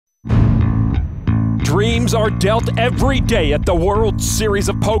Dreams are dealt every day at the World Series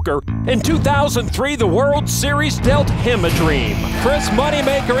of Poker. In 2003, the World Series dealt him a dream. Chris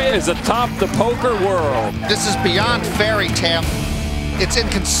Moneymaker is atop the poker world. This is beyond fairy tale. It's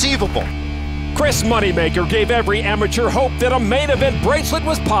inconceivable. Chris Moneymaker gave every amateur hope that a main event bracelet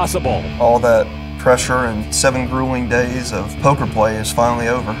was possible. All that pressure and 7 grueling days of poker play is finally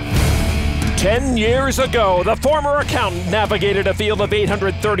over. 10 years ago, the former accountant navigated a field of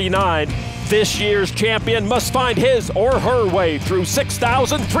 839. This year's champion must find his or her way through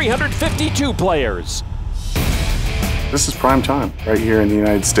 6,352 players. This is prime time, right here in the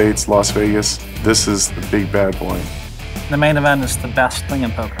United States, Las Vegas. This is the big bad boy. The main event is the best thing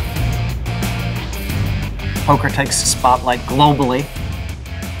in poker. Poker takes the spotlight globally.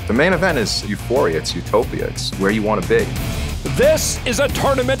 The main event is euphoria, it's utopia, it's where you want to be. This is a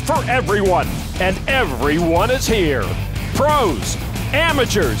tournament for everyone, and everyone is here. Pros,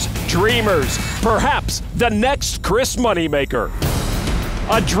 amateurs, dreamers, perhaps the next Chris Moneymaker.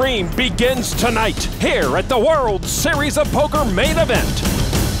 A dream begins tonight here at the World Series of Poker Main Event.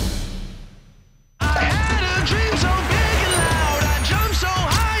 I had a dream so big and loud, I jumped so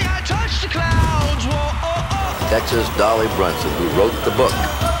high, I touched the clouds. Whoa, oh, oh, oh. Texas Doyle Brunson, who wrote the book.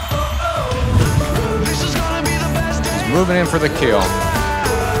 This is gonna be the best day. Moving in for the kill.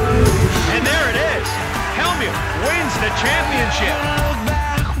 And there it is. Helmuth wins the championship.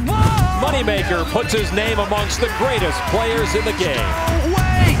 Moneymaker puts his name amongst the greatest players in the game.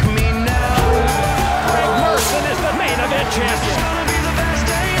 Wake me now. Greg Merson is the main event champion. Gonna be the best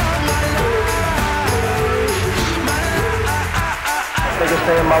day of my life. Biggest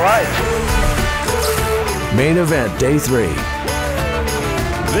day of my life. Main event, day 3.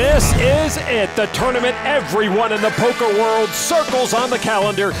 This is it, the tournament everyone in the poker world circles on the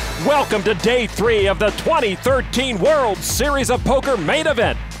calendar. Welcome to day 3 of the 2013 World Series of Poker Main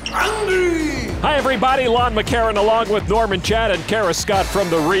Event. Hi everybody, Lon McCarran along with Norman Chad and Kara Scott from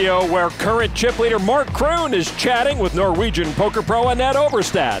the Rio, where current chip leader Mark Kroon is chatting with Norwegian poker pro Annette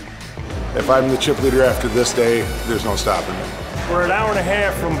Oberstad. If I'm the chip leader after this day, there's no stopping me. We're an hour and a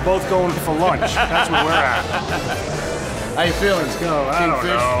half from both going for lunch. That's where we're at. How you feeling? I don't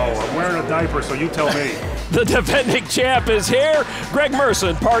know. I'm wearing a diaper, so you tell me. The defending champ is here. Greg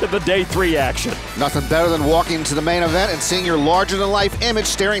Merson, part of the day 3 action. Nothing better than walking into the main event and seeing your larger-than-life image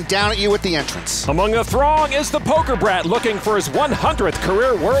staring down at you at the entrance. Among the throng is the poker brat looking for his 100th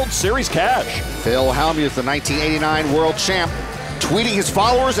career World Series cash. Phil Ivey, the 1989 world champ, tweeting his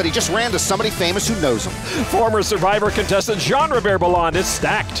followers that he just ran to somebody famous who knows him. Former Survivor contestant Jean-Robert Belland is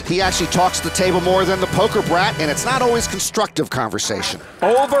stacked. He actually talks to the table more than the poker brat, and it's not always constructive conversation.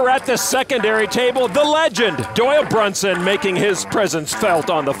 Over at the secondary table, the legend, Doyle Brunson, making his presence felt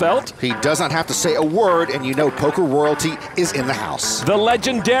on the felt. He does not have to say a word, and you know poker royalty is in the house. The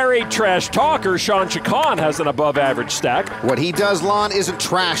legendary trash talker, Sean Chacon, has an above-average stack. What he does, Lon, isn't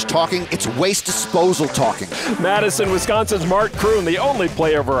trash talking, it's waste disposal talking. Madison, Wisconsin's Mark Kroon, the only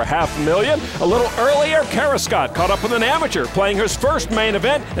play over $500,000. A little earlier, Kara Scott caught up with an amateur, playing his first main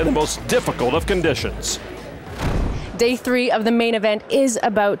event in the most difficult of conditions. Day 3 of the main event is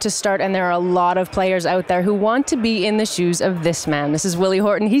about to start, and there are a lot of players out there who want to be in the shoes of this man. This is Willie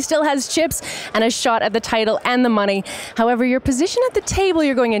Horton. He still has chips and a shot at the title and the money. However, your position at the table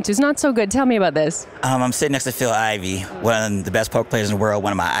you're going into is not so good. Tell me about this. I'm sitting next to Phil Ivey, one of the best poker players in the world,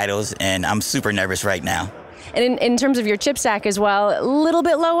 one of my idols, and I'm super nervous right now. And in terms of your chip stack as well, a little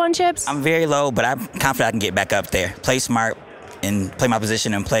bit low on chips? I'm very low, but I'm confident I can get back up there. Play smart and play my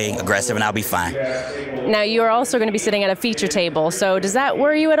position and play aggressive, and I'll be fine. Now, you're also going to be sitting at a feature table, so does that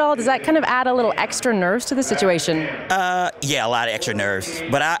worry you at all? Does that kind of add a little extra nerves to the situation? Yeah, a lot of extra nerves,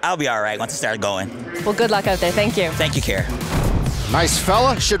 but I'll be all right once I start going. Well, good luck out there. Thank you. Thank you, Kara. Nice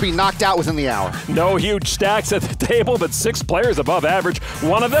fella, should be knocked out within the hour. No huge stacks at the table, but 6 players above average.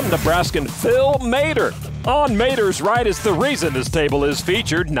 One of them, Nebraskan Phil Mader. On Mader's right is the reason this table is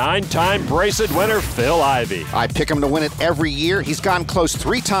featured, 9-time bracelet winner Phil Ivey. I pick him to win it every year. He's gone close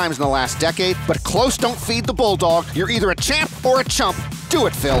 3 times in the last decade, but close don't feed the bulldog. You're either a champ or a chump. Do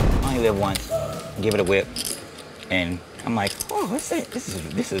it, Phil. I only live once. Give it a whip, and I'm like, oh, what's that?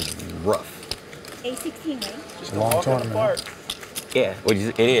 This is rough. A16, right? It's a long tournament. Yeah,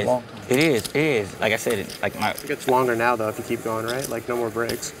 it is. It is. Like I said, it gets longer now though if you keep going, right? Like no more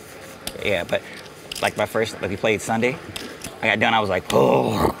breaks. Yeah, but like we played Sunday, I got done, I was like,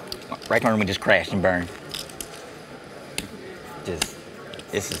 oh, right when we just crashed and burned. This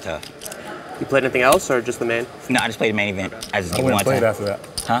is tough. You played anything else or just the main? No, I just played the main event. I went and played after that.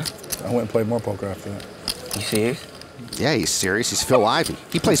 Huh? I went and played more poker after that. You serious? Yeah, he's serious. He's Phil Ivey.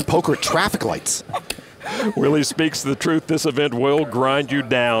 He plays poker at traffic lights. Willie speaks the truth. This event will grind you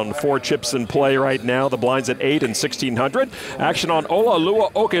down. 4 chips in play right now. The blind's at 8 and 1600. Action on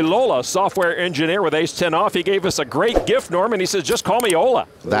Olalua Okelola, software engineer with ace-10 off. He gave us a great gift, Norman. He says, just call me Ola.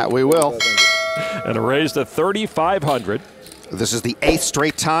 That we will. And a raise to 3,500. This is the 8th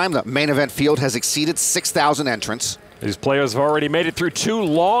straight time the main event field has exceeded 6,000 entrants. These players have already made it through 2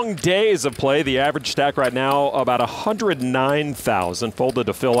 long days of play. The average stack right now about 109,000. Folded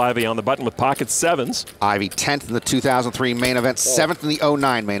to Phil Ivey on the button with pocket 7s. Ivey 10th in the 2003 main event, 7th in the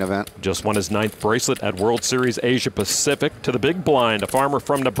 09 main event. Just won his 9th bracelet at World Series Asia Pacific. To the big blind, a farmer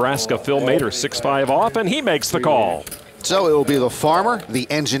from Nebraska, Phil Mater, 6'5" off, and he makes the call. So it will be the farmer, the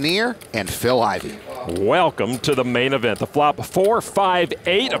engineer, and Phil Ivey. Welcome to the main event. The flop 4, 5,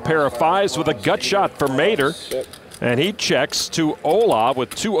 8, a pair of 5s with a gut shot for Mater. And he checks to Ola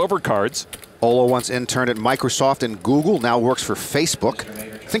with 2 overcards. Ola once interned at Microsoft and Google, now works for Facebook.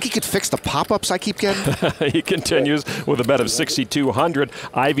 Think he could fix the pop-ups I keep getting? He continues with a bet of 6,200.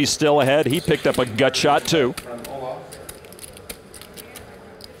 Ivey's still ahead. He picked up a gut shot too.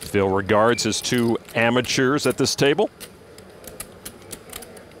 Phil regards his 2 amateurs at this table.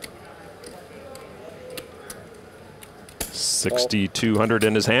 $6,200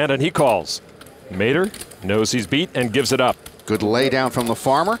 in his hand, and he calls. Mater knows he's beat and gives it up. Good laydown from the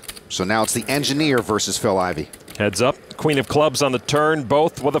farmer. So now it's the engineer versus Phil Ivey. Heads up. Queen of clubs on the turn,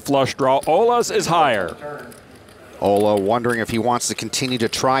 both with a flush draw. Ola's is higher. Ola wondering if he wants to continue to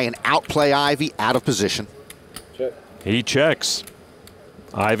try and outplay Ivey out of position. Check. He checks.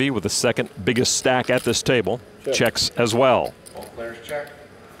 Ivey with the 2nd biggest stack at this table. Checks as well. All players check.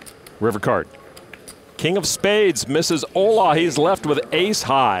 River card. King of spades misses Ola. He's left with ace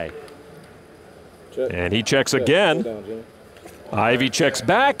high. And he checks again. Ivey checks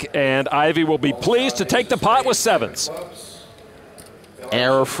back, and Ivey will be pleased to take the pot with 7s.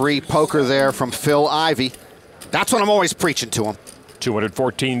 Error-free poker there from Phil Ivey. That's what I'm always preaching to him.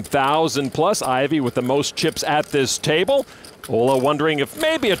 214,000 plus. Ivey with the most chips at this table. Ola wondering if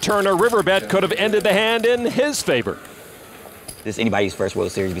maybe a turn or river bet could have ended the hand in his favor. This is anybody's first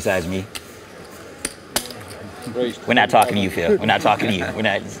World Series besides me. We're not talking to you, Phil. We're not talking to you. We're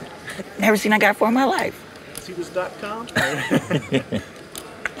not. Never seen I got 4 in my life. See this .com?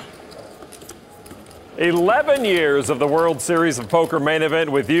 11 years of the World Series of Poker main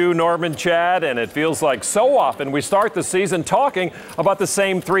event with you, Norman, Chad, and it feels like so often we start the season talking about the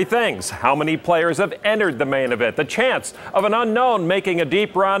same 3 things. How many players have entered the main event, the chance of an unknown making a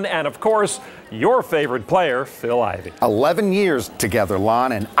deep run, and of course, your favorite player, Phil Ivey. 11 years together,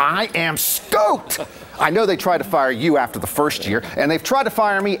 Lon, and I am stoked! I know they tried to fire you after the first year, and they've tried to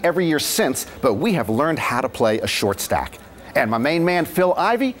fire me every year since, but we have learned how to play a short stack. And my main man, Phil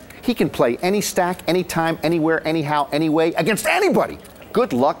Ivey, he can play any stack, anytime, anywhere, anyhow, anyway, against anybody.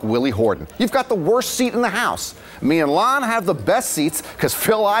 Good luck, Willie Horton. You've got the worst seat in the house. Me and Lon have the best seats because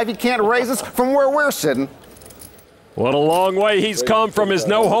Phil Ivey can't raise us from where we're sitting. What a long way he's come from his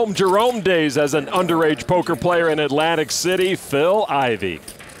no-home Jerome days as an underage poker player in Atlantic City, Phil Ivey.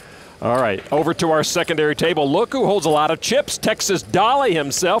 All right, over to our secondary table. Look who holds a lot of chips. Texas Dolly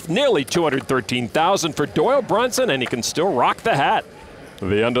himself, nearly 213,000 for Doyle Brunson, and he can still rock the hat.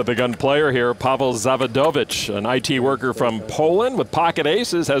 The under-the-gun player here, Pavel Zawodowicz, an IT worker from Poland with pocket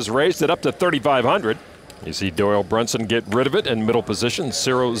aces, has raised it up to 3,500. You see Doyle Brunson get rid of it in middle position.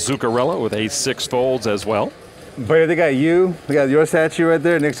 Ciro Zuccarello with ace-6 folds as well. But they got you, they got your statue right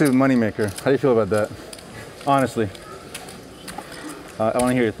there next to the moneymaker. How do you feel about that? Honestly. I want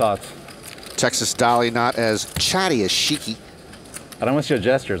to hear your thoughts. Texas Dolly not as chatty as Sheiky. I don't want to see your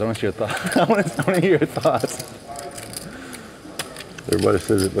gestures. I want to see your thoughts. I want to hear your thoughts. Everybody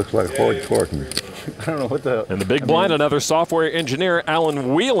says it looks like Hoyt Thornton. I don't know what the... And the big blind, another software engineer,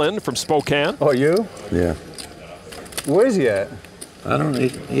 Alan Whelan from Spokane. Oh, you? Yeah. Where is he at? I don't know.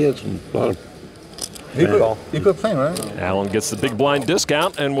 He had some lot of... You quit playing, right? Alan gets the big blind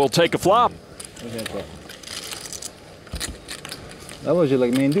discount and will take a flop. That was your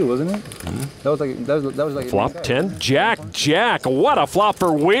like main dude, wasn't it? Mm-hmm. That was like flop 10. Jack. What a flop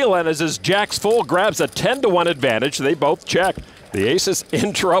for Whelan as his Jack's full grabs a 10-1 advantage. They both check. The ace is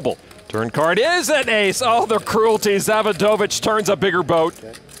in trouble. Turn card is an ace. Oh, the cruelty. Zawodowicz turns a bigger boat.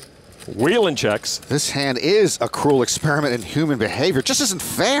 Whelan checks. This hand is a cruel experiment in human behavior. Just isn't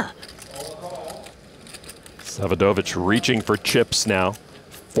fair. Zawodowicz reaching for chips now.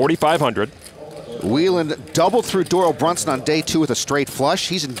 4,500. Whelan doubled through Doyle Brunson on day 2 with a straight flush.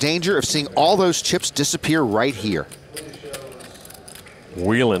 He's in danger of seeing all those chips disappear right here.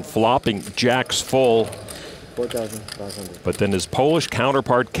 Whelan flopping Jack's full. 4,500. But then his Polish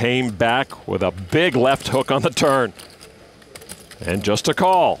counterpart came back with a big left hook on the turn. And just a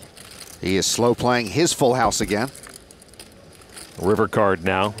call. He is slow playing his full house again. River card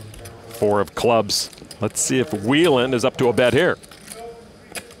now. 4 of clubs. Let's see if Whelan is up to a bet here.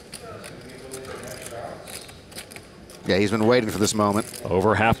 Yeah, he's been waiting for this moment.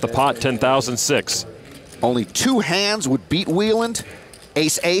 Over half the pot, 10,006. Only 2 hands would beat Wheeland.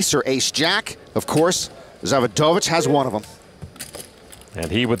 Ace-ace or ace-jack. Of course, Zavadovich has one of them.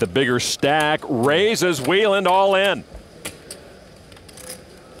 And he with the bigger stack raises Wheeland all in.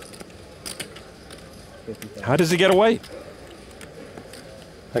 How does he get away?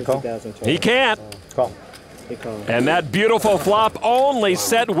 He can't. Call. And that beautiful flop only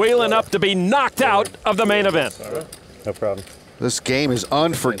set Whelan up to be knocked out of the main event. No problem. This game is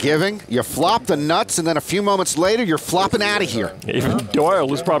unforgiving. You flop the nuts, and then a few moments later, you're flopping out of here. Even Doyle,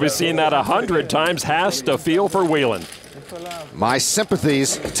 who's probably seen that 100 times, has to feel for Whelan. My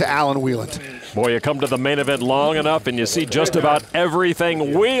sympathies to Alan Wheeland. Boy, you come to the main event long enough, and you see just about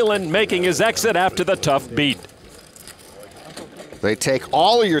everything. Whelan making his exit after the tough beat. They take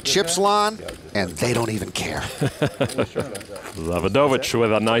all of your chips, Lon, and they don't even care. Zavadovich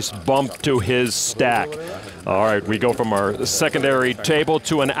with a nice bump to his stack. All right, we go from our secondary table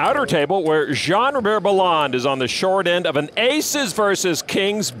to an outer table where Jean-Robert Balland is on the short end of an aces versus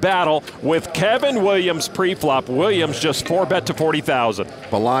kings battle with Kevin Williams pre-flop. Williams just 4-bet to 40,000.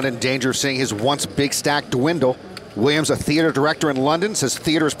 Balland in danger of seeing his once big stack dwindle. Williams, a theater director in London, says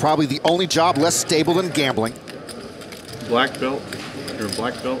theater is probably the only job less stable than gambling. Black belt? You're a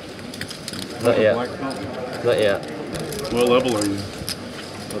black belt? Not yet. Black belt? Not yet. What level are you?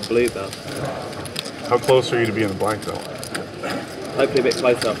 A blue belt. How close are you to being a black belt? Hopefully a bit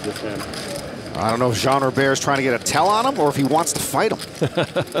closer after this hand. I don't know if Jean-Robert is trying to get a tell on him or if he wants to fight him.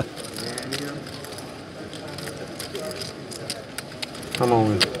 Come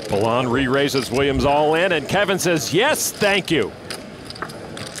on. Balland re-raises Williams all in, and Kevin says, yes, thank you.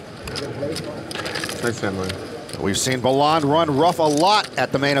 Nice hand, buddy. We've seen Balland run rough a lot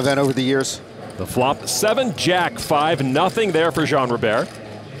at the main event over the years. The flop, 7, Jack, 5, nothing there for Jean-Robert.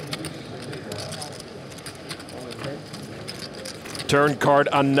 Turn card,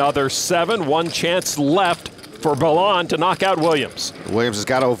 another 7, 1 chance left for Balland to knock out Williams. Williams has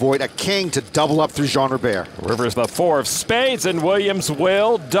got to avoid a king to double up through Jean-Robert. River's the 4 of spades, and Williams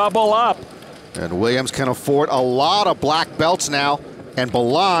will double up. And Williams can afford a lot of black belts now, and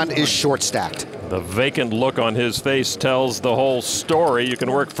Balland is short-stacked. The vacant look on his face tells the whole story. You can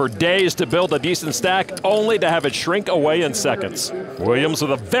work for days to build a decent stack, only to have it shrink away in seconds. Williams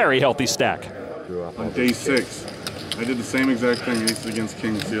with a very healthy stack. On day 6, I did the same exact thing, aces against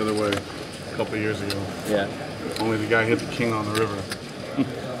kings the other way, a couple of years ago. Yeah. Only the guy hit the king on the river.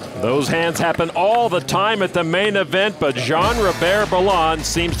 Those hands happen all the time at the main event, but Jean-Robert Balland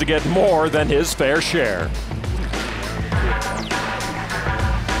seems to get more than his fair share.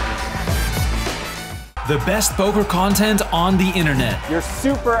 The best poker content on the internet. Your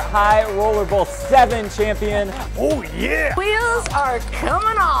super high rollerball 7 champion. Oh yeah! Wheels are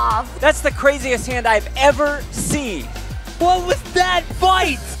coming off. That's the craziest hand I've ever seen. What was that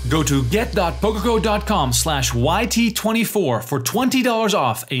bite? Go to get.pokergo.com/YT24 for $20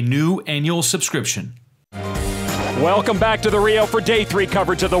 off a new annual subscription. Welcome back to the Rio for Day 3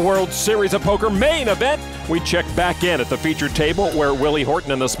 coverage of the World Series of Poker main event. We check back in at the featured table where Willie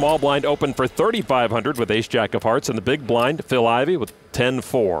Horton in the small blind opened for 3,500 with ace-jack of hearts, and the big blind, Phil Ivey with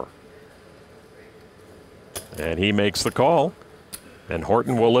 10-4. And he makes the call. And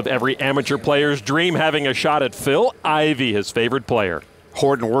Horton will live every amateur player's dream, having a shot at Phil Ivey, his favorite player.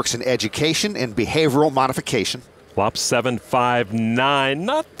 Horton works in education and behavioral modification. Flop 7-5-9,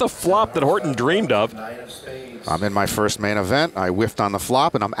 not the flop that Horton dreamed of. I'm in my first main event. I whiffed on the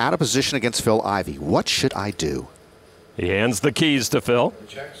flop, and I'm out of position against Phil Ivey. What should I do? He hands the keys to Phil.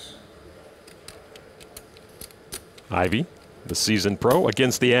 Ivey, the seasoned pro,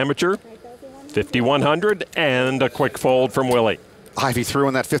 against the amateur. 5,100 and a quick fold from Willie. Ivey threw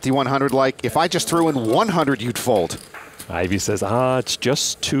in that 5,100 like, if I just threw in 100, you'd fold. Ivey says, it's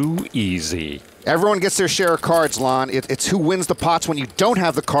just too easy. Everyone gets their share of cards, Lon. It's who wins the pots when you don't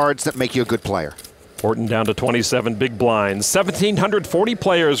have the cards that make you a good player. Horton down to 27 big blinds. 1,740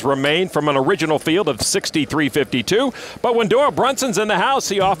 players remain from an original field of 6,352. But when Doyle Brunson's in the house,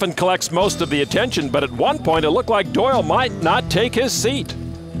 he often collects most of the attention. But at one point, it looked like Doyle might not take his seat.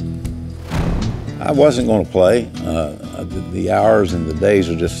 I wasn't going to play. The hours and the days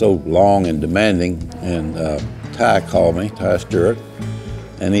are just so long and demanding. And Ty called me, Ty Stewart,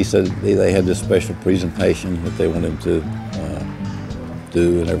 and he said they had this special presentation that they wanted to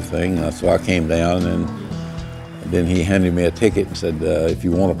do and everything. So I came down, and then he handed me a ticket and said, if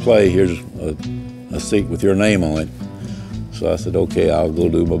you want to play, here's a seat with your name on it. So I said, okay, I'll go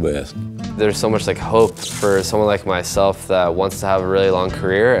do my best. There's so much like hope for someone like myself that wants to have a really long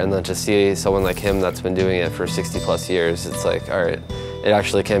career, and then to see someone like him that's been doing it for 60+ years, it's like, all right, it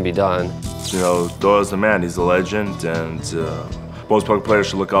actually can be done. You know, Doyle's the man, he's a legend, and most poker players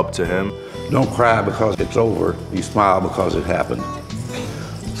should look up to him. Don't cry because it's over. You smile because it happened.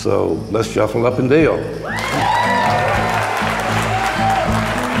 So let's shuffle up and deal.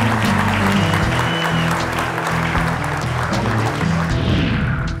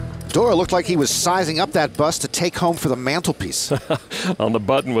 Doyle looked like he was sizing up that bust to take home for the mantelpiece. On the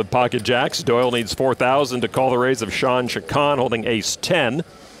button with pocket jacks, Doyle needs 4,000 to call the raise of Sean Chacon holding ace-10.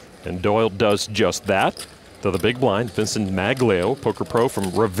 And Doyle does just that. To the big blind, Vincent Maglio, poker pro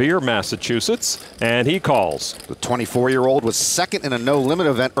from Revere, Massachusetts, and he calls. The 24-year-old was second in a no-limit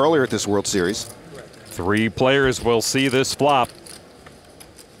event earlier at this World Series. 3 players will see this flop.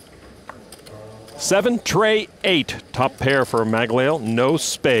 7, tray, 8. Top pair for Maglio, no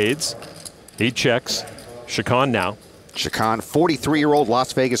spades. He checks. Chacon now. Chacon, 43-year-old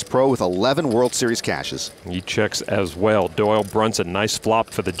Las Vegas pro with 11 World Series cashes. He checks as well. Doyle Brunson, nice flop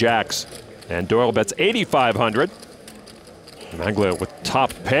for the jacks. And Doyle bets 8,500. Maglio with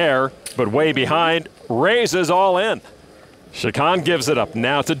top pair, but way behind, raises all in. Chacon gives it up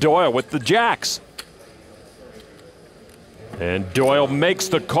now to Doyle with the jacks. And Doyle makes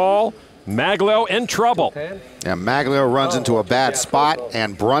the call. Maglio in trouble. And Maglio runs into a bad spot,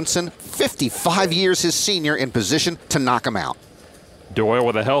 and Brunson, 55 years his senior, in position to knock him out. Doyle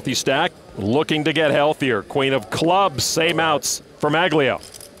with a healthy stack, looking to get healthier. Queen of clubs, same outs for Maglio.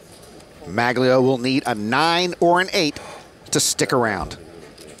 Maglio will need a 9 or an 8 to stick around.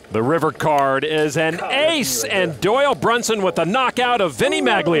 The river card is an ace, and Doyle Brunson with the knockout of Vinny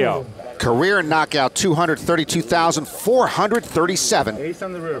Maglio. Career knockout,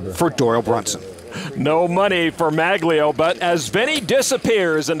 232,437 for Doyle Brunson. No money for Maglio, but as Vinny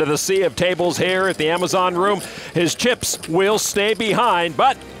disappears into the sea of tables here at the Amazon Room, his chips will stay behind,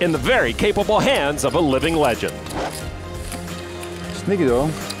 but in the very capable hands of a living legend. Sneaky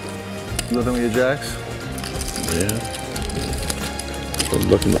though. Nothing with your jacks? Yeah. I'm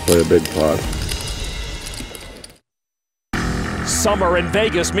looking to play a big pot. Summer in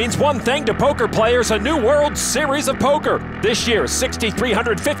Vegas means one thing to poker players, a new World Series of Poker. This year,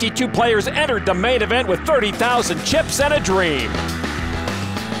 6,352 players entered the main event with 30,000 chips and a dream.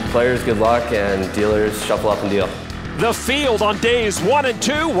 Players, good luck, and dealers, shuffle up and deal. The field on days 1 and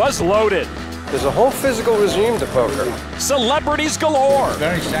 2 was loaded. There's a whole physical regime to poker. Celebrities galore.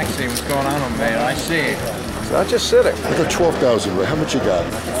 Very sexy what's going on over there. I see it. It's not just sitting. I got 12,000, Ray. How much you got?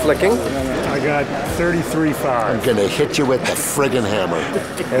 Flicking. I got 33.5. I'm gonna hit you with the friggin' hammer.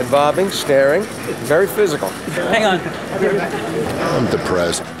 And bobbing, staring. Very physical. Hang on. I'm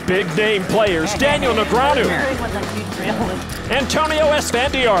depressed. Big name players, Daniel Negreanu, Antonio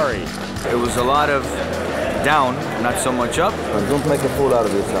Esfandiari. It was a lot of down, not so much up. Don't make a fool out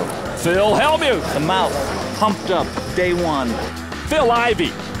of yourself. Phil Hellmuth. The mouth pumped up, day 1. Phil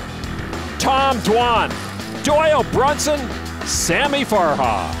Ivey. Tom Dwan. Doyle Brunson. Sammy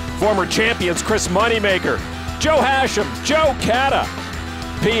Farha. Former champions Chris Moneymaker. Joe Hashem. Joe Cata.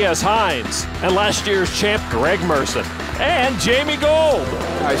 P.S. Hines. And last year's champ Greg Merson. And Jamie Gold.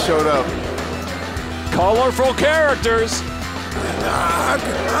 I showed up. Colorful characters.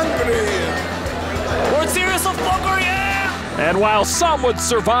 World Series of Poker, yeah! And while some would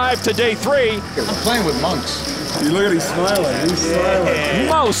survive to day 3, I'm playing with monks. You look at him smiling. He's smiling.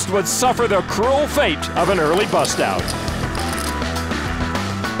 most would suffer the cruel fate of an early bust out.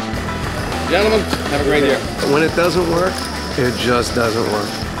 Gentlemen, have a great year. When it doesn't work, it just doesn't work.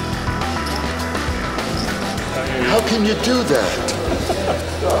 How can you do that?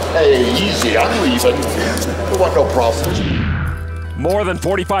 Hey, easy. I'm leaving. I want no problems. More than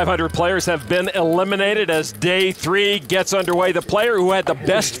 4,500 players have been eliminated as day 3 gets underway. The player who had the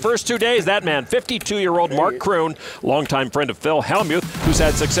best first 2 days, that man, 52-year-old Mark Kroon, longtime friend of Phil Hellmuth, who's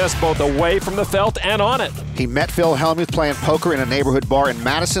had success both away from the felt and on it. He met Phil Hellmuth playing poker in a neighborhood bar in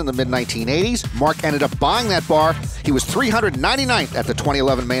Madison in the mid-1980s. Mark ended up buying that bar. He was 399th at the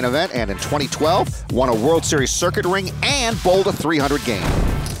 2011 main event, and in 2012, won a World Series circuit ring and bowled a 300 game.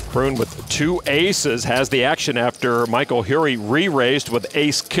 Kroon with 2 aces has the action after Michael Hury re-raised with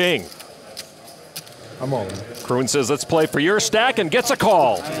ace-king. I'm on. Kroon says, let's play for your stack, and gets a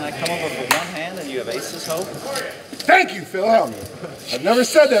call. I mean, I come over for one hand and you have aces, Hope? Thank you, Phil Hellmuth. I've never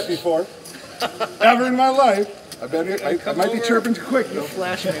said that before. Ever in my life. I might be chirping too quick. You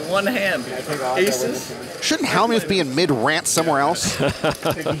flash me one hand. Aces? Shouldn't Hellmuth be in mid-rant somewhere else?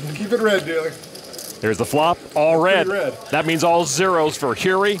 Keep it red, dealer. Here's the flop, all red. That means all zeros for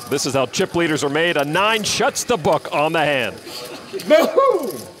Hury. This is how chip leaders are made. A 9 shuts the book on the hand. Boom!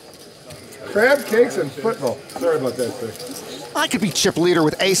 Crab cakes and football. Sorry about that, sir. I could be chip leader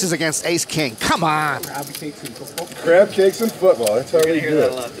with aces against ace-king. Come on. Crab cakes and football? Crab cakes and football. That's how we do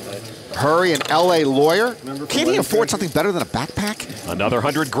it. Hurry, an LA lawyer. Can't he afford something better than a backpack? Another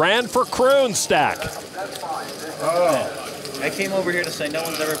 100 grand for Kroon stack. Oh. I came over here to say no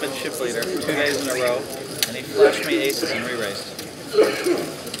one's ever been chip leader 2 days in a row, and he flushed me aces and re-raised.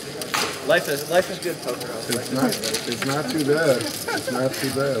 Life is good, poker. It's not too bad. It's not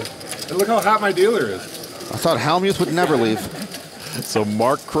too bad. And look how hot my dealer is. I thought Helmuth would never leave. So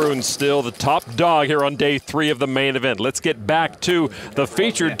Mark Kroon still the top dog here on day 3 of the main event. Let's get back to the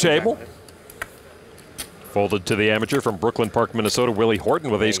featured table. Folded to the amateur from Brooklyn Park, Minnesota, Willie Horton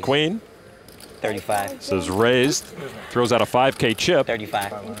with ace-queen. 35. Says raised, throws out a 5K chip.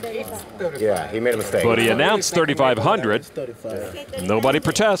 35. Yeah, he made a mistake. But he announced 3,500. Nobody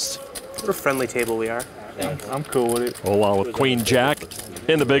protests. What a friendly table we are. I'm cool with it. Ola with queen jack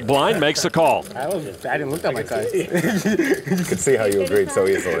in the big blind makes the call. I didn't look at my cards. You could see how you agreed so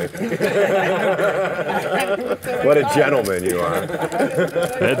easily. What a gentleman you are.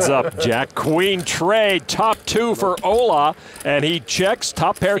 Heads up, jack, queen, trade, top 2 for Ola, and he checks,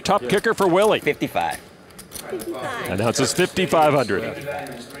 top pair, top kicker for Willie. 55. Announces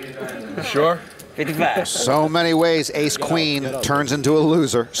 5,500. Sure? 55. So many ways ace-queen turns into a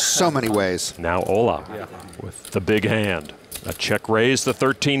loser. So many ways. Now Ola with the big hand. A check raise to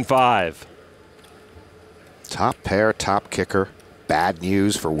 13-5. Top pair, top kicker. Bad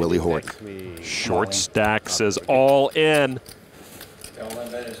news for Willie Horton. Short stack says all in. Ola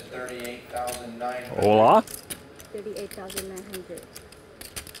 38,900.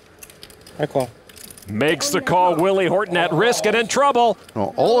 I call. Makes the call. Willie Horton at risk and in trouble.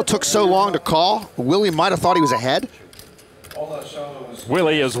 Well, Ola took so long to call. Willie might have thought he was ahead.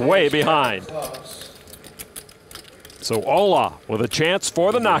 Willie is way behind. So Ola with a chance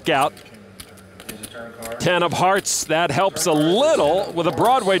for the knockout. 10 of hearts, that helps a little with a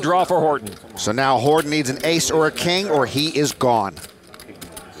Broadway draw for Horton. So now Horton needs an ace or a king or he is gone.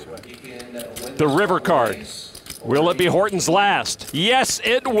 The river card. Will it be Horton's last? Yes,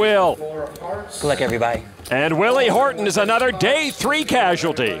 it will. Good luck, everybody. And Willie Horton is another day 3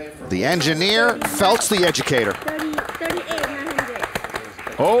 casualty. The engineer felts the educator.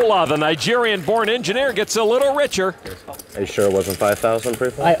 38,900. Ola, the Nigerian-born engineer, gets a little richer. Are you sure it wasn't 5,000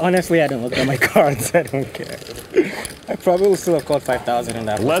 pre-flop? I didn't look at my cards. I don't care. I probably will still have called 5,000 in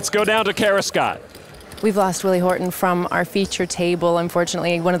that one. Let's go down to Kara Scott. We've lost Willie Horton from our feature table.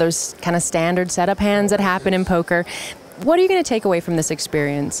 Unfortunately, one of those kind of standard setup hands that happen in poker. What are you going to take away from this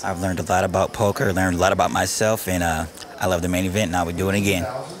experience? I've learned a lot about poker, learned a lot about myself, and I love the main event, and I would do it again.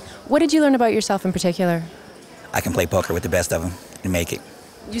 What did you learn about yourself in particular? I can play poker with the best of them and make it.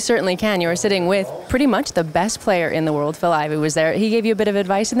 You certainly can. You were sitting with pretty much the best player in the world. Phil Ivey was there. He gave you a bit of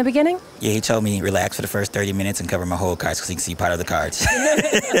advice in the beginning? Yeah, he told me relax for the first 30 minutes and cover my whole cards because he can see part of the cards.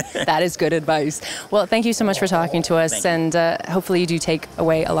 That is good advice. Well, thank you so much for talking to us, and hopefully you do take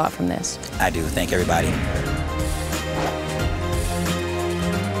away a lot from this. I do. Thank everybody.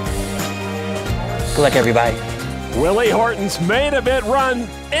 Good luck, everybody. Willie Horton's main event run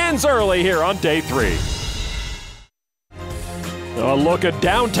ends early here on day 3. A look at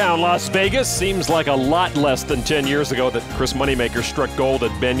downtown Las Vegas. Seems like a lot less than 10 years ago that Chris Moneymaker struck gold at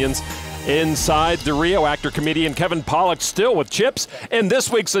Binion's. Inside the Rio, actor-comedian Kevin Pollak still with chips. In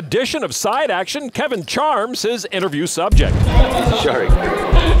this week's edition of Side Action, Kevin charms his interview subject. Sure.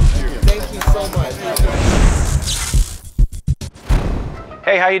 Thank you so much.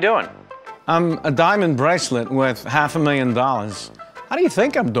 Hey, how you doing? I'm a diamond bracelet with $500,000. How do you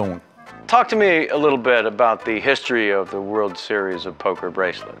think I'm doing? Talk to me a little bit about the history of the World Series of Poker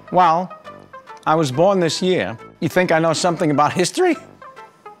bracelet. Well, I was born this year. You think I know something about history?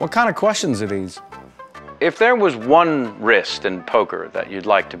 What kind of questions are these? If there was one wrist in poker that you'd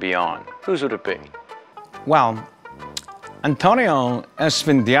like to be on, whose would it be? Well, Antonio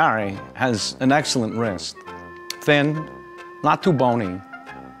Esfandiari has an excellent wrist. Thin, not too bony,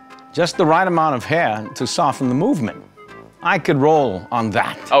 just the right amount of hair to soften the movement. I could roll on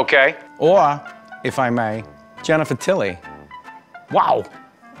that. Okay. Or, if I may, Jennifer Tilly. Wow.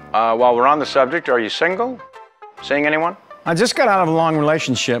 While we're on the subject, are you single? Seeing anyone? I just got out of a long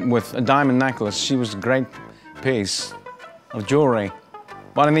relationship with a diamond necklace. She was a great piece of jewelry.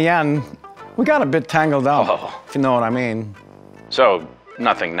 But in the end, we got a bit tangled up, if you know what I mean. So,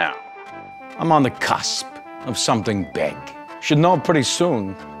 nothing now. I'm on the cusp of something big. Should know pretty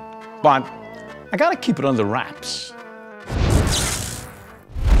soon. But I gotta keep it under wraps.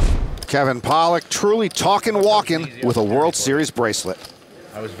 Kevin Pollak truly talking walking with a World Series bracelet.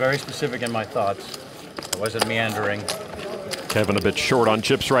 I was very specific in my thoughts. I wasn't meandering. Kevin a bit short on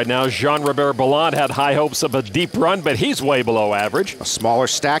chips right now. Jean-Robert Ballant had high hopes of a deep run, but he's way below average. A smaller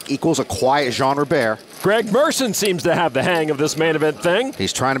stack equals a quiet Jean-Robert. Greg Merson seems to have the hang of this main event thing.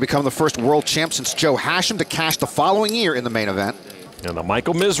 He's trying to become the first world champ since Joe Hashem to cash the following year in the main event. And the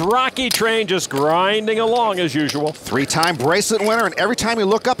Michael Mizrachi train just grinding along as usual. Three-time bracelet winner, and every time you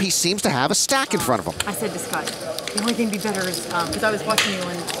look up, he seems to have a stack in front of him. I said to Scott, the only thing be better is, because I was watching you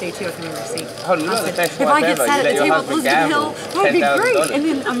on day 2 of your receipt. Oh, look, if I get sat at the table close to the hill, that would be great. And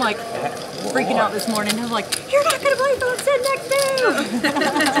then I'm like, freaking out this morning. I'm like, you're not going to believe what I said next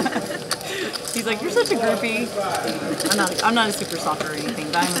day. He's like, you're such a groupie. I'm not a super stalker or anything,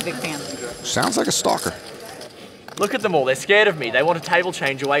 but I'm a big fan. Sounds like a stalker. Look at them all. They're scared of me. They want a table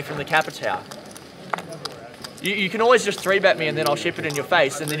change away from the Capitao. You can always just 3-bet me and then I'll ship it in your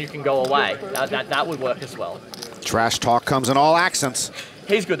face and then you can go away. That would work as well. Trash talk comes in all accents.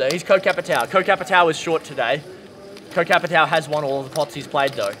 He's good though. He's Co Capitao. Co Capitao is short today. Co Capitao has won all of the pots he's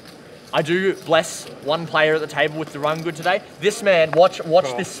played though. I do bless one player at the table with the run good today. This man, watch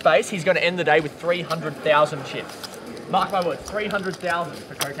this space. He's going to end the day with 300,000 chips. Mark my words, 300,000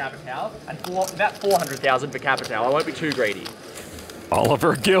 for Co Capitao and about 400,000 for Capitao. I won't be too greedy.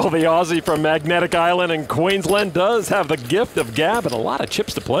 Oliver Gill, the Aussie from Magnetic Island in Queensland, does have the gift of gab and a lot of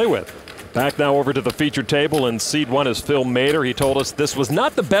chips to play with. Back now over to the featured table, and seed 1 is Phil Mader. He told us this was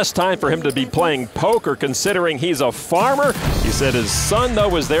not the best time for him to be playing poker, considering he's a farmer. He said his son, though,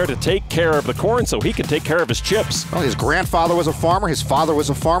 was there to take care of the corn so he could take care of his chips. Well, his grandfather was a farmer, his father was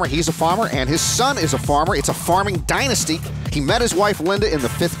a farmer, he's a farmer, and his son is a farmer. It's a farming dynasty. He met his wife, Linda, in the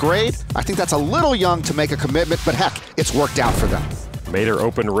 5th grade. I think that's a little young to make a commitment, but heck, it's worked out for them. Mader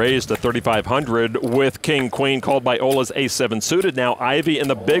open raised to 3,500 with King-Queen called by Ola's Ace-7 suited. Now Ivey in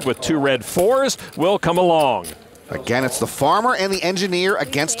the big with 2 red 4s will come along. Again, it's the farmer and the engineer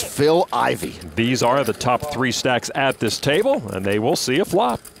against Phil Ivey. These are the top 3 stacks at this table, and they will see a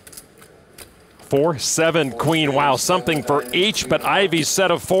flop. 4, 7, Queen. Wow, something for each, but Ivey's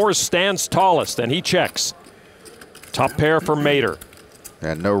set of 4s stands tallest, and he checks. Top pair for Mader.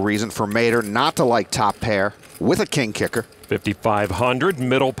 And no reason for Mader not to like top pair with a king kicker. 5,500,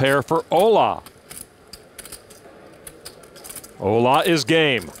 middle pair for Ola. Ola is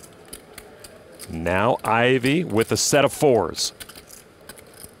game. Now Ivey with a set of 4s.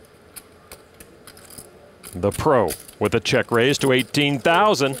 The pro with a check raise to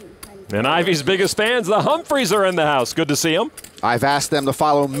 18,000. And Ivey's biggest fans, the Humphreys, are in the house. Good to see them. I've asked them to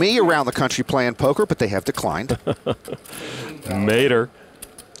follow me around the country playing poker, but they have declined. Mader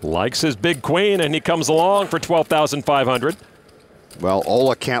likes his big queen, and he comes along for 12,500. Well,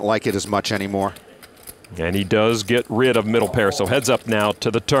 Ola can't like it as much anymore. And he does get rid of middle pair, so heads up now to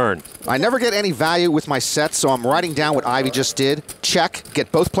the turn. I never get any value with my sets, so I'm writing down what Ivey just did. Check,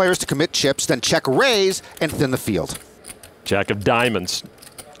 get both players to commit chips, then check raise, and thin the field. Jack of diamonds.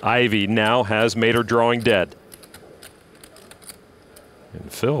 Ivey now has Mader drawing dead.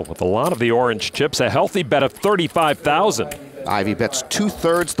 And Phil with a lot of the orange chips, a healthy bet of 35,000. Ivey bets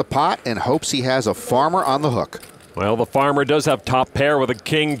 2/3 the pot and hopes he has a farmer on the hook. Well, the farmer does have top pair with a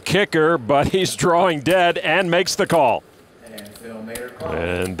king kicker, but he's drawing dead and makes the call.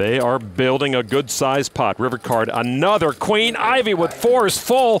 And they are building a good-sized pot. River card, another queen. Ivey with 4s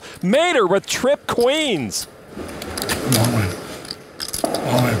full. Mader with trip queens.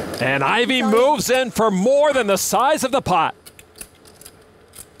 And Ivey moves in for more than the size of the pot.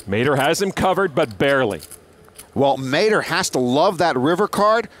 Mader has him covered, but barely. Well, Mader has to love that river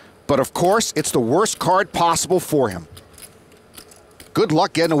card, but of course, it's the worst card possible for him. Good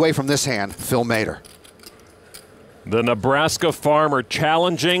luck getting away from this hand, Phil Mader. The Nebraska farmer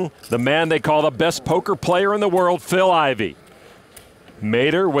challenging the man they call the best poker player in the world, Phil Ivey.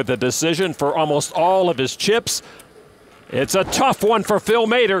 Mader with a decision for almost all of his chips. It's a tough one for Phil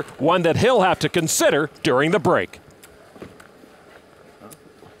Mader, one that he'll have to consider during the break.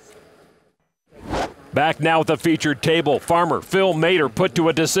 Back now at the featured table, farmer Phil Mader put to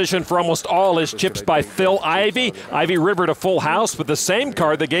a decision for almost all his chips by Phil Ivey. Ivey rivered a full house with the same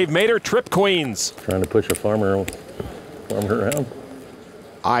card that gave Mader trip queens. Trying to push a farmer around.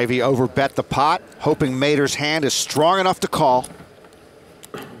 Ivey overbet the pot, hoping Mader's hand is strong enough to call.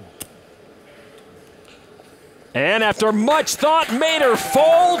 And after much thought, Mader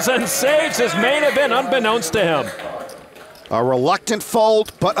folds and saves his main event unbeknownst to him. A reluctant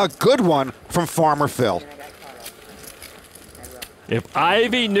fold, but a good one from Farmer Phil. If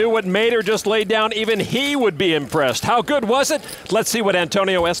Ivey knew what Mader just laid down, even he would be impressed. How good was it? Let's see what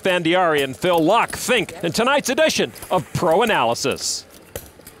Antonio Esfandiari and Phil Locke think in tonight's edition of Pro Analysis.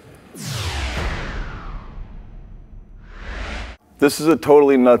 This is a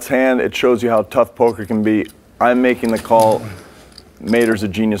totally nuts hand. It shows you how tough poker can be. I'm making the call. Mater's a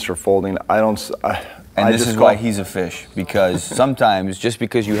genius for folding. And this is why he's a fish, because sometimes just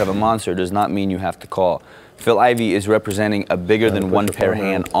because you have a monster does not mean you have to call. Phil Ivey is representing a bigger than one pair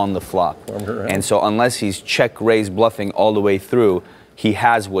hand on the flop. And so unless he's check, raise, bluffing all the way through, he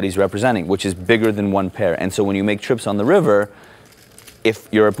has what he's representing, which is bigger than one pair. And so when you make trips on the river, if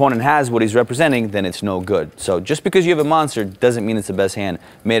your opponent has what he's representing, then it's no good. So just because you have a monster doesn't mean it's the best hand.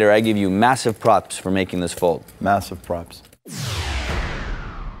 Mater, I give you massive props for making this fold. Massive props.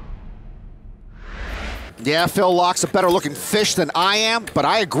 Yeah, Phil locks a better looking fish than I am, but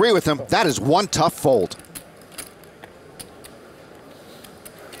I agree with him. That is one tough fold.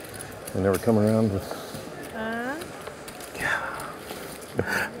 I never come around with.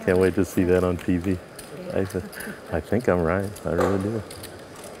 Can't wait to see that on TV. I think I'm right. I really do.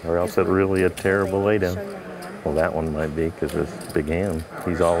 Or else it's really a terrible laydown. Well, that one might be because it's big hand.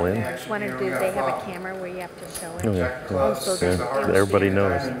 He's all in. Do they have a camera where you have to show it? Oh, yeah. Everybody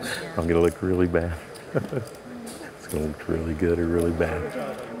knows. I'm going to look really bad. It's going to look really good or really bad.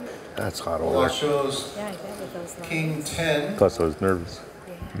 That's hot Well, order. that shows King 10. Plus, I was nervous.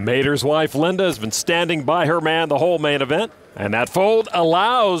 Mater's wife, Linda, has been standing by her man the whole main event, and that fold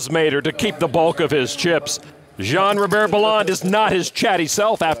allows Mater to keep the bulk of his chips. Jean-Robert Belland is not his chatty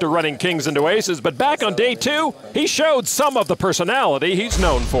self after running kings into aces, but back on day 2, he showed some of the personality he's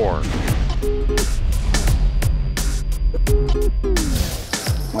known for.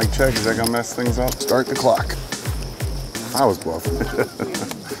 Mike check, is that gonna mess things up? Start the clock. I was bluffing.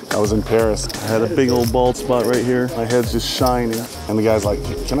 I was in Paris. I had a big old bald spot right here. My head's just shining. And the guy's like,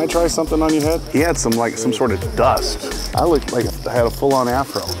 can I try something on your head? He had some sort of dust. I looked like I had a full-on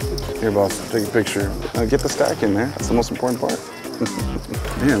afro. Here, boss, take a picture. Get the stack in there. That's the most important part.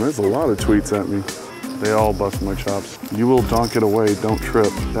 Man, there's a lot of tweets at me. They all bust my chops. You will donk it away, don't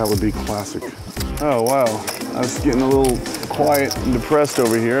trip. That would be classic. Oh, wow. I was getting a little quiet and depressed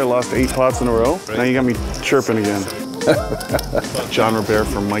over here. I lost 8 pots in a row. Now you got me chirping again. John Robert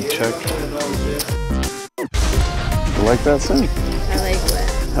from Mike Check. You like that, Sam? I like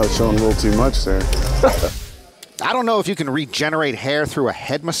that. I was showing a little too much there. I don't know if you can regenerate hair through a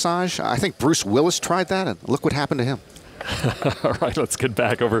head massage. I think Bruce Willis tried that, and look what happened to him. All right, let's get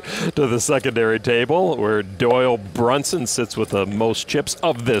back over to the secondary table where Doyle Brunson sits with the most chips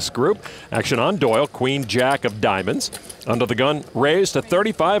of this group. Action on Doyle, Queen Jack of diamonds. Under the gun, raised to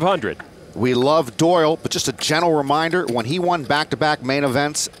 3,500. We love Doyle, but just a gentle reminder, when he won back-to-back main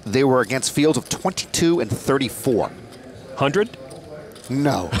events, they were against fields of 22 and 34. 100?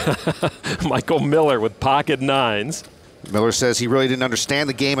 No. Michael Miller with pocket nines. Miller says he really didn't understand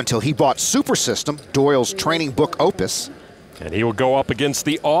the game until he bought Super System, Doyle's training book opus. And he will go up against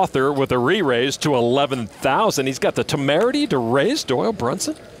the author with a re-raise to 11,000. He's got the temerity to raise Doyle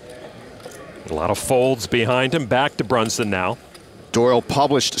Brunson. A lot of folds behind him. Back to Brunson now. Doyle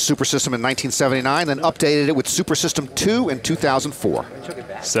published Super System in 1979, then updated it with Super System 2 in 2004.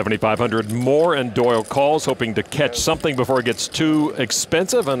 7,500 more, and Doyle calls, hoping to catch something before it gets too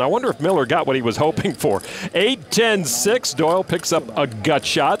expensive. And I wonder if Miller got what he was hoping for. 8, 10, 6. Doyle picks up a gut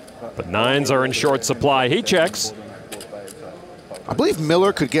shot, but nines are in short supply. He checks. I believe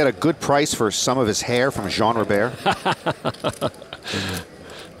Miller could get a good price for some of his hair from Jean Robert.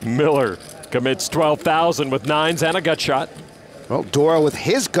 Miller commits 12,000 with nines and a gut shot. Well, Doyle with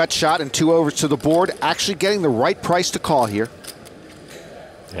his gut shot and 2 overs to the board, actually getting the right price to call here.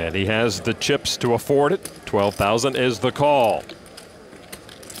 And he has the chips to afford it. 12,000 is the call.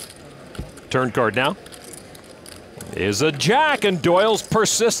 Turn card now is a jack, and Doyle's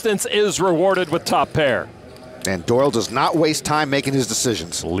persistence is rewarded with top pair. And Doyle does not waste time making his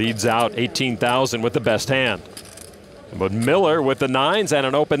decisions. Leads out 18,000 with the best hand. But Miller with the nines and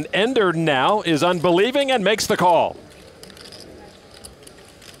an open ender now is unbelieving and makes the call.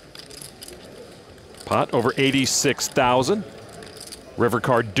 Pot over 86,000. River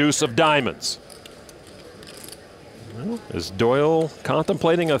card deuce of diamonds. Well, is Doyle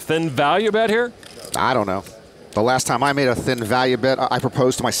contemplating a thin value bet here? I don't know. The last time I made a thin value bet, I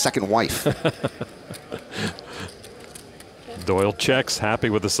proposed to my second wife. Doyle checks, happy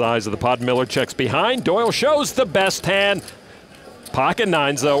with the size of the pot. Miller checks behind. Doyle shows the best hand. Pocket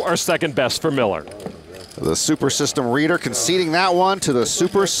nines, though, are second best for Miller. The Super System reader conceding that one to the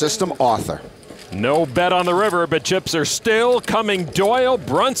Super System author. No bet on the river, but chips are still coming Doyle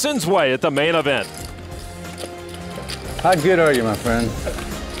Brunson's way at the main event. How good are you, my friend?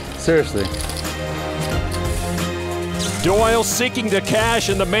 Seriously. Doyle seeking to cash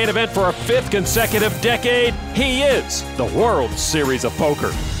in the main event for a 5th consecutive decade. He is the World Series of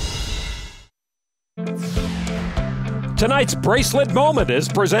Poker. Tonight's bracelet moment is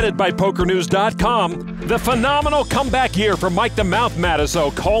presented by PokerNews.com. The phenomenal comeback year for Mike the Mouth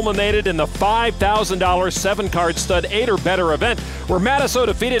Matusow culminated in the $5,000 7-card stud 8 or better event, where Matusow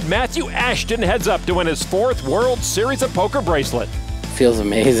defeated Matthew Ashton heads up to win his 4th World Series of Poker bracelet. Feels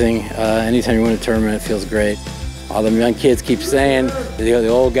amazing. Anytime you win a tournament, it feels great. All the young kids keep saying the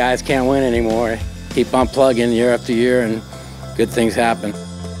old guys can't win anymore. Keep on plugging year after year, and good things happen.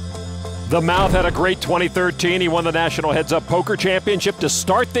 The Mouth had a great 2013. He won the National Heads Up Poker Championship to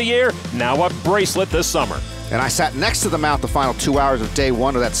start the year. Now a bracelet this summer. And I sat next to the Mouth the final 2 hours of day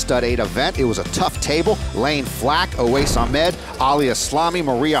 1 of that stud 8 event. It was a tough table. Lane Flack, Owais Ahmed, Ali Aslami,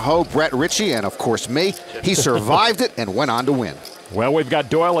 Maria Ho, Brett Ritchie, and of course me. He survived it and went on to win. Well, we've got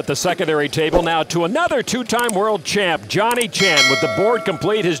Doyle at the secondary table now to another 2-time world champ, Johnny Chan, with the board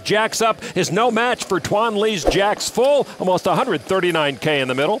complete. His jacks up, his no match for Tuan Lee's jacks full, almost $139K in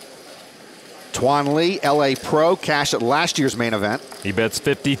the middle. Tuan Lee, LA Pro, cashed at last year's main event. He bets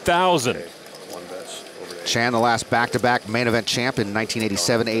 $50,000. Chan, the last back-to-back main event champ in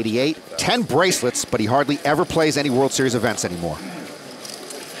 1987-88. 10 bracelets, but he hardly ever plays any World Series events anymore.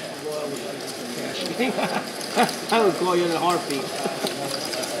 I would call you in a heartbeat.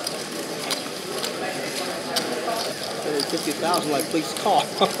 50,000, like, please call.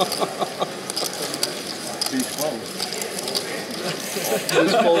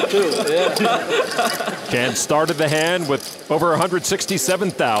 He's full too, yeah. Chan started the hand with over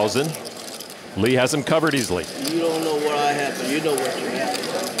 167,000. Lee has him covered easily. You don't know what I have, but you know what you have.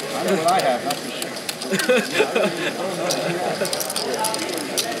 I know what I have, that's for sure.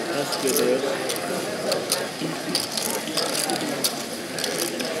 That's good, dude.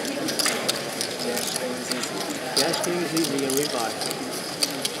 Gas King is easy and revive.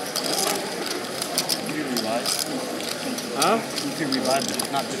 You can revive. Huh? You can revive, but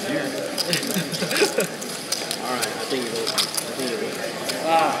it's not this year. All right, I think it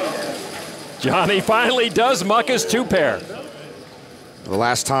is. Johnny finally does muck his 2-pair. The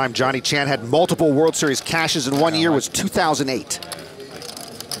last time Johnny Chan had multiple World Series cashes in one year was 2008.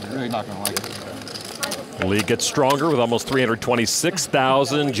 You're really not going to like it. Lee gets stronger with almost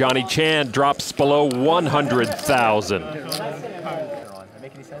 326,000. Johnny Chan drops below 100,000.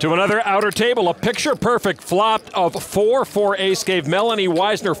 To another outer table, a picture-perfect flop of 4 ace gave Melanie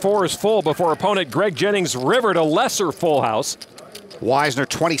Weisner 4's full before opponent Greg Jennings rivered a lesser full house. Weisner,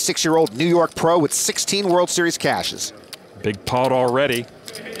 26-year-old New York pro with 16 World Series cashes. Big pot already.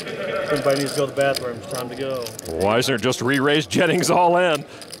 Everybody needs to go to the bathroom. It's time to go. Weisner just re-raised Jennings all in.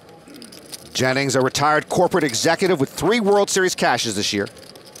 Jennings, a retired corporate executive with 3 World Series cashes this year.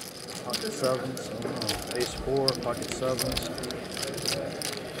 Pocket 7s, ace 4, pocket 7s.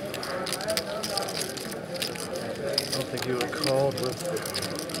 I don't think you would have called with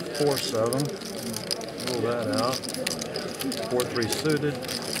 4-7. Rule that out. 4-3 suited.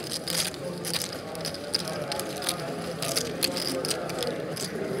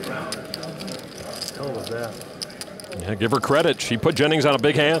 Hell was that? Yeah, give her credit. She put Jennings on a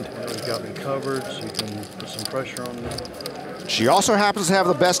big hand. You got me covered, so you can put some pressure on me. She also happens to have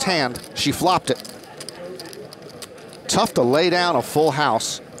the best hand. She flopped it. Tough to lay down a full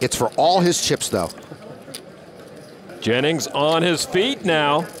house. It's for all his chips, though. Jennings on his feet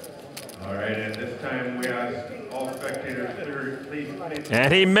now. All right, and this time we ask all spectators to please.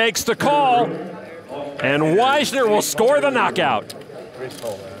 And he makes the call. And Weisner will score the knockout.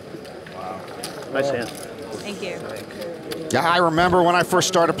 Wow. Nice hand. Thank you. Yeah, I remember when I first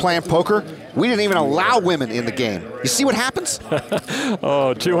started playing poker, we didn't even allow women in the game. You see what happens?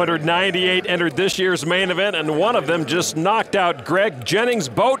 298 entered this year's main event, and one of them just knocked out Greg Jennings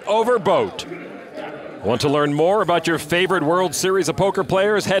boat over boat. Want to learn more about your favorite World Series of Poker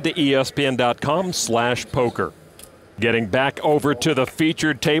players? Head to ESPN.com/poker. Getting back over to the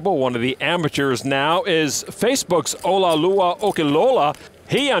featured table, one of the amateurs now is Facebook's Olalua Okilola.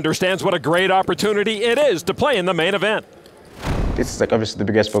 He understands what a great opportunity it is to play in the main event. This is like obviously the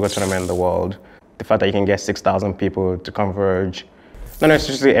biggest poker tournament in the world. The fact that you can get 6,000 people to converge. Not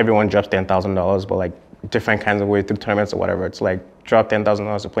necessarily everyone drops $10,000, but like different kinds of ways through tournaments or whatever. It's like drop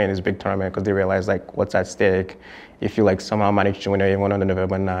 $10,000 to play in this big tournament because they realize like what's at stake. If you like somehow manage to win everyone on the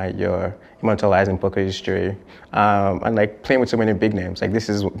November night, you're immortalizing poker history. And like playing with so many big names. Like this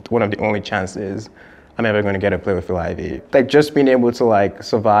is one of the only chances I'm ever going to get to play with Phil Ivey. Like just being able to like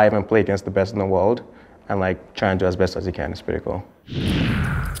survive and play against the best in the world and like try and do as best as you can is pretty cool.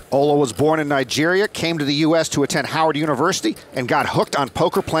 Ola was born in Nigeria, came to the U.S. to attend Howard University, and got hooked on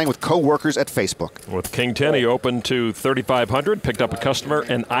poker playing with co-workers at Facebook. With King 10, he opened to 3,500, picked up a customer,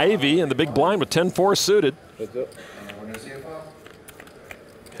 and Ivy in the big blind with 10-4 suited.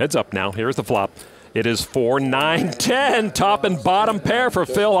 Heads up now. Here's the flop. It is 4, 9, 10. Top and bottom pair for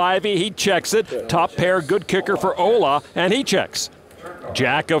Phil Ivey. He checks it. Top pair, good kicker for Ola, and he checks.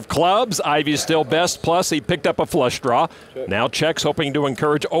 Jack of clubs. Ivey's still best, plus he picked up a flush draw. Now checks, hoping to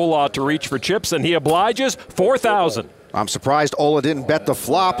encourage Ola to reach for chips, and he obliges. 4,000. I'm surprised Ola didn't bet the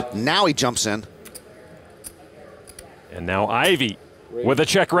flop. Now he jumps in. And now Ivey with a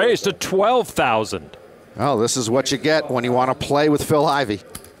check raise to 12,000. Oh, this is what you get when you want to play with Phil Ivey.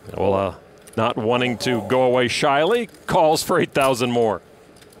 Well, not wanting to go away shyly, calls for 8,000 more.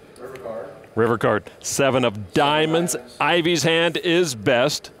 River card, 7 of diamonds. Ivey's hand is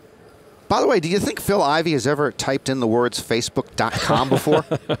best. By the way, do you think Phil Ivey has ever typed in the words Facebook.com before?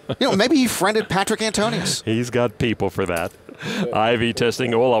 Maybe he friended Patrick Antonius. He's got people for that. Ivey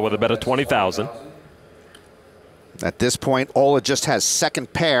testing Ola with a bet of 20,000. At this point, Ola just has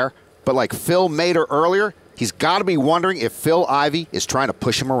second pair, but like Phil made her earlier, he's got to be wondering if Phil Ivey is trying to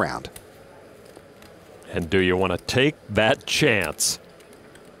push him around. And do you want to take that chance?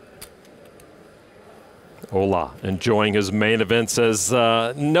 Ola, enjoying his main event, says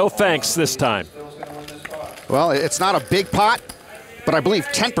no thanks this time. Well, it's not a big pot, but I believe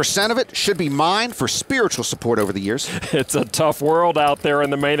 10% of it should be mine for spiritual support over the years. It's a tough world out there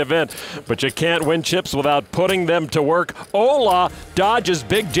in the main event, but you can't win chips without putting them to work. Ola dodges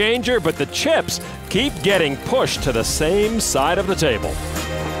big danger, but the chips keep getting pushed to the same side of the table.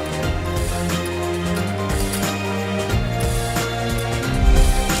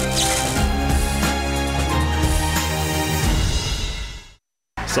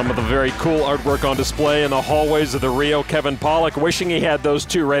 Some of the very cool artwork on display in the hallways of the Rio. Kevin Pollak wishing he had those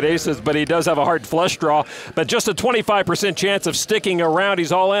 2 red aces, but he does have a hard flush draw. But just a 25% chance of sticking around.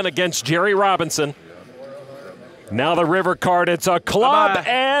 He's all in against Jerry Robinson. Now the river card, it's a club,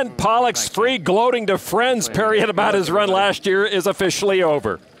 and Pollak's free gloating to friends period about his run last year is officially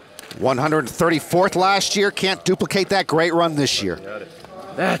over. 134th last year, can't duplicate that great run this year.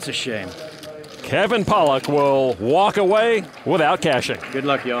 That's a shame. Kevin Pollak will walk away without cashing. Good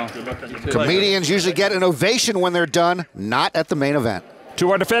luck, y'all. Comedians usually get an ovation when they're done, not at the main event.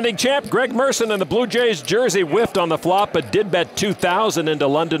 To our defending champ, Greg Merson in the Blue Jays jersey whiffed on the flop, but did bet 2,000 into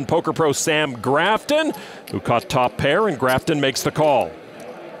London poker pro Sam Grafton, who caught top pair, and Grafton makes the call.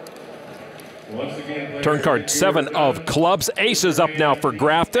 Turn card, 7 of clubs. Aces up now for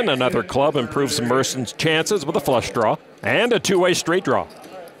Grafton. Another club improves Merson's chances with a flush draw and a 2-way straight draw.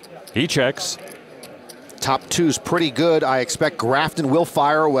 He checks. Top 2's pretty good. I expect Grafton will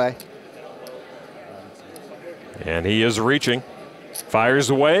fire away. And he is reaching. Fires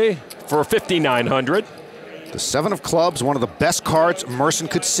away for 5,900. The 7 of clubs, one of the best cards Merson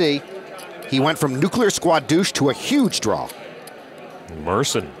could see. He went from nuclear squad douche to a huge draw.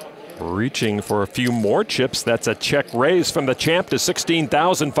 Merson reaching for a few more chips. That's a check raise from the champ to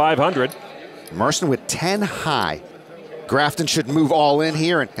 16,500. Merson with 10 high. Grafton should move all in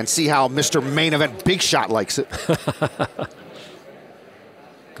here and see how Mr. Main Event Big Shot likes it.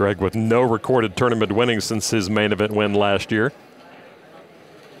 Greg with no recorded tournament winnings since his main event win last year.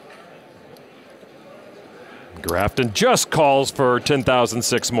 Grafton just calls for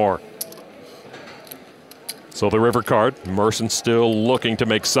 10,006 more. So the river card, Merson still looking to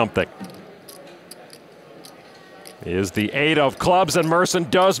make something. Is the 8 of clubs, and Merson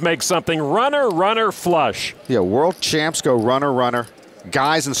does make something. Runner, runner, flush. Yeah, world champs go runner, runner.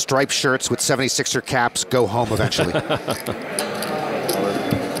 Guys in striped shirts with 76er caps go home eventually.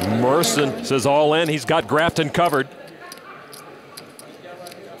 Merson says all in. He's got Grafton covered.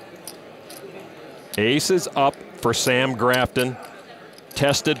 Aces up for Sam Grafton.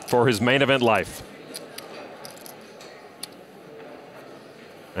 Tested for his main event life.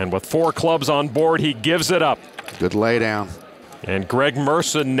 And with 4 clubs on board, he gives it up. Good laydown. And Greg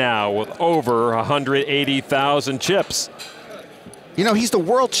Merson now with over 180,000 chips. You know, he's the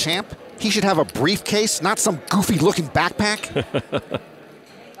world champ. He should have a briefcase, not some goofy-looking backpack.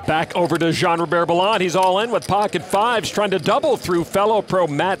 Back over to Jean-Robert Ballon. He's all in with pocket 5s, trying to double through fellow pro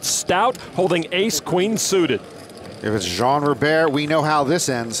Matt Stout, holding ace-queen suited. If it's Jean-Robert, we know how this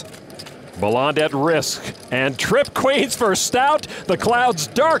ends. Ballon at risk. And trip queens for Stout. The clouds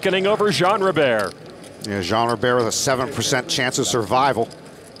darkening over Jean-Robert. Yeah, Jean-Robert with a 7% chance of survival.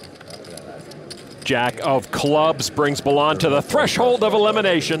 Jack of clubs brings Ballon to the threshold of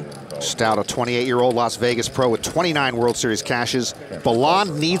elimination. Stout, a 28-year-old Las Vegas pro with 29 World Series cashes.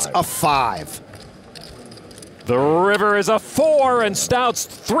 Ballon needs a 5. The river is a 4, and Stout's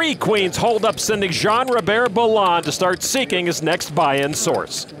 3 queens hold up, sending Jean-Robert Ballon to start seeking his next buy-in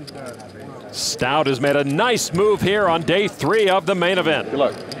source. Stout has made a nice move here on day 3 of the main event. Good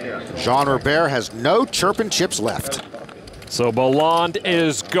luck. Jean-Robert has no chirping chips left. So Belland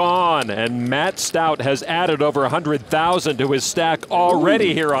is gone, and Matt Stout has added over 100,000 to his stack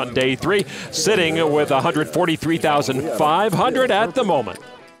already here on day 3, sitting with 143,500 at the moment.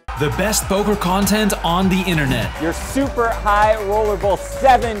 The best poker content on the internet. Your super high rollerball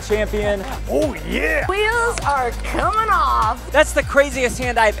 7 champion. Oh yeah! Wheels are coming off. That's the craziest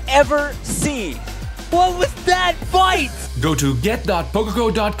hand I've ever seen. What was that fight? Go to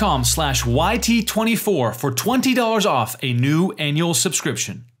get.pokergo.com/YT24 for $20 off a new annual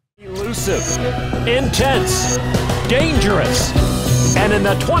subscription. Elusive, intense, dangerous, and in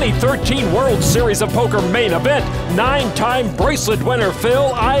the 2013 World Series of Poker Main Event, 9-time bracelet winner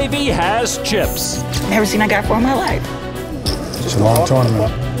Phil Ivey has chips. Never seen a guy for in my life. Just a long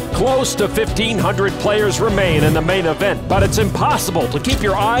tournament. Close to 1,500 players remain in the main event, but it's impossible to keep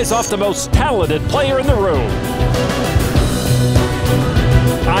your eyes off the most talented player in the room.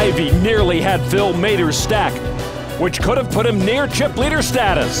 Ivey nearly had Phil Mader's stack, which could have put him near chip leader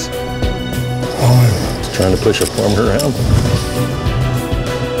status. He's trying to push a farmer around.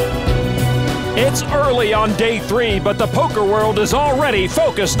 It's early on day 3, but the poker world is already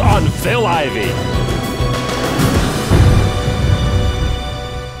focused on Phil Ivey.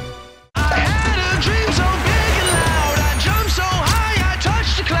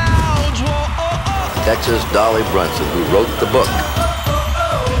 Texas Doyle Brunson, who wrote the book.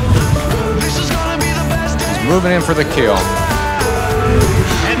 He's moving in for the kill.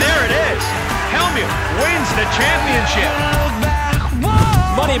 And there it is. Helmuth wins the championship.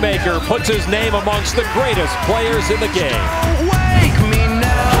 Moneymaker puts his name amongst the greatest players in the game. Wake me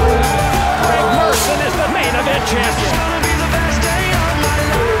now. Greg Merson is the main event champion.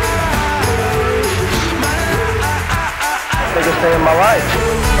 Biggest day of my life.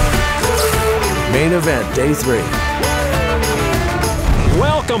 Main event, day 3.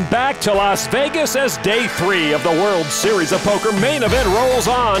 Welcome back to Las Vegas as day 3 of the World Series of Poker Main Event rolls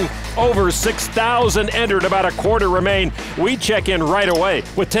on. Over 6,000 entered, about a quarter remain. We check in right away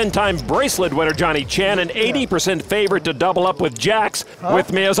with 10-time bracelet winner Johnny Chan, an 80% favorite to double up with jacks.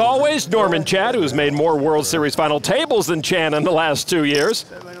 With me as always, Norman Chad, who's made more World Series final tables than Chan in the last 2 years.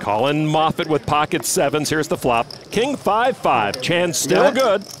 Colin Moffat with pocket 7s. Here's the flop. King 5-5. Chan still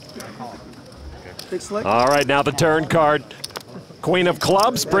good. All right, now the turn card. Queen of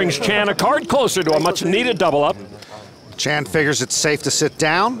clubs brings Chan a card closer to a much-needed double-up. Chan figures it's safe to sit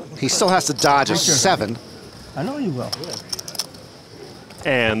down. He still has to dodge a 7. I know you will.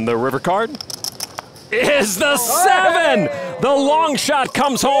 And the river card is the 7! The long shot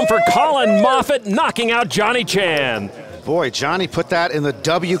comes home for Colin Moffat, knocking out Johnny Chan. Boy, Johnny put that in the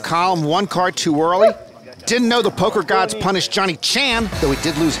W column, 1 card too early. Didn't know the poker gods punished Johnny Chan, though he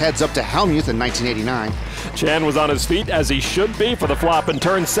did lose heads up to Helmuth in 1989. Chan was on his feet, as he should be, for the flop and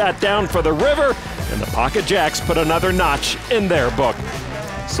turn, sat down for the river, and the pocket jacks put another notch in their book.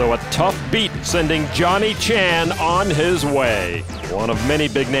 So a tough beat, sending Johnny Chan on his way. One of many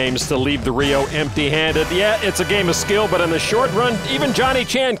big names to leave the Rio empty-handed. Yeah, it's a game of skill, but in the short run, even Johnny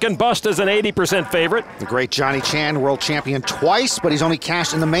Chan can bust as an 80% favorite. The great Johnny Chan, world champion twice, but he's only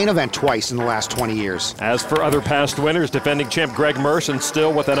cashed in the main event twice in the last 20 years. As for other past winners, defending champ Greg Merson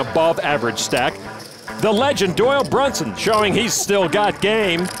still with an above-average stack. The legend Doyle Brunson showing he's still got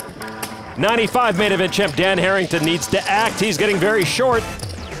game. 95 main event champ Dan Harrington needs to act. He's getting very short.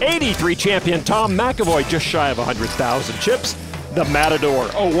 83 champion Tom McAvoy just shy of 100,000 chips. The Matador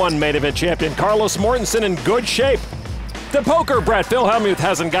 01 main event champion Carlos Mortensen in good shape. The poker brat Phil Helmuth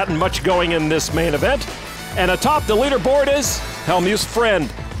hasn't gotten much going in this main event. And atop the leaderboard is Helmuth's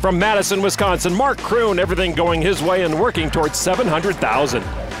friend from Madison, Wisconsin, Mark Kroon, everything going his way and working towards 700,000.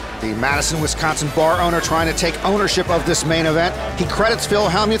 The Madison, Wisconsin bar owner trying to take ownership of this main event. He credits Phil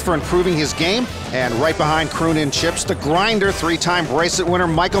Helmuth for improving his game. And right behind Kroon in chips, the grinder, 3-time bracelet winner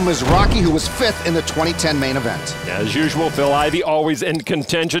Michael Mizrachi, who was 5th in the 2010 main event. As usual, Phil Ivey always in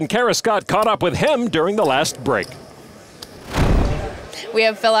contention. Kara Scott caught up with him during the last break. We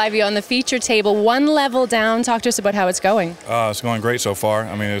have Phil Ivey on the feature table, 1 level down. Talk to us about how it's going. It's going great so far.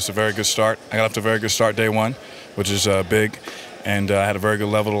 I mean, it's a very good start. I got off to a very good start day 1, which is big. And I had a very good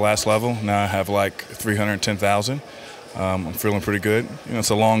level the last level. Now I have like 310,000. I'm feeling pretty good. You know,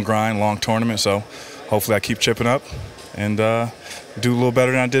 it's a long grind, long tournament, so hopefully I keep chipping up and do a little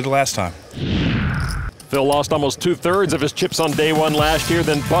better than I did the last time. Phil lost almost 2/3 of his chips on day 1 last year,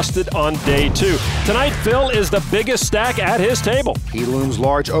 then busted on day 2. Tonight, Phil is the biggest stack at his table. He looms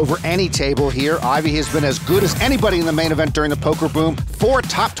large over any table here. Ivey has been as good as anybody in the main event during the poker boom. 4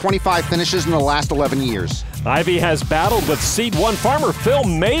 top 25 finishes in the last 11 years. Ivey has battled with seed 1 farmer Phil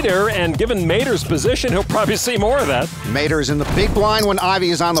Mader, and given Mader's position, he'll probably see more of that. Mader is in the big blind when Ivey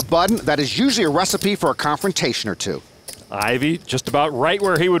is on the button. That is usually a recipe for a confrontation or two. Ivey just about right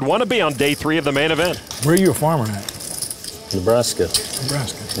where he would want to be on day 3 of the main event. Where are you a farmer at? Nebraska.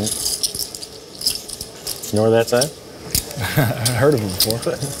 Nebraska. You know where that's at? I heard of him before.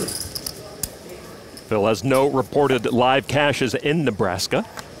 Phil has no reported live caches in Nebraska.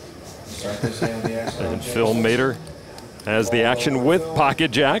 And Phil Mater has the action with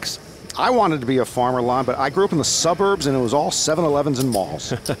pocket jacks. I wanted to be a farmer, Lon, but I grew up in the suburbs and it was all 7-Elevens and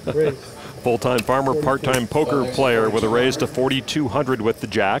malls. Full-time farmer, part-time poker player with a raise to 4,200 with the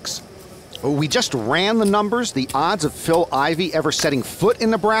jacks. We just ran the numbers. The odds of Phil Ivey ever setting foot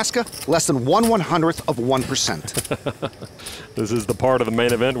in Nebraska, less than 1/100th of 1%. This is the part of the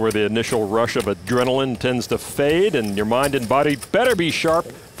main event where the initial rush of adrenaline tends to fade and your mind and body better be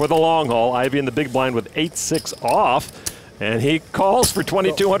sharp for the long haul. Ivey in the big blind with 8-6 off, and he calls for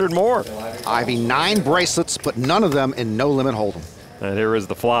 2,200 more. Ivey 9 bracelets, but none of them in no limit hold'em. And here is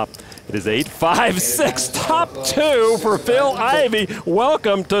the flop. It is 8-5-6, top 2 for Phil Ivey.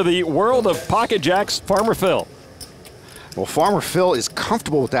 Welcome to the world of pocket jacks, Farmer Phil. Well, Farmer Phil is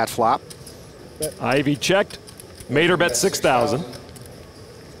comfortable with that flop. Ivey checked. Mater bet 6,000.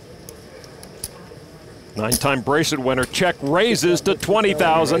 9-time bracelet winner check raises to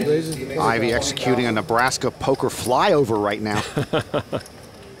 20,000. Ivey executing a Nebraska poker flyover right now.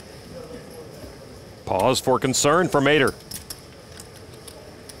 Pause for concern for Mater.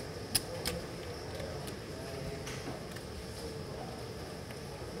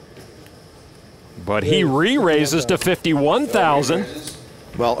 But he re-raises to 51,000.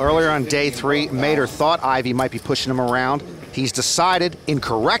 Well, earlier on day 3, Mater thought Ivey might be pushing him around. He's decided,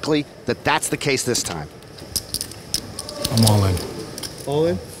 incorrectly, that that's the case this time. I'm all in. All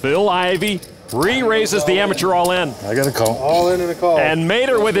in? Phil Ivey re-raises the amateur all-in. I got a call. All in and a call. And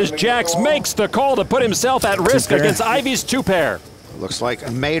Mater with his jacks makes the call to put himself at risk against Ivey's 2-pair. Looks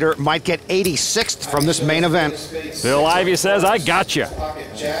like Mater might get 86th from this main event. Phil Ivey says, I got you.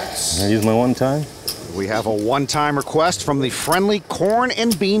 Can I use my one time? We have a one-time request from the friendly corn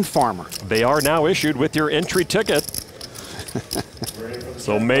and bean farmer. They are now issued with your entry ticket.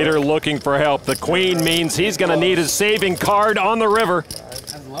 So Mater looking for help. The queen means he's going to need his saving card on the river.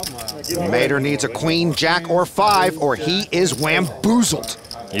 Mater needs a queen, jack, or 5, or he is wamboozled.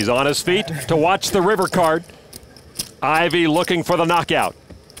 He's on his feet to watch the river card. Ivey looking for the knockout.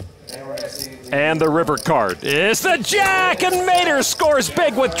 And the river card is the jack, and Mater scores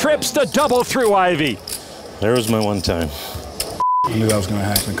big with trips to double through Ivey. There was my one time. I knew that was going to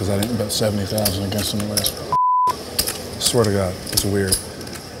happen because I didn't bet 70,000 against him the last. Swear to God, it's weird.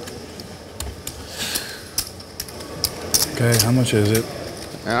 Okay, how much is it?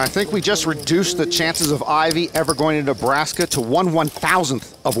 And I think we just reduced the chances of Ivey ever going to Nebraska to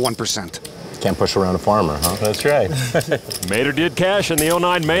 1/1000th of 1%. Can't push around a farmer, huh? That's right. Mater did cash in the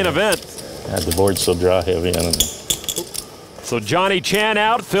 09 main event. Yeah, the board's so draw heavy on it. So Johnny Chan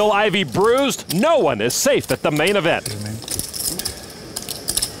out, Phil Ivey bruised. No one is safe at the main event.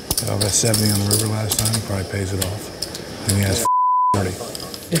 I bet 70 on the river last time. He probably pays it off. And he has 30.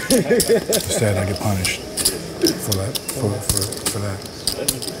 Instead, I get punished for that. For that.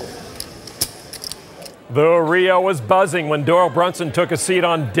 The Rio was buzzing when Doyle Brunson took a seat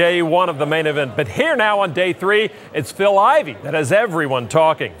on day 1 of the main event. But here now on day 3, it's Phil Ivey that has everyone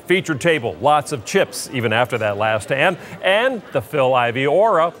talking. Featured table, lots of chips even after that last hand. And the Phil Ivey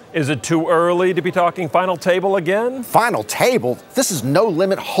aura. Is it too early to be talking final table again? Final table? This is no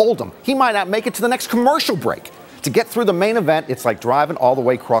limit hold'em. He might not make it to the next commercial break. To get through the main event, it's like driving all the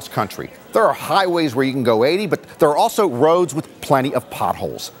way cross country. There are highways where you can go 80, but there are also roads with plenty of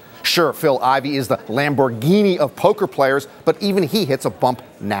potholes. Sure, Phil Ivey is the Lamborghini of poker players, but even he hits a bump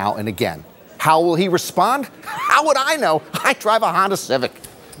now and again. How will he respond? How would I know? I drive a Honda Civic.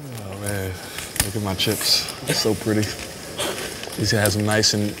 Oh man, look at my chips. It's so pretty. These has them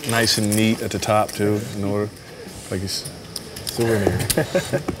nice and neat at the top too, in order. Like it's souvenir.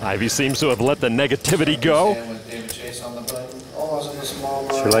 Ivey seems to have let the negativity go.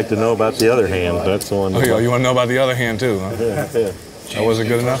 Sure like to know about the other hand. That's the one. Oh, yeah, you want to know about the other hand too, huh? Yeah. That wasn't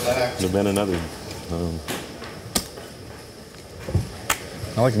good enough? There's been another.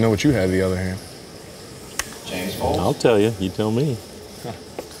 I'd like to know what you had the other hand. I'll tell you. You tell me.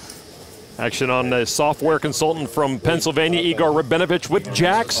 Action on the software consultant from Pennsylvania, Igor Rabinovich with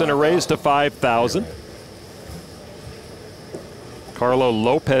jacks and a raise to 5,000. Carlo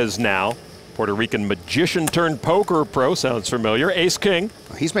Lopez now. Puerto Rican magician turned poker pro, sounds familiar. Ace-King.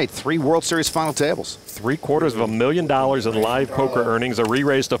 He's made 3 World Series final tables. $750,000 in live poker earnings, a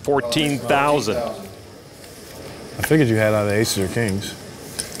re-raise to 14,000. I figured you had either aces or kings.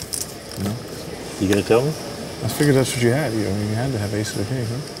 No? You gonna tell me? I figured that's what you had. You had to have aces or kings,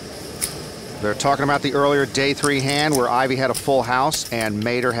 huh? They're talking about the earlier day 3 hand where Ivey had a full house and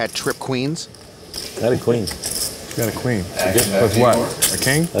Mater had trip queens. Got a queen. Got a queen. With what? A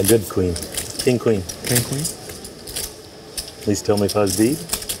king? A good queen. King, queen. King, queen? Please tell me if I was beat.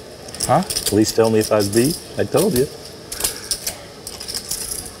 Huh? Please tell me if I was beat. I told you. Of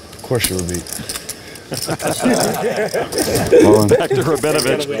course you were beat. Back to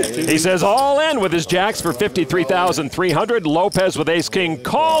Rabinovich. He says all in with his jacks for 53,300. Lopez with ace king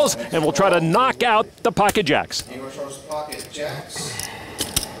calls and will try to knock out the pocket jacks.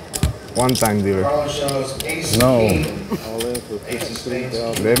 One time dealer. No.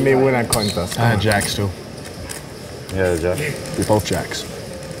 Let me win a contest. I had jacks too. Yeah, jack. We both jacks.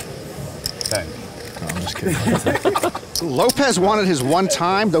 Okay. No, I'm just kidding. Lopez wanted his one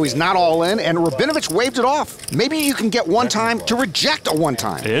time, though he's not all in, and Rabinovich waved it off. Maybe you can get one time to reject a one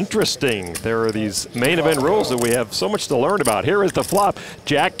time. Interesting. There are these main event rules that we have so much to learn about. Here is the flop.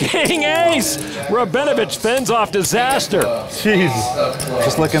 Jack, king, ace. Rabinovich fends off disaster. Jeez.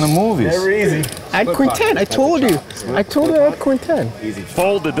 Just like in the movies. Very easy. I had queen 10. I told you. I told you I had queen 10. Easy.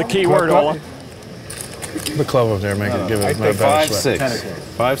 Folded the keyword, Ola. The club up there, make it give it a better sweat.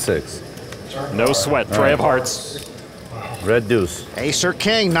 5-6. No sweat. Tray of hearts. Red deuce. Ace or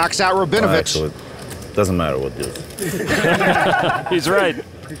king knocks out Rabinovich. Actually, doesn't matter what deuce. He's right.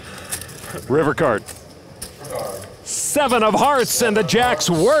 River card. 7 of hearts, and the jacks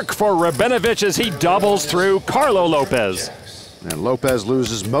work for Rabinovich as he doubles through Carlo Lopez. And Lopez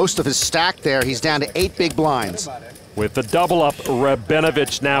loses most of his stack there. He's down to 8 big blinds. With the double up,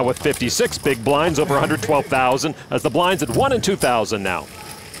 Rabinovich now with 56 big blinds, over 112,000, as the blinds at 1 and 2,000 now.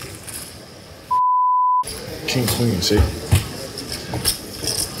 King, queen, see?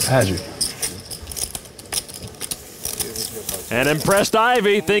 Had you. And impressed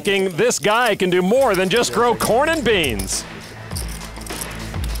Ivey, thinking this guy can do more than just grow corn and beans.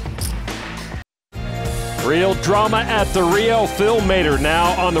 Real drama at the Rio. Phil Mater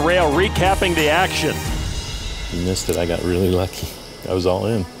now on the rail, recapping the action. You missed it. I got really lucky. I was all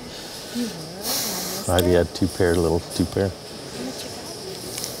in. Ivey had 2 pair, little 2 pair.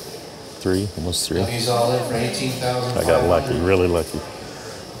 3, almost 3. He's all in for 18,000. I got lucky, really lucky.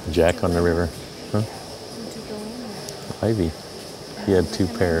 Jack on the river. Huh? Ivey. He had 2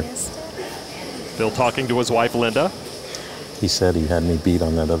 pair. Phil talking to his wife, Linda. He said he had me beat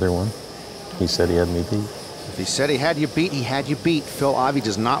on that other one. He said he had me beat. If he said he had you beat, he had you beat. Phil Ivey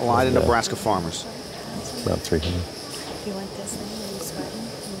does not lie to Nebraska farmers. About 300. You want this thing? You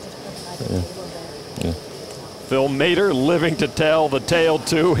sweating? Yeah. Phil Mater living to tell the tale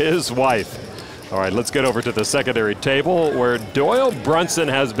to his wife. All right, let's get over to the secondary table where Doyle Brunson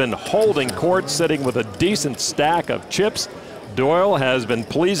has been holding court, sitting with a decent stack of chips. Doyle has been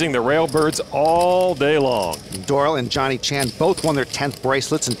pleasing the Railbirds all day long. Doyle and Johnny Chan both won their 10th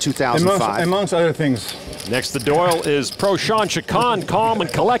bracelets in 2005. Amongst other things. Next to Doyle is Pro Sean Chacon, calm and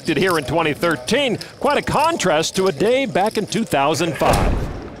collected here in 2013. Quite a contrast to a day back in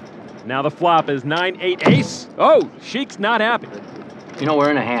 2005. Now the flop is 9-8 ace. Oh, Sheik's not happy. You know,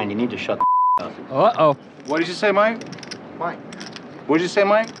 we're in a hand. You need to shut the up. Uh-oh. What did you say, Mike? Mike. What did you say,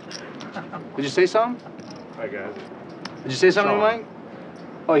 Mike? Did you say something? I got it. Did you say something, Mike?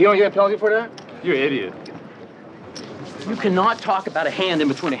 Oh, you don't get a penalty for that? You're an idiot. You cannot talk about a hand in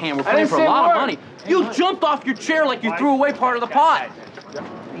between a hand. We're playing for a lot of money. You jumped off your chair like you threw away part of the pot.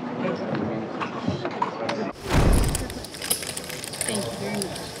 Thank you very much.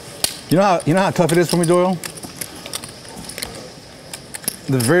 You know how tough it is for me, Doyle?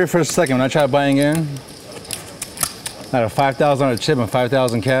 The very first second when I tried buying in, I had a $5,000 chip and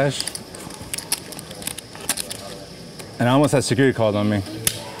 5,000 cash. And I almost had security called on me.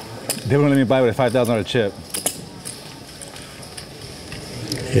 They wouldn't let me buy with a $5,000 chip.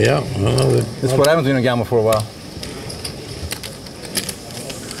 Yeah, well, That's what happens when you gamble for a while.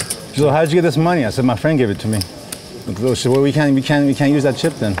 She said, how'd you get this money? I said, my friend gave it to me. She said, well, we can't use that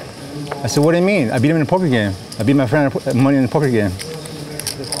chip then. I said, what do you mean? I beat him in a poker game. I beat my friend money in a poker game.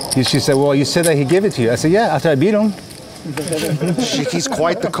 She said, well, you said that he gave it to you. I said, yeah, after I beat him. He's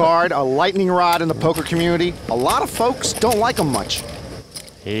quite the card, a lightning rod in the poker community. A lot of folks don't like him much.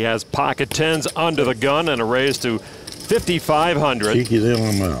 He has pocket 10s under the gun and a raise to 5,500. Shiki's in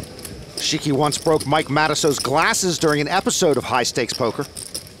on him out. Shiki once broke Mike Matisso's glasses during an episode of High Stakes Poker.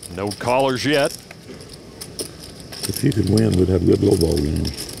 No callers yet. If you could win, we'd have a good lowball game.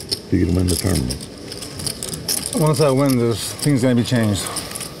 If you could win the tournament. Once I win, there's things gonna be changed.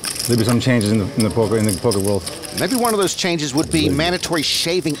 There'll be some changes in the poker world. Maybe one of those changes would be mandatory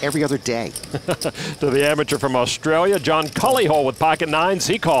shaving every other day. To the amateur from Australia, John Cullyhole with pocket 9s,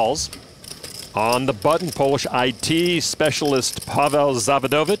 he calls. On the button, Polish IT specialist Pavel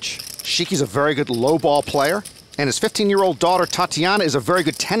Zawodovic. Shiki's a very good low ball player, and his 15-year-old daughter Tatiana is a very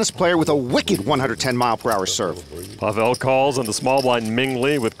good tennis player with a wicked 110-mile-per-hour serve. Pavel calls in the small blind Ming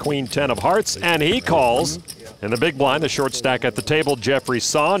Lee with queen 10 of hearts, and he calls in the big blind, the short stack at the table, Jeffrey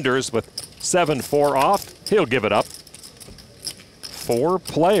Saunders with 7-4 off. He'll give it up. 4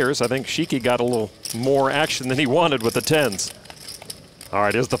 players. I think Shiki got a little more action than he wanted with the 10s. All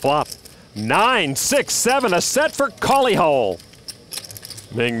right, here's the flop. 9, 6, 7, a set for Collie Hole.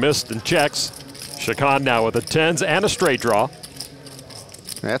 Ming missed and checks. Shakan now with the 10s and a straight draw.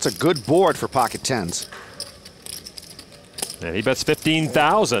 That's a good board for pocket 10s. And he bets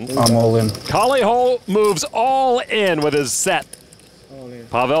 15,000. I'm all in. Collie Hole moves all in with his set.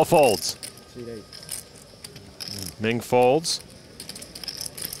 Pavel folds. Ming folds.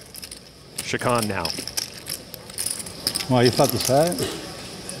 Shakan now. Well, you thought the side?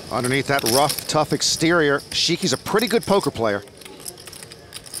 Underneath that rough, tough exterior, Shiki's a pretty good poker player.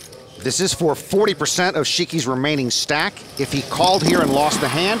 This is for 40% of Shiki's remaining stack. If he called here and lost the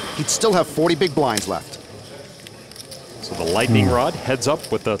hand, he'd still have 40 big blinds left. So the lightning rod heads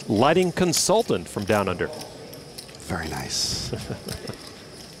up with the lighting consultant from down under. Very nice.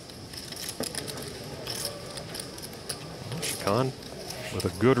 Shakan with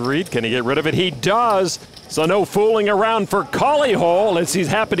a good read. Can he get rid of it? He does. So no fooling around for Collie Hole as he's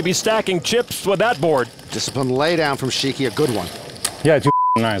happy to be stacking chips with that board. Disciplined laydown from Shiki, a good one. Yeah, 2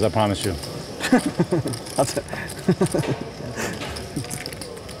 nines, I promise you.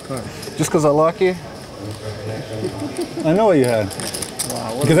 Just because I like you? I know what you had.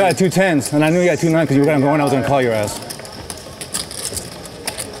 Wow, Because I had 2 10s, and I knew you had 2 9s because you were going to go and I was going to call your ass.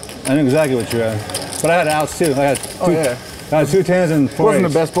 I knew exactly what you had. But I had outs too. I had 2 10s and 4 Wasn't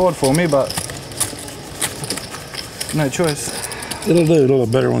eights. the best board for me, but no choice. It'll do till a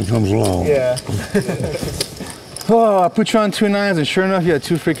better one comes along. Yeah. Oh, I put you on 2 9s, and sure enough, you had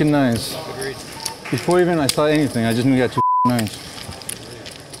 2 freaking 9s. Before even I saw anything, I just knew you had 2 9s.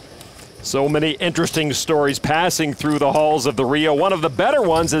 So many interesting stories passing through the halls of the Rio. One of the better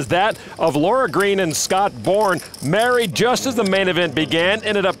ones is that of Laura Green and Scott Bourne, married just as the main event began,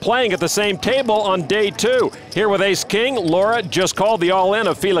 ended up playing at the same table on day 2. Here with Ace King, Laura just called the all-in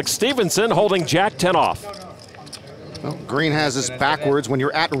of Felix Stevenson, holding Jack 10 off. Well, Green has this backwards. When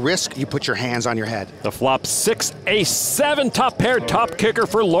you're at risk, you put your hands on your head. The flop 6, Ace 7, top pair, top kicker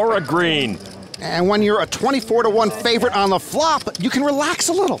for Laura Green. And when you're a 24-1 favorite on the flop, you can relax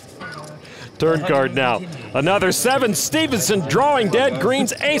a little. Turn card now. Another 7, Stevenson drawing dead.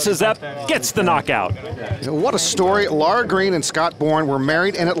 Green's aces up, gets the knockout. What a story. Laura Green and Scott Bourne were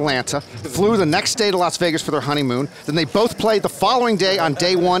married in Atlanta, flew the next day to Las Vegas for their honeymoon. Then they both played the following day on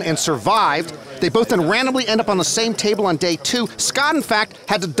day 1 and survived. They both then randomly end up on the same table on day 2. Scott, in fact,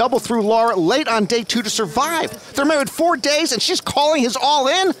 had to double through Laura late on day 2 to survive. They're married 4 days and she's calling his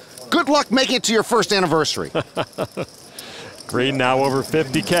all-in? Good luck making it to your first anniversary. Green now over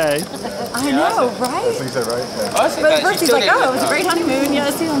 50K. I know, right? That's what you said, right? Yeah. But at first he's like, oh, it was a great honeymoon.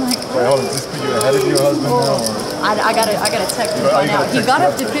 Yes, I'm like, Wait, hold on. Is this you ahead of your husband now? Or? I got a text to find out. He got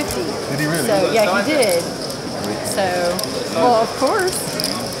up to 50. Did he really? So yeah, he did. So, well, of course.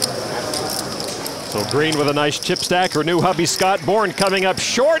 So Green with a nice chip stack. Her new hubby Scott Bourne coming up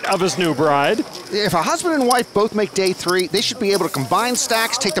short of his new bride. If a husband and wife both make day 3, they should be able to combine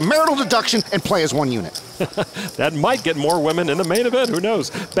stacks, take the marital deduction, and play as one unit. That might get more women in the main event, who knows?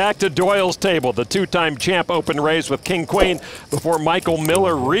 Back to Doyle's table. The 2-time champ open raised with King Queen before Michael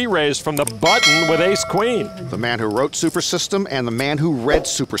Miller re-raised from the button with Ace Queen. The man who wrote Super System and the man who read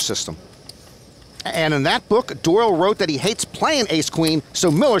Super System. And in that book, Doyle wrote that he hates playing Ace Queen, so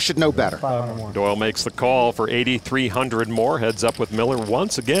Miller should know better. Doyle makes the call for 8,300 more, heads up with Miller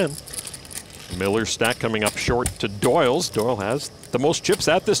once again. Miller's stack coming up short to Doyle's. Doyle has the most chips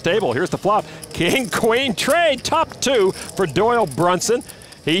at this table. Here's the flop. King, Queen, trade, top 2 for Doyle Brunson.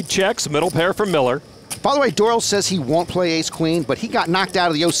 He checks, middle pair for Miller. By the way, Doyle says he won't play Ace Queen, but he got knocked out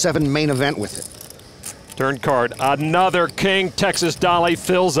of the 07 main event with it. Turn card, another King, Texas Dolly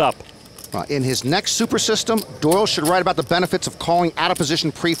fills up. In his next Super System, Doyle should write about the benefits of calling out of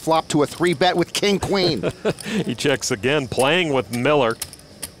position pre-flop to a 3-bet with King Queen. He checks again, playing with Miller.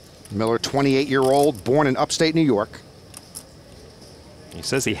 Miller, 28-year-old, born in upstate New York. He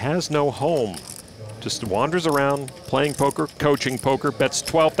says he has no home. Just wanders around, playing poker, coaching poker, bets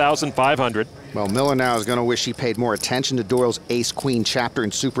 12,500. Well, Miller now is going to wish he paid more attention to Doyle's Ace-Queen chapter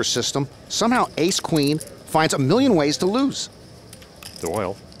in Super System. Somehow Ace-Queen finds a million ways to lose.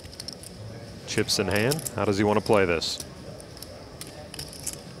 Doyle, chips in hand. How does he want to play this?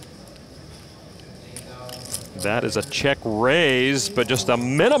 That is a check raise, but just a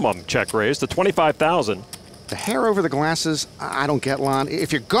minimum check raise to 25,000. The hair over the glasses, I don't get, Lon.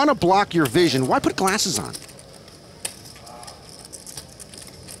 If you're gonna block your vision, why put glasses on?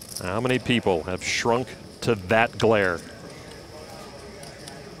 How many people have shrunk to that glare?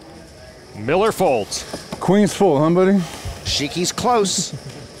 Miller folds. Queen's full, huh, buddy? Shiki's close.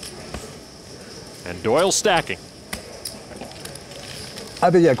 And Doyle stacking. I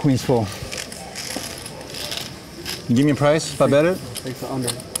bet yeah, Queen's full. You give me a price if I bet it? Take the under.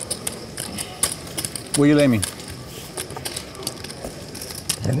 What you lay me?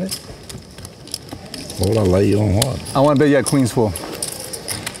 What would I lay you on what? I want to bet yeah, Queen's full.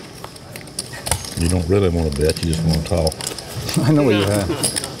 You don't really want to bet, you just want to talk. I know what you have.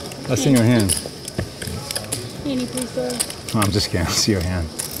 I see your hand. Any please, Doyle? No, I'm just kidding. I see your hand.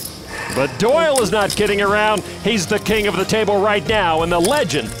 But Doyle is not kidding around. He's the king of the table right now, and the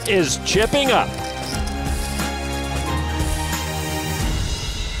legend is chipping up.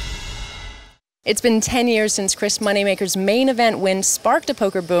 It's been 10 years since Chris Moneymaker's main event win sparked a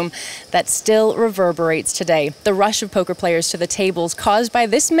poker boom that still reverberates today. The rush of poker players to the tables caused by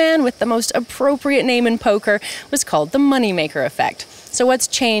this man with the most appropriate name in poker was called the Moneymaker effect. So what's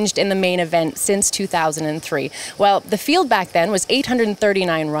changed in the main event since 2003? Well, the field back then was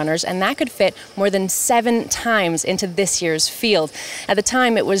 839 runners, and that could fit more than 7 times into this year's field. At the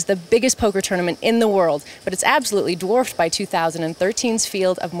time, it was the biggest poker tournament in the world, but it's absolutely dwarfed by 2013's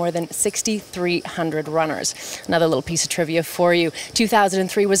field of more than 6,300 runners. Another little piece of trivia for you.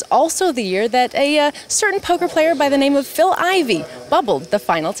 2003 was also the year that a certain poker player by the name of Phil Ivey bubbled the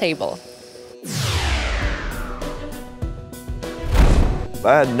final table.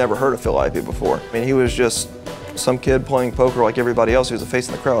 I had never heard of Phil Ivey before. I mean, he was just some kid playing poker like everybody else. He was the face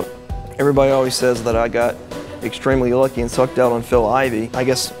in the crowd. Everybody always says that I got extremely lucky and sucked out on Phil Ivey. I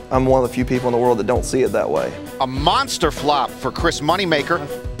guess I'm one of the few people in the world that don't see it that way. A monster flop for Chris Moneymaker.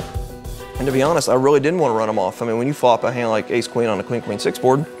 And to be honest, I really didn't want to run him off. I mean, when you flop a hand like ace-queen on a queen-queen-6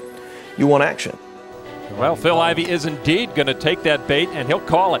 board, you want action. Well, Phil Ivey is indeed going to take that bait, and he'll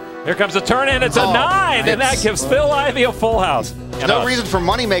call it. Here comes a turn, and it's a 9, and that gives Phil Ivey a full house. There's no reason for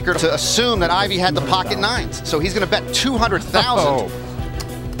Moneymaker to assume that Ivey had the pocket 9s, so he's going to bet $200,000.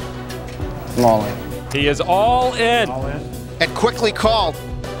 All in. He is all in. All in. And quickly called.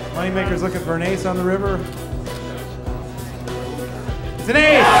 Moneymaker's looking for an ace on the river. It's an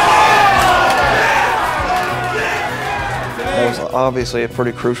ace! That was obviously a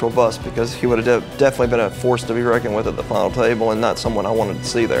pretty crucial bust because he would have definitely been a force to be reckoned with at the final table and not someone I wanted to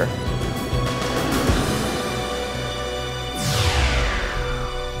see there.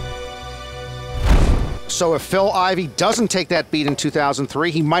 So if Phil Ivey doesn't take that beat in 2003,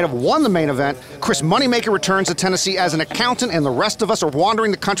 he might have won the main event. Chris Moneymaker returns to Tennessee as an accountant, and the rest of us are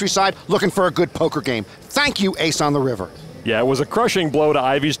wandering the countryside looking for a good poker game. Thank you, Ace on the River. Yeah, it was a crushing blow to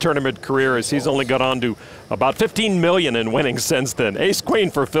Ivey's tournament career as he's only got on to about $15 million in winnings since then.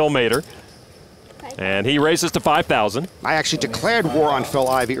 Ace-queen for Phil Mater. And he raises to $5,000. I actually declared war on Phil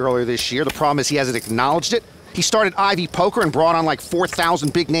Ivey earlier this year. The problem is he hasn't acknowledged it. He started Ivey Poker and brought on like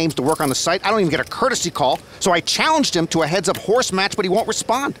 4,000 big names to work on the site. I don't even get a courtesy call, so I challenged him to a heads-up horse match, but he won't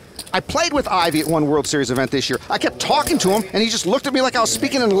respond. I played with Ivey at one World Series event this year. I kept talking to him, and he just looked at me like I was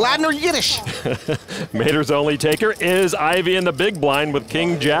speaking in Latin or Yiddish. Mater's only taker is Ivey in the big blind with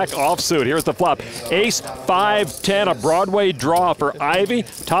King Jack offsuit. Here's the flop. Ace, 5-10, a Broadway draw for Ivey.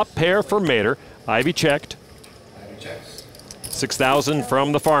 Top pair for Mater. Ivey checked. 6,000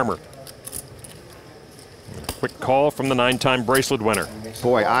 from the farmer. Quick call from the 9-time bracelet winner.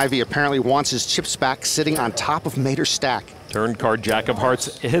 Boy, Ivey apparently wants his chips back sitting on top of Mater's stack. Turn card, Jack of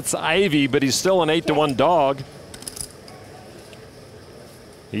Hearts hits Ivey, but he's still an 8-1 dog.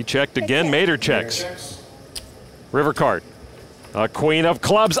 He checked again, Mater checks. River card. A queen of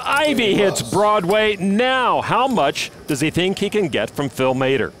clubs, Ivey hits Broadway. Now, how much does he think he can get from Phil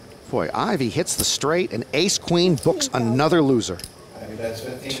Mater? Boy, Ivey hits the straight, and ace-queen books another loser.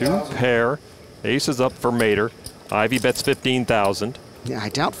 2 pair. Ace is up for Mater. Ivey bets 15,000. Yeah, I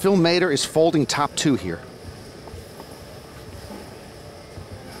doubt Phil Mater is folding top 2 here.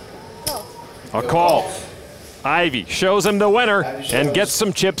 A call. Ivey shows him the winner and gets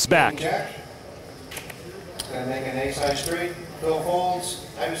some chips back. Gonna make an ace-high straight. Phil folds.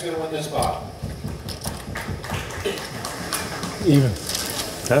 Ivey's gonna win this spot. Even.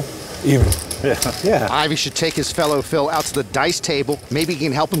 Huh? Even. Yeah. Ivey should take his fellow Phil out to the dice table. Maybe he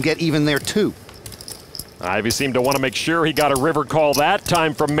can help him get even there too. Ivey seemed to want to make sure he got a river call that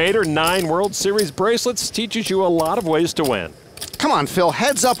time from Mater. 9 World Series bracelets teaches you a lot of ways to win. Come on, Phil,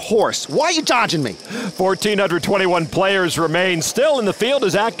 heads up horse. Why are you dodging me? 1,421 players remain. Still in the field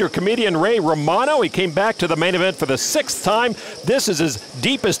is actor-comedian Ray Romano. He came back to the main event for the 6th time. This is his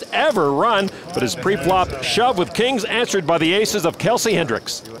deepest ever run, but his pre-flop shove with kings answered by the aces of Kelsey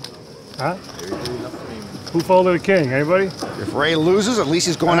Hendricks. Huh? Who folded a king? Anybody? If Ray loses, at least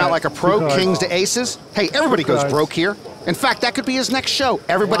he's going out like a pro, kings to aces. Hey, everybody goes broke here. In fact, that could be his next show.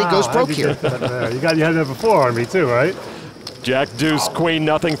 Everybody goes broke here. You had that before on me too, right? Jack, deuce, queen,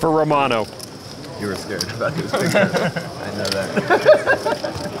 nothing for Romano. You were scared about this thing. I know that.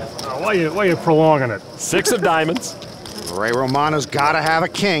 Why are you prolonging it? 6 of diamonds. Ray Romano's got to have a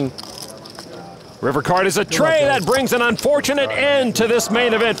king. River card is a tray. That brings an unfortunate end to this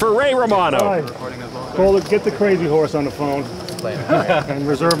main event for Ray Romano. Get the crazy horse on the phone and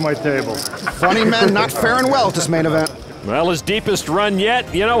reserve my table. Funny men not faring well at this main event. Well, his deepest run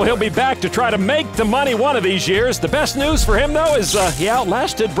yet. You know, he'll be back to try to make the money one of these years. The best news for him, though, is he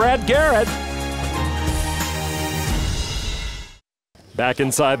outlasted Brad Garrett. Back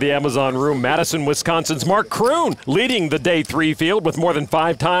inside the Amazon room, Madison, Wisconsin's Mark Kroon leading the day 3 field with more than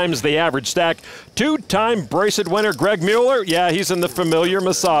 5 times the average stack. 2-time bracelet winner Greg Mueller, yeah, he's in the familiar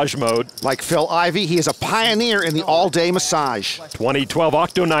massage mode. Like Phil Ivey, he is a pioneer in the all-day massage. 2012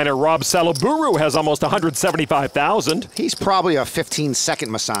 Octoniner Rob Salaburu has almost 175,000. He's probably a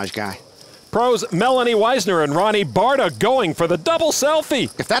 15-second massage guy. Pros Melanie Weisner and Ronnie Barta going for the double selfie.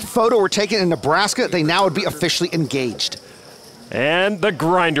 If that photo were taken in Nebraska, they now would be officially engaged. And the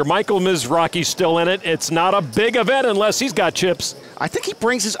grinder, Michael Mizrachi, still in it. It's not a big event unless he's got chips. I think he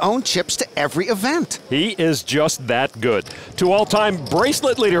brings his own chips to every event. He is just that good. To all-time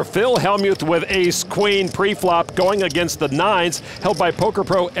bracelet leader Phil Hellmuth with ace-queen pre-flop going against the 9s, held by poker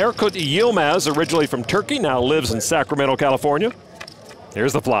pro Erkut Yilmaz, originally from Turkey, now lives in Sacramento, California.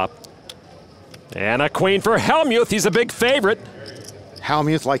 Here's the flop. And a queen for Hellmuth. He's a big favorite.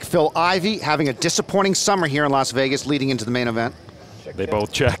 Hellmuth, like Phil Ivey, having a disappointing summer here in Las Vegas leading into the main event. They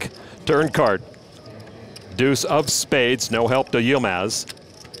both check. Turn card. Deuce of spades, no help to Yilmaz.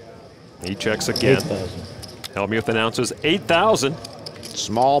 He checks again. 8,000. Hellmuth announces 8,000.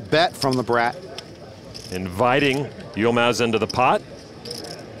 Small bet from the brat. Inviting Yilmaz into the pot.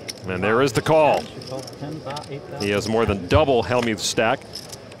 And there is the call. He has more than double Hellmuth's stack.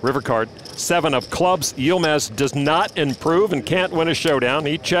 River card, 7 of clubs. Yilmaz does not improve and can't win a showdown.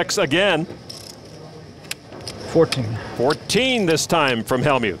 He checks again. 14. 14 this time from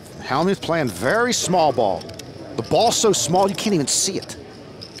Hellmuth. Hellmuth playing very small ball. The ball's so small you can't even see it.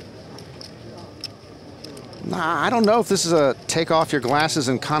 Nah, I don't know if this is a take off your glasses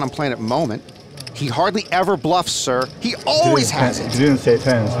and contemplate it moment. He hardly ever bluffs, sir. He always has it. You didn't say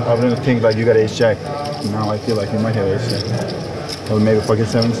 10s. I was going to think like you got ace jack. Now I feel like you might have ace jack. Or maybe pocket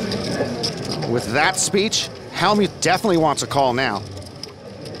 7s. With that speech, Hellmuth definitely wants a call now.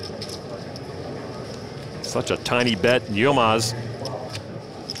 Such a tiny bet. Yilmaz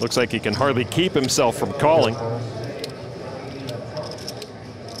looks like he can hardly keep himself from calling.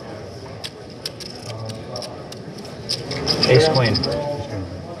 Ace-queen.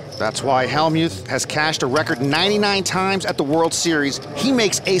 That's why Hellmuth has cashed a record 99 times at the World Series. He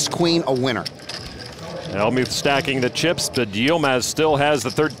makes ace-queen a winner. Hellmuth stacking the chips, but Yilmaz still has the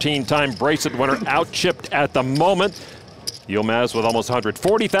 13-time bracelet winner out-chipped at the moment. Yilmaz with almost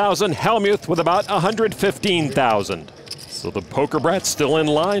 140,000, Hellmuth with about 115,000. So the Poker Brat's still in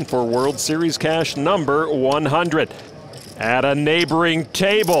line for World Series cash number 100. At a neighboring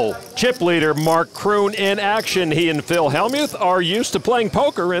table, chip leader Mark Kroon in action. He and Phil Hellmuth are used to playing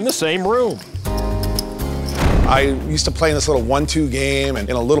poker in the same room. I used to play in this little 1-2 game and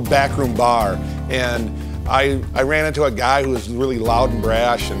in a little backroom bar, and I ran into a guy who was really loud and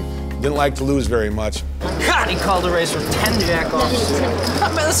brash and didn't like to lose very much. God, he called a race with 10 jack-offs. I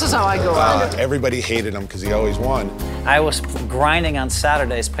mean, this is how I go out. Everybody hated him because he always won. I was grinding on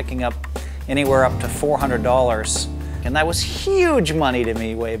Saturdays, picking up anywhere up to $400. And that was huge money to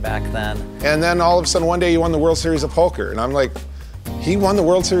me way back then. And then all of a sudden one day he won the World Series of Poker. And I'm like, he won the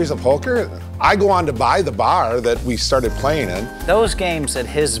World Series of Poker? I go on to buy the bar that we started playing in. Those games at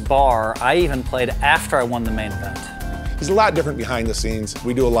his bar, I even played after I won the main event. He's a lot different behind the scenes.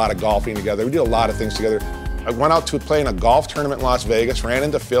 We do a lot of golfing together. We do a lot of things together. I went out to play in a golf tournament in Las Vegas, ran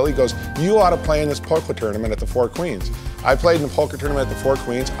into Phil. He goes, you ought to play in this poker tournament at the Four Queens. I played in the poker tournament at the Four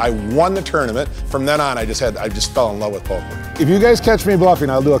Queens. I won the tournament. From then on, I just fell in love with poker. If you guys catch me bluffing,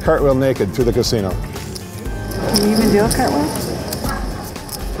 I'll do a cartwheel naked through the casino. Can you even do a cartwheel?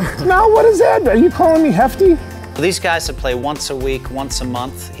 Now, what is that? Are you calling me hefty? These guys that play once a week, once a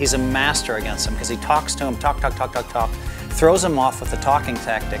month, he's a master against them because he talks to him, talk, throws him off with the talking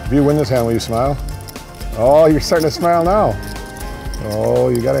tactic. If you win this hand, will you smile? Oh, you're starting to smile now. Oh,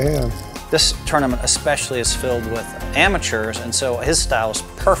 you got a hand. This tournament especially is filled with amateurs, and so his style is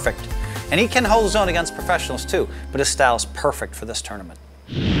perfect. And he can hold his own against professionals too, but his style is perfect for this tournament.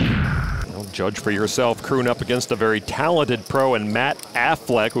 Well, judge for yourself. Kroon up against a very talented pro in Matt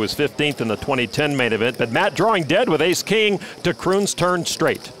Affleck, who was 15th in the 2010 main event. But Matt drawing dead with ace-king to Kroon's turn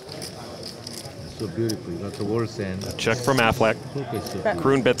straight. So beautifully, that's the worst end. A check from Affleck.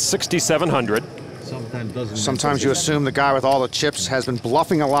 Kroon bet 6,700. Sometimes you assume the guy with all the chips has been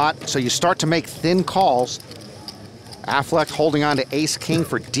bluffing a lot, so you start to make thin calls. Affleck holding on to ace-king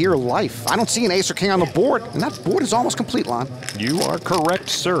for dear life. I don't see an ace or king on the board, and that board is almost complete, Lon. You are correct,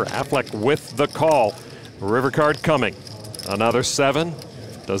 sir. Affleck with the call. River card coming. Another 7.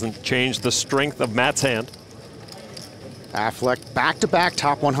 Doesn't change the strength of Matt's hand. Affleck back-to-back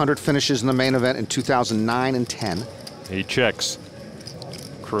top 100 finishes in the main event in 2009 and 10. He checks.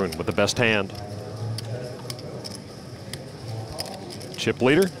 Kroon with the best hand. Chip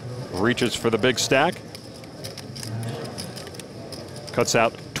leader reaches for the big stack. Cuts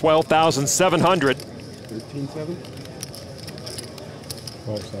out 12,700. 13-7?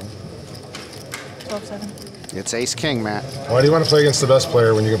 12-7. 12-7. It's ace-king, Matt. Why do you want to play against the best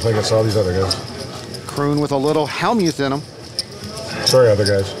player when you can play against all these other guys? Kroon with a little Helmuth in him. Sorry, other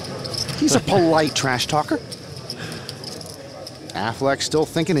guys. He's a polite trash talker. Affleck still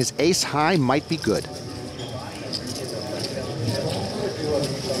thinking his ace-high might be good.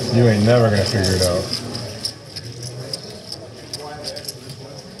 You ain't never going to figure it out.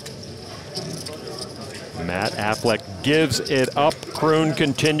 Matt Affleck gives it up. Kroon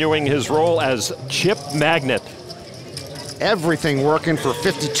continuing his role as chip magnet. Everything working for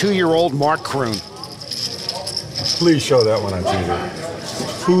 52-year-old Mark Kroon. Please show that one on TV.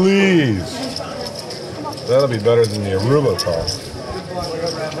 Please. That'll be better than the Aruba call.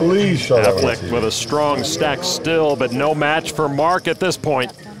 Please show that one on Affleck TV. with a strong stack still, but no match for Mark at this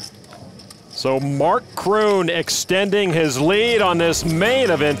point. So Mark Kroon extending his lead on this main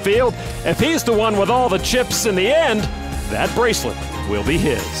event field. If he's the one with all the chips in the end, that bracelet will be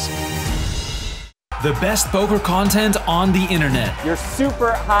his. The best poker content on the internet. Your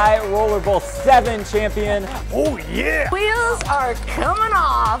super high roller bowl 7 champion. Oh yeah! Wheels are coming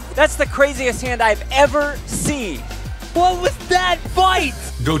off. That's the craziest hand I've ever seen. What was that fight?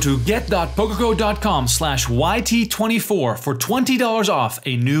 Go to get.pokergo.com/YT24 for $20 off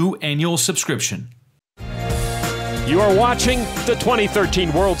a new annual subscription. You are watching the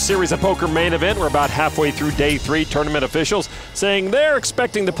 2013 World Series of Poker main event. We're about halfway through day 3. Tournament officials saying they're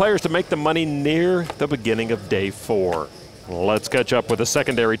expecting the players to make the money near the beginning of day 4. Let's catch up with the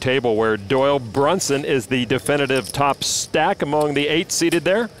secondary table where Doyle Brunson is the definitive top stack among the 8 seated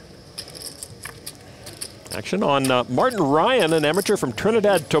there. Action on Martin Ryan, an amateur from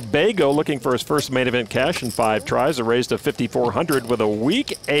Trinidad Tobago, looking for his first main event cash in 5 tries. A raise to 5,400 with a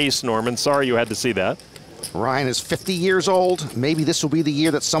weak ace, Norman. Sorry you had to see that. Ryan is 50 years old. Maybe this will be the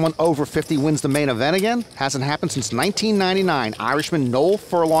year that someone over 50 wins the main event again. Hasn't happened since 1999. Irishman Noel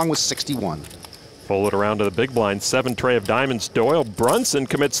Furlong was 61. Fold it around to the big blind. 7 tray of diamonds. Doyle Brunson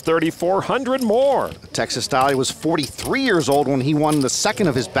commits 3,400 more. Texas Stallion was 43 years old when he won the second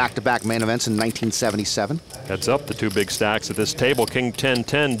of his back-to-back main events in 1977. Heads up, the 2 big stacks at this table. King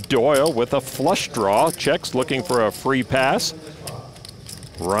 10-10, Doyle with a flush draw. Checks, looking for a free pass.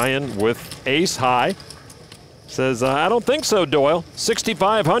 Ryan with ace high. Says, I don't think so, Doyle.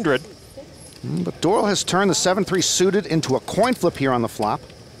 6,500. But Doyle has turned the 7-3 suited into a coin flip here on the flop.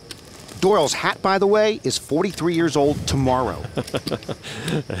 Doyle's hat, by the way, is 43 years old tomorrow.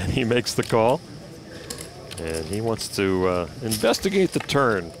 And he makes the call. And he wants to investigate the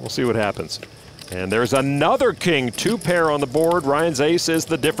turn. We'll see what happens. And there's another king, 2 pair on the board. Ryan's ace is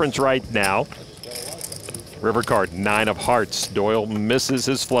the difference right now. River card, 9 of hearts. Doyle misses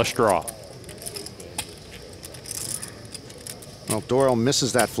his flush draw. Well, Doyle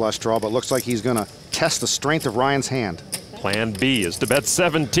misses that flush draw, but looks like he's going to test the strength of Ryan's hand. Plan B is to bet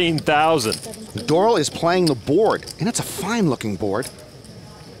 17,000. Doyle is playing the board, and it's a fine-looking board.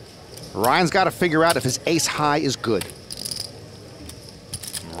 Ryan's got to figure out if his ace-high is good.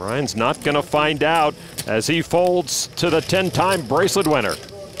 Ryan's not going to find out as he folds to the 10-time bracelet winner.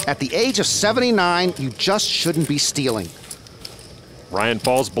 At the age of 79, you just shouldn't be stealing. Ryan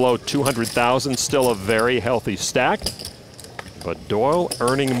falls below 200,000, still a very healthy stack. But Doyle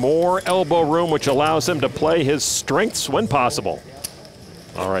earning more elbow room, which allows him to play his strengths when possible.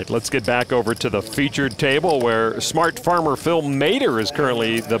 All right, let's get back over to the featured table where smart farmer Phil Mader is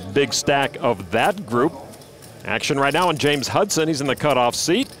currently the big stack of that group. Action right now on James Hudson. He's in the cutoff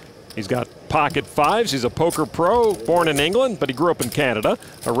seat. He's got pocket 5s. He's a poker pro, born in England, but he grew up in Canada.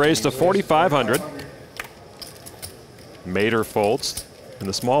 A raise to 4,500. Mater folds. And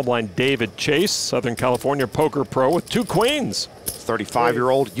the small blind David Chase, Southern California poker pro with 2 queens.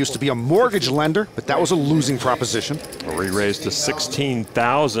 35-year-old used to be a mortgage lender, but that was a losing proposition. Re-raised to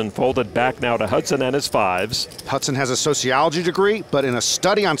 16,000, folded back now to Hudson and his 5s. Hudson has a sociology degree, but in a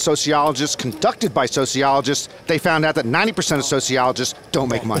study on sociologists conducted by sociologists, they found out that 90% of sociologists don't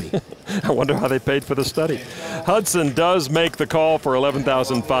make money. I wonder how they paid for the study. Hudson does make the call for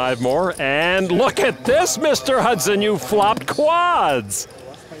 11,005 more, and look at this, Mr. Hudson, you flopped quads.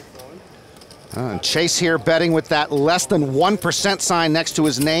 And Chase here betting with that less than 1% sign next to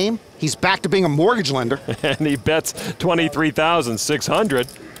his name. He's back to being a mortgage lender. And he bets 23,600.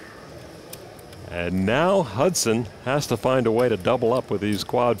 And now Hudson has to find a way to double up with these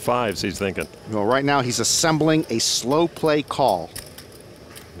quad 5s, he's thinking. Well, right now he's assembling a slow play call.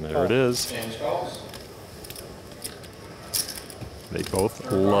 There it is. They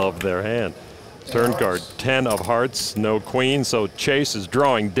both love their hand. Turn card, 10 of hearts, no queen, so Chase is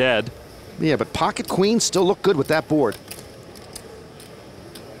drawing dead. Yeah, but pocket queens still look good with that board.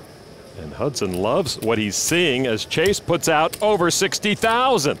 And Hudson loves what he's seeing as Chase puts out over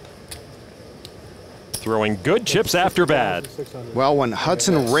 60,000. Throwing good chips after bad. Well, when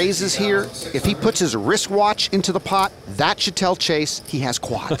Hudson raises here, if he puts his wristwatch into the pot, that should tell Chase he has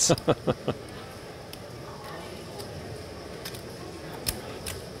quads.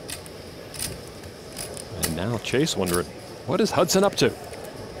 And now Chase wondering, what is Hudson up to?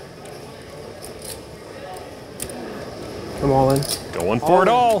 I'm all in. Going for it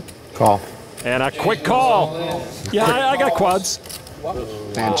all. Call. And a quick call. Yeah, I got quads.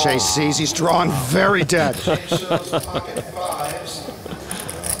 And Chase sees he's drawn very dead.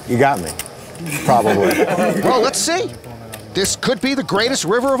 You got me. Probably. Well, let's see. This could be the greatest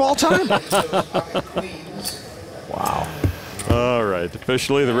river of all time. Wow. All right,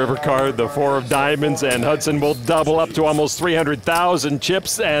 officially the river card, the 4 of diamonds, and Hudson will double up to almost 300,000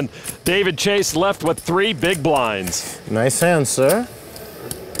 chips, and David Chase left with 3 big blinds. Nice hand, sir.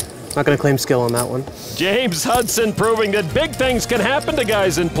 Not going to claim skill on that one. James Hudson proving that big things can happen to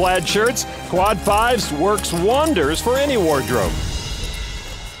guys in plaid shirts. Quad 5s works wonders for any wardrobe.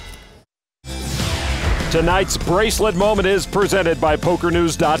 Tonight's bracelet moment is presented by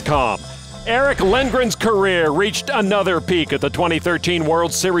PokerNews.com. Eric Lindgren's career reached another peak at the 2013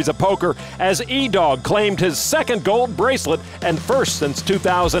 World Series of Poker as E-Dog claimed his 2nd gold bracelet and first since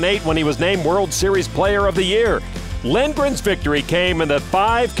 2008 when he was named World Series Player of the Year. Lindgren's victory came in the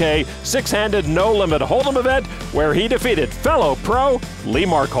 5K 6-handed no-limit hold'em event where he defeated fellow pro Lee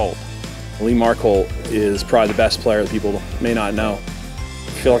Markholt. Lee Markholt is probably the best player that people may not know.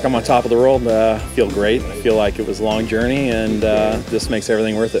 I feel like I'm on top of the world. I feel great. I feel like it was a long journey, and this makes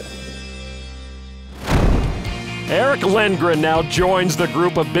everything worth it. Eric Lindgren now joins the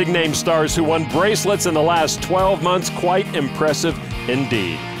group of big-name stars who won bracelets in the last 12 months. Quite impressive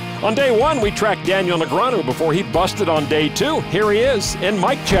indeed. On day 1, we tracked Daniel Negreanu before he busted on day 2. Here he is in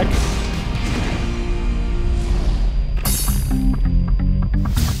mic check.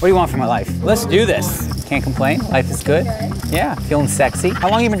 What do you want from my life? Let's do this. Can't complain. Life is good. Yeah, feeling sexy. How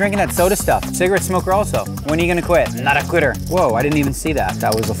long have you been drinking that soda stuff? Cigarette smoker also. When are you gonna quit? Not a quitter. Whoa, I didn't even see that.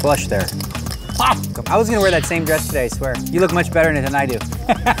 That was a flush there. I was gonna wear that same dress today, I swear. You look much better in it than I do.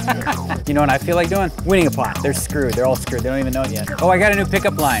 You know what I feel like doing? Winning a pot. They're screwed. They're all screwed. They don't even know it yet. Oh, I got a new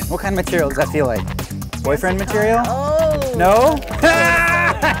pickup line. What kind of material does that feel like? Boyfriend material? Oh. No?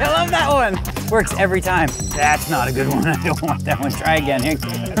 I love that one. Works every time. That's not a good one. I don't want that one. Try again. Here.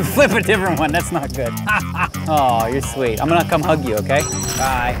 Flip a different one. That's not good. Oh, you're sweet. I'm gonna come hug you, okay?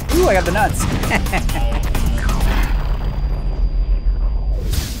 Bye. Ooh, I got the nuts.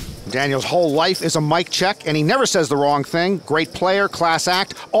 Daniel's whole life is a mic check, and he never says the wrong thing. Great player, class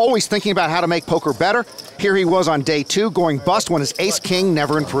act, always thinking about how to make poker better. Here he was on day 2, going bust when his ace-king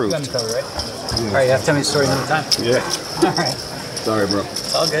never improved. All right, you have to tell me the story another time. Yeah. All right. Sorry, bro.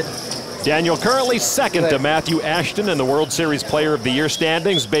 All good. Daniel currently 2nd to Matthew Ashton in the World Series Player of the Year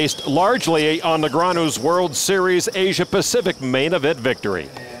standings, based largely on Negreanu's World Series Asia Pacific main event victory.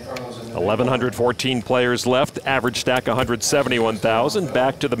 1,114 players left, average stack 171,000.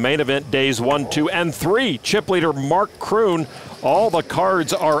 Back to the main event days 1, 2, and 3. Chip leader Mark Kroon. All the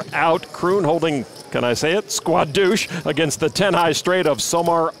cards are out. Kroon holding, can I say it, squad douche against the 10-high straight of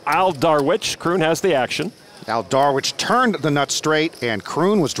Somar Aldarwich. Kroon has the action. Aldarwich turned the nut straight, and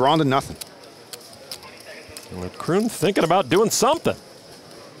Kroon was drawn to nothing. And Kroon thinking about doing something.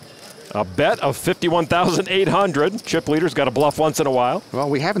 A bet of 51,800. Chip leader's got to bluff once in a while. Well,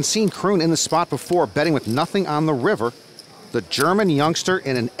 we haven't seen Kroon in the spot before, betting with nothing on the river. The German youngster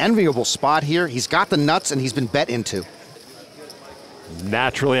in an enviable spot here. He's got the nuts, and he's been bet into.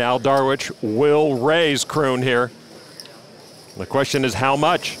 Naturally, Aldarwich will raise Kroon here. The question is how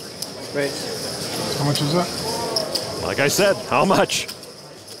much? How much is that? Like I said, how much?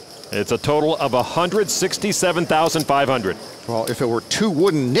 It's a total of $167,500. Well, if it were 2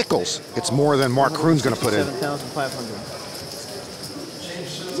 wooden nickels, it's more than Mark Kroon's going to put in.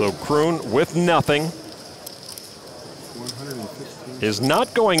 So Kroon with nothing is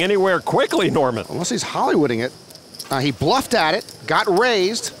not going anywhere quickly, Norman. Unless he's Hollywooding it. He bluffed at it, got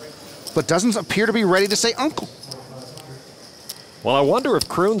raised, but doesn't appear to be ready to say uncle. Well, I wonder if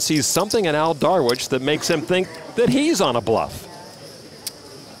Kroon sees something in Al Darwich that makes him think that he's on a bluff.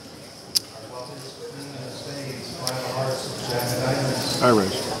 I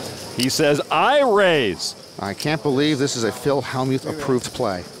raise. He says, I raise. I can't believe this is a Phil Hellmuth approved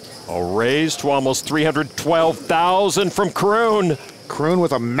play. A raise to almost $312,000 from Kroon. Kroon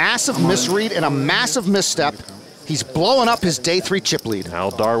with a massive misread and a massive misstep. He's blowing up his day 3 chip lead. Al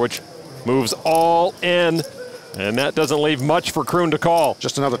Darwich moves all in, and that doesn't leave much for Kroon to call.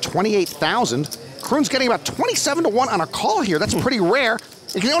 Just another $28,000. Kroon's getting about 27 to 1 on a call here. That's pretty rare.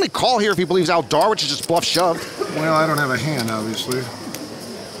 He can only call here if he believes Al Darwich is just bluff shoved. Well, I don't have a hand, obviously.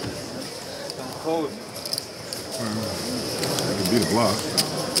 I can beat a bluff.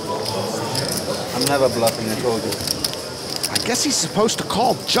 I'm never bluffing, I told you. I guess he's supposed to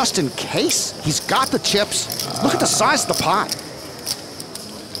call just in case. He's got the chips. Look at the size of the pot.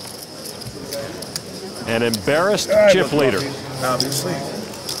 An embarrassed chip leader. Obviously.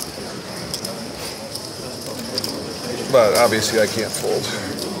 But obviously I can't fold.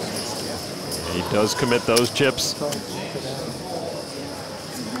 He does commit those chips.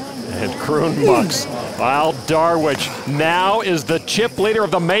 And Kroon mucks. Al Darwich now is the chip leader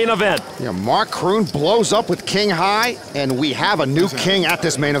of the main event. Yeah, Mark Kroon blows up with king high, and we have a new king at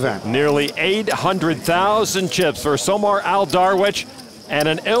this main event. Nearly 800,000 chips for Somar Al Darwich, and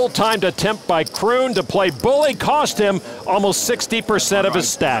an ill-timed attempt by Kroon to play bully cost him almost 60% of his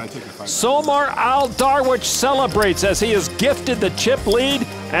stack. Somar Al Darwich celebrates as he is gifted the chip lead,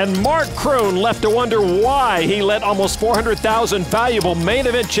 and Mark Kroon left to wonder why he let almost 400,000 valuable main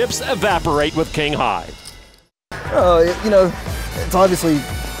event chips evaporate with king high. You know, it's obviously,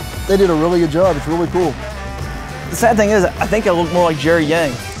 they did a really good job. It's really cool. The sad thing is, I think I look more like Jerry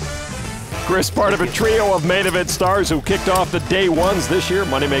Yang. Chris, part of a trio of main event stars who kicked off the day ones this year,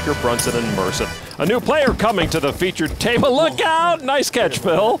 Moneymaker, Brunson, and Mercer. A new player coming to the featured table. Look out! Nice catch,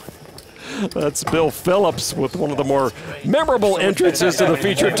 Phil. That's Bill Phillips with one of the more memorable entrances to the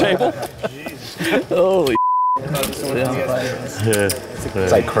featured table. Holy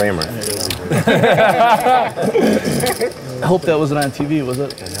It's like Kramer. I hope that wasn't on TV, was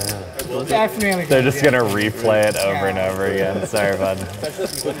it? They're just going to replay it over and over again. Sorry, bud.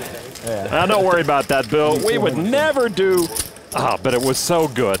 Don't worry about that, Bill. We would never do... but it was so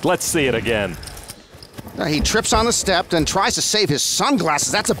good. Let's see it again. He trips on the step, then tries to save his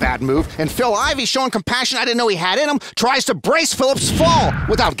sunglasses. That's a bad move. And Phil Ivey, showing compassion I didn't know he had in him, tries to brace Phillips' fall,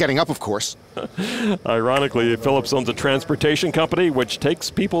 without getting up, of course. Ironically, Phillips owns a transportation company which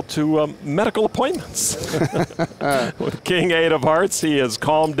takes people to medical appointments. With King 8 of Hearts, he has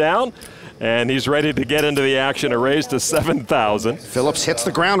calmed down, and he's ready to get into the action. A raise to 7,000. Phillips hits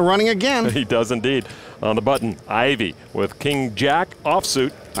the ground running again. He does indeed. On the button, Ivey with King Jack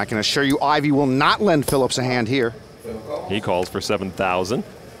offsuit. I can assure you Ivey will not lend Phillips a hand here. He calls for 7,000.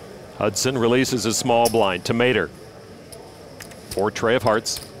 Hudson releases his small blind to Mater. 4 tray of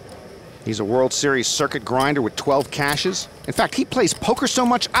hearts. He's a World Series circuit grinder with 12 cashes. In fact, he plays poker so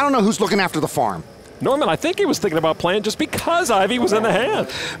much, I don't know who's looking after the farm. Norman, I think he was thinking about playing just because Ivey was in the hand.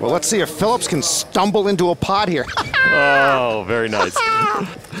 Well, let's see if Phillips can stumble into a pot here. Oh, very nice.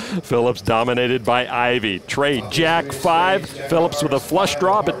 Phillips dominated by Ivey. Trade Jack 5. Phillips with a flush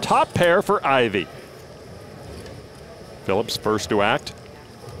draw, but top pair for Ivey. Phillips first to act.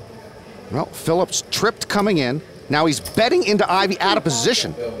 Well, Phillips tripped coming in. Now he's betting into Ivey out of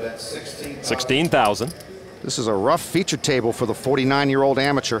position. 16,000. This is a rough feature table for the 49-year-old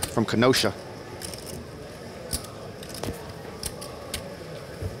amateur from Kenosha.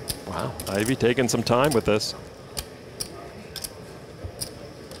 Wow, Ivey taking some time with this.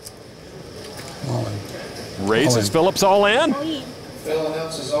 Raises Phillips all in. Phil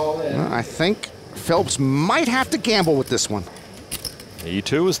announces all in. Well, I think Phillips might have to gamble with this one. He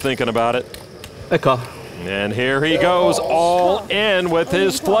too is thinking about it. I call. And here he goes all in with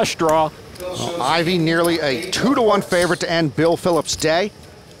his flush draw. Well, Ivey nearly a 2-to-1 favorite to end Bill Phillips' day.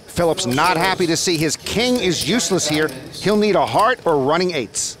 Phillips not happy to see his king is useless here. He'll need a heart or running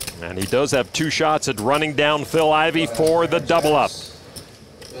 8s. And he does have 2 shots at running down Phil Ivey for the double up.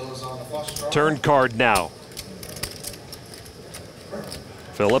 Turn card now.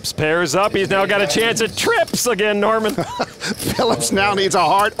 Phillips pairs up. He's now got a chance at trips again, Norman. Phillips now needs a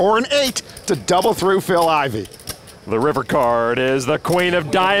heart or an 8 to double through Phil Ivey. The river card is the Queen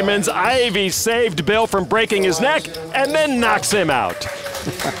of Diamonds. Ivey saved Bill from breaking his neck and then knocks him out.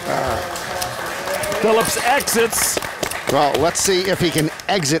 Phillips exits. Well, let's see if he can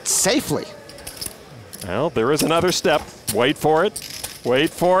exit safely. Well, there is another step. Wait for it. Wait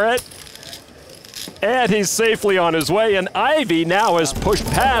for it. And he's safely on his way, and Ivey now has pushed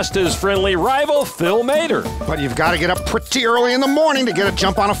past his friendly rival, Phil Mater. But you've got to get up pretty early in the morning to get a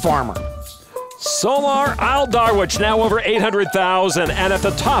jump on a farmer. Solar Aldarwich now over 800,000 and at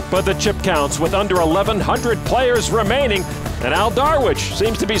the top of the chip counts with under 1,100 players remaining. And Aldarwich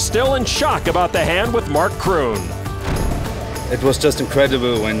seems to be still in shock about the hand with Mark Kroon. It was just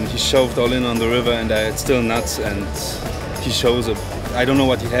incredible when he shoved all in on the river, and it's still nuts, and he shows up. I don't know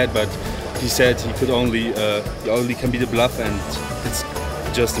what he had, but he said he could only can be the bluff, and it's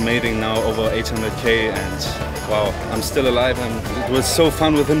just amazing now, over 800K, and wow, I'm still alive, and it was so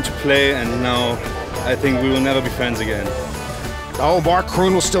fun with him to play, and now I think we will never be friends again. Oh, Mark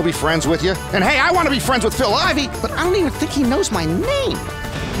Kroon will still be friends with you. And hey, I want to be friends with Phil Ivey, but I don't even think he knows my name.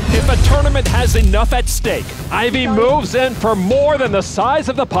 If a tournament has enough at stake, Ivey moves in for more than the size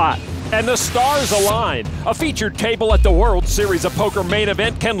of the pot. And the stars align. A featured table at the World Series of Poker Main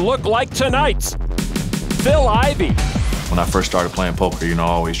Event can look like tonight's. Phil Ivey. When I first started playing poker, I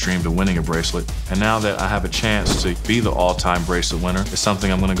always dreamed of winning a bracelet. And now that I have a chance to be the all-time bracelet winner, it's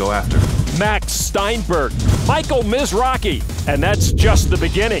something I'm going to go after. Max Steinberg, Michael Mizrachi, and that's just the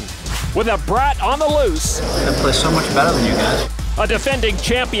beginning. With a brat on the loose. I play so much better than you guys. A defending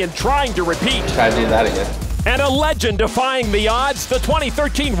champion trying to repeat. Try to do that again. And a legend defying the odds. The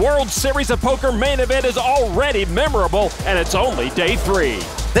 2013 World Series of Poker Main Event is already memorable, and it's only day 3.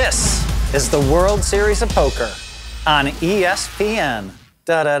 This is the World Series of Poker on ESPN.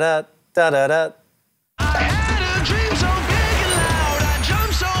 Da-da-da, da-da-da.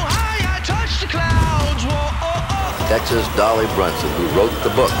 Texas Doyle Brunson, who wrote the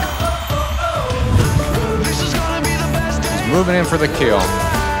book. He's moving in for the kill.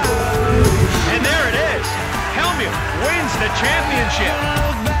 And there it is. Helmuth wins the championship.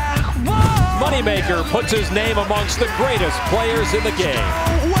 Moneymaker puts his name amongst the greatest players in the game.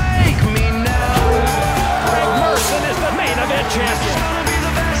 Wake me now. Greg Merson is the main event champion.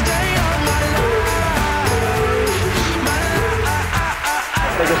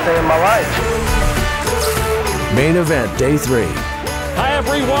 Biggest day of my life. Main event, day 3. Hi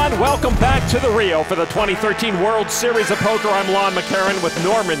everyone, welcome back to the Rio for the 2013 World Series of Poker. I'm Lon McCarran with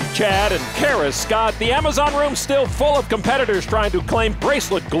Norman, Chad, and Kara Scott. The Amazon room still full of competitors trying to claim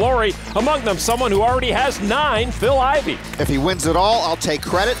bracelet glory. Among them, someone who already has 9, Phil Ivey. If he wins it all, I'll take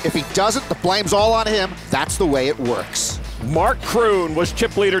credit. If he doesn't, the blame's all on him. That's the way it works. Mark Kroon was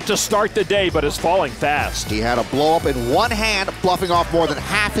chip leader to start the day, but is falling fast. He had a blow-up in one hand, bluffing off more than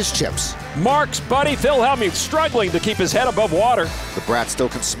half his chips. Mark's buddy Phil Ivey struggling to keep his head above water. The brat still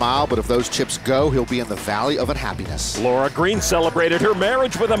can smile, but if those chips go, he'll be in the valley of unhappiness. Laura Green celebrated her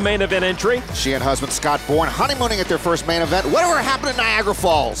marriage with a main event entry. She and husband Scott Bourne honeymooning at their first main event. Whatever happened in Niagara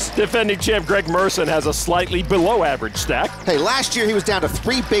Falls? Defending champ Greg Merson has a slightly below average stack. Hey, last year he was down to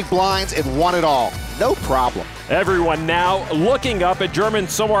 3 big blinds and won it all. No problem. Everyone now looking up at German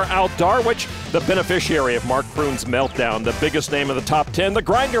Somar Aldarwich, the beneficiary of Mark Kroon's meltdown. The biggest name of the top 10, the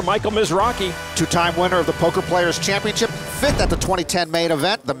grinder Michael Mizrachi. 2-time winner of the Poker Players Championship, 5th at the 2010 main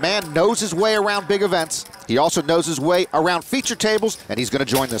event. The man knows his way around big events. He also knows his way around feature tables, and he's going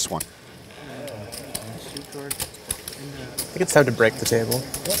to join this one. I think it's time to break the table.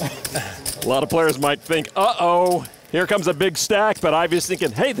 A lot of players might think, uh-oh, here comes a big stack, but Ivey's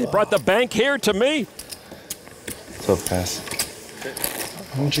thinking, hey, they brought the bank here to me. Tough pass.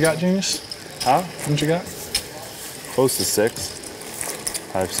 How much you got, Genius? Huh? How much you got? Close to 6.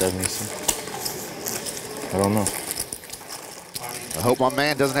 570. I don't know. I hope my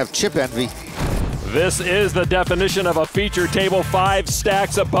man doesn't have chip envy. This is the definition of a feature table, 5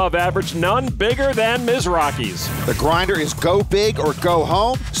 stacks above average, none bigger than Mizrachi's. The grinder is go big or go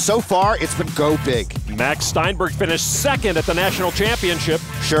home. So far, it's been go big. Max Steinberg finished 2nd at the national championship.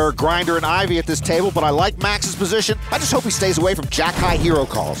 Sure, Grinder and Ivey at this table, but I like Max's position. I just hope he stays away from jack high hero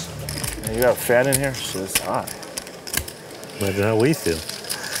calls. You got a fan in here? Shit, it's hot. Imagine how we feel.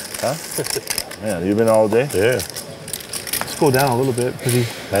 Huh? Man, you been all day? Yeah. It's cooled down a little bit.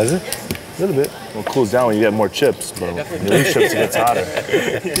 Has it? A little bit. Well, it cools down when you get more chips, but when you lose chips, it gets hotter.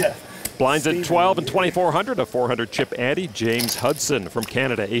 Yeah. Blinds at 12 and 2,400, a 400 chip ante. James Hudson from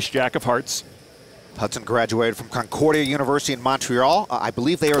Canada, ace-jack of hearts. Hudson graduated from Concordia University in Montreal. I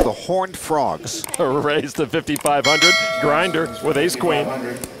believe they are the Horned Frogs. Raised to 5,500. Grinder with ace-queen.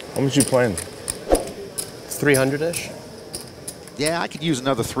 How much you playing? It's 300-ish. Yeah, I could use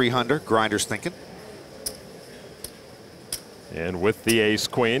another 300, Grinder's thinking. And with the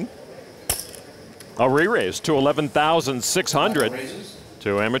ace-queen, a re-raise to 11,600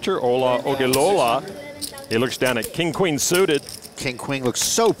 to amateur Ola Ogilola. He looks down at king-queen suited. King-queen looks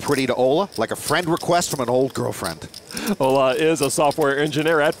so pretty to Ola, like a friend request from an old girlfriend. Ola is a software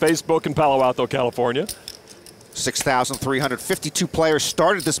engineer at Facebook in Palo Alto, California. 6,352 players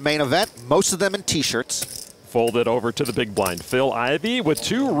started this main event, most of them in T-shirts. Folded over to the big blind. Phil Ivey with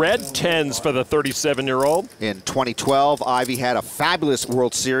 2 red 10s for the 37-year-old. In 2012, Ivey had a fabulous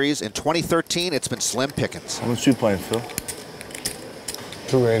World Series. In 2013, it's been slim pickings. How much you playing, Phil?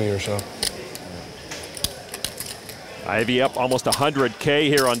 280 or so. Ivey up almost 100K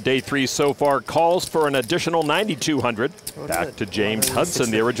here on day 3 so far. Calls for an additional 9,200. Back to James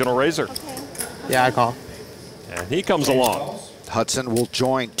Hudson, the original raiser. Yeah, I call. And he comes along. Hudson will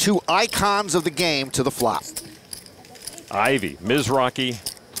join 2 icons of the game to the flop. Ivey, Mizrachi,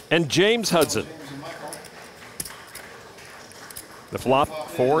 and James Hudson. The flop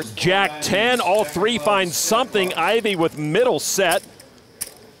for Jack 10. All 3 find something. Ivey with middle set.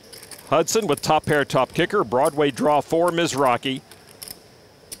 Hudson with top pair, top kicker. Broadway draw for Mizrachi.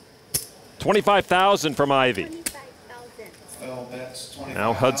 25,000 from Ivey.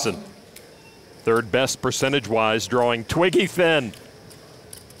 Now Hudson. Third best percentage-wise, drawing twiggy thin.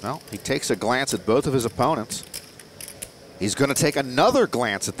 Well, he takes a glance at both of his opponents. He's going to take another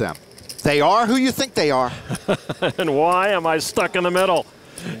glance at them. They are who you think they are. And why am I stuck in the middle?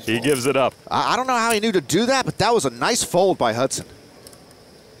 He gives it up. I don't know how he knew to do that, but that was a nice fold by Hudson.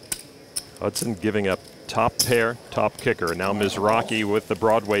 Hudson giving up top pair, top kicker. And now Mizrachi with the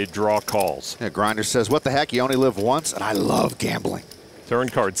Broadway draw calls. Yeah, Grinder says, what the heck, you only live once, and I love gambling. Turn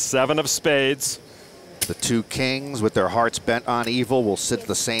card, 7 of spades. The 2 kings, with their hearts bent on evil, will sit at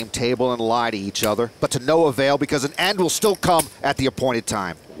the same table and lie to each other, but to no avail because an end will still come at the appointed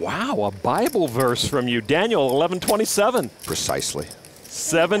time. Wow, a Bible verse from you, Daniel 11:27. Precisely.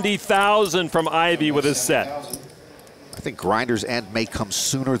 70,000 from Ivey with his set. I think Grinder's end may come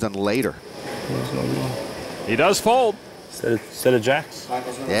sooner than later. He does fold. Set of jacks.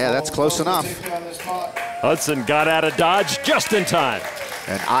 Yeah, that's close enough. Hudson got out of dodge just in time.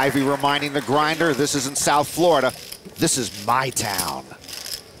 And Ivey reminding the Grinder, this isn't South Florida. This is my town.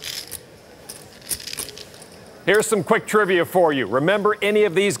 Here's some quick trivia for you. Remember any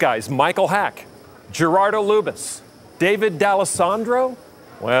of these guys? Michael Hack, Gerardo Lubis, David D'Alessandro?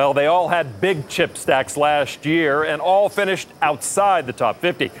 Well, they all had big chip stacks last year and all finished outside the top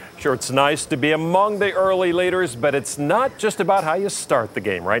 50. Sure, it's nice to be among the early leaders, but it's not just about how you start the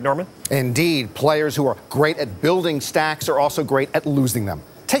game, right, Norman? Indeed. Players who are great at building stacks are also great at losing them.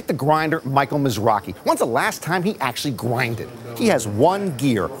 Take the grinder, Michael Mizrachi. When's the last time he actually grinded? He has 1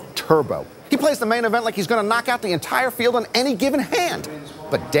 gear, turbo. He plays the main event like he's going to knock out the entire field on any given hand.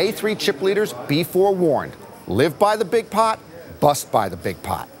 But day 3 chip leaders, be forewarned. Live by the big pot, bust by the big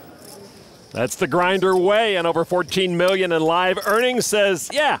pot. That's the Grinder way, and over 14 million in live earnings says,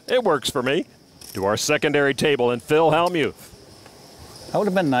 yeah, it works for me. To our secondary table and Phil Hellmuth. That would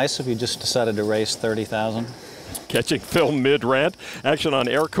have been nice if you just decided to raise 30,000. Catching Phil mid-rant. Action on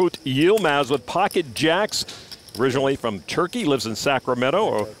Erkut Yilmaz with pocket jacks. Originally from Turkey, lives in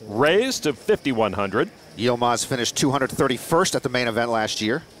Sacramento, raised to 5,100. Yilmaz finished 231st at the main event last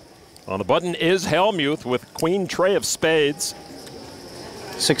year. On the button is Hellmuth with queen tray of spades.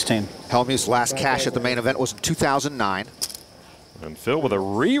 16. Hellmuth's last cash at the main event was in 2009. And Phil with a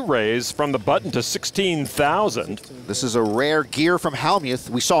re-raise from the button to 16,000. This is a rare gear from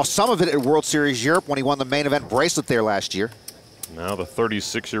Hellmuth. We saw some of it at World Series Europe when he won the main event bracelet there last year. Now the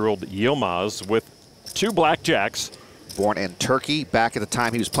 36-year-old Yilmaz with 2 blackjacks. Born in Turkey, back at the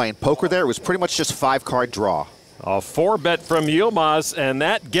time he was playing poker there, it was pretty much just 5-card draw. A 4-bet from Yilmaz, and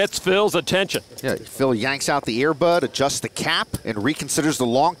that gets Phil's attention. Yeah, Phil yanks out the earbud, adjusts the cap, and reconsiders the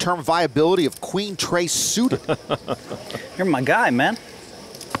long-term viability of queen tray suited. You're my guy, man.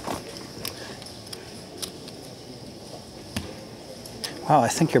 Wow, I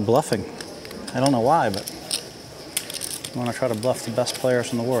think you're bluffing. I don't know why, but you want to try to bluff the best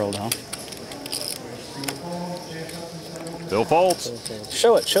players in the world, huh? Phil folds.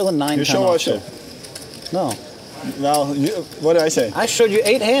 Show it. Show the 9. You show or show? No. Now, what did I say? I showed you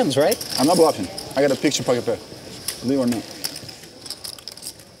 8 hands, right? I'm not bluffing. I got a picture pocket pair. Believe it or not.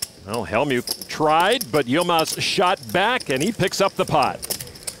 Well, Hellmuth tried, but Yilmaz shot back, and he picks up the pot.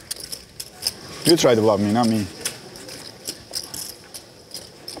 You tried to bluff me, not me.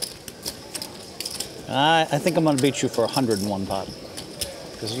 I think I'm going to beat you for 101 pot.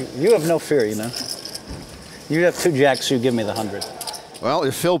 Because you have no fear, you know. You have 2 jacks, so you give me the 100. Well,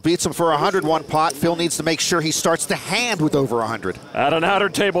 if Phil beats him for 100 one pot, Phil needs to make sure he starts the hand with over 100. At an outer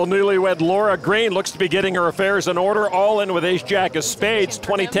table, newlywed Laura Green looks to be getting her affairs in order, all in with ace-jack of spades.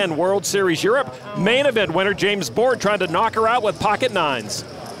 2010 World Series Europe main event winner James Board trying to knock her out with pocket nines.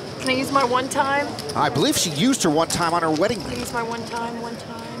 Can I use my one time? I believe she used her one time on her wedding Can I ring. use my one time?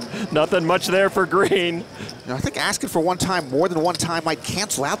 Nothing much there for Green. Now, I think asking for one time more than one time might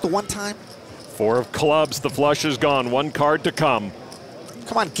cancel out the one time. 4 of clubs, the flush is gone, 1 card to come.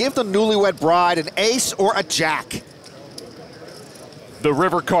 Come on, give the newlywed bride an ace or a jack. The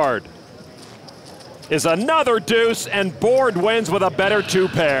river card is another deuce, and Board wins with a better 2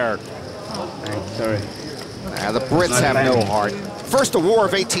 pair. Sorry. The Brits have no heart. First the War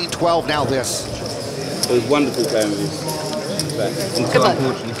of 1812, now this. It was wonderful playing with you. Good luck.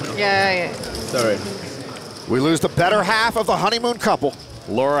 Yeah. Sorry. We lose the better half of the honeymoon couple.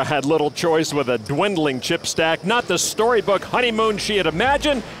 Laura had little choice with a dwindling chip stack. Not the storybook honeymoon she had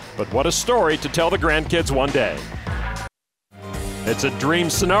imagined, but what a story to tell the grandkids one day. It's a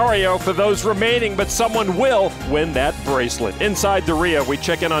dream scenario for those remaining, but someone will win that bracelet. Inside the Rio, we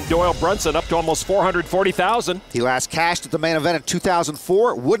check in on Doyle Brunson, up to almost $440,000. He last cashed at the main event in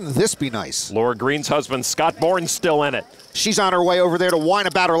 2004. Wouldn't this be nice? Laura Green's husband, Scott Bourne's still in it. She's on her way over there to whine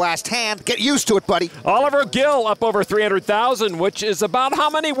about her last hand. Get used to it, buddy. Oliver Gill up over $300,000, which is about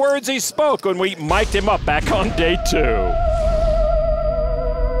how many words he spoke when we mic'd him up back on day 2.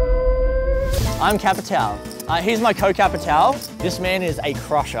 I'm Capital. He's my co-Capital. This man is a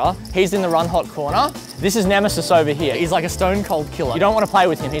crusher. He's in the run hot corner. This is Nemesis over here. He's like a stone cold killer. You don't want to play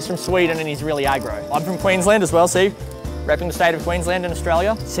with him. He's from Sweden and he's really aggro. I'm from Queensland as well, see? Repping the state of Queensland in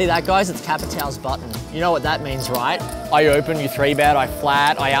Australia. See that, guys? It's Capital's button. You know what that means, right? I open, you 3-bet, I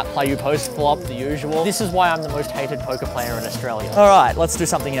flat, I outplay you post-flop, the usual. This is why I'm the most hated poker player in Australia. All right, let's do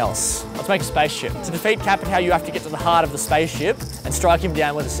something else. Let's make a spaceship. To defeat Capital, you have to get to the heart of the spaceship and strike him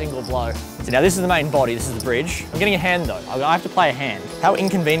down with a single blow. So now this is the main body, this is the bridge. I'm getting a hand though. I have to play a hand. How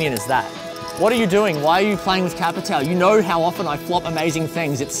inconvenient is that? What are you doing? Why are you playing with Capital? You know how often I flop amazing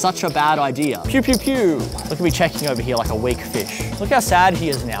things. It's such a bad idea. Pew, pew, pew. Look at me checking over here like a weak fish. Look how sad he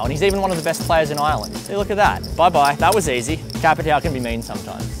is now, and he's even one of the best players in Ireland. See, look at that. Bye-bye. That was easy. Capital can be mean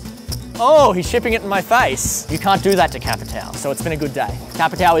sometimes. Oh, he's shipping it in my face. You can't do that to Capital, so it's been a good day.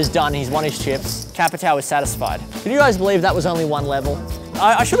 Capital is done. He's won his chips. Capital is satisfied. Can you guys believe that was only 1 level?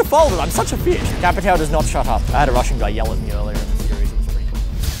 I should have folded. I'm such a fish. Capital does not shut up. I had a Russian guy yell at me earlier in the series. It was pretty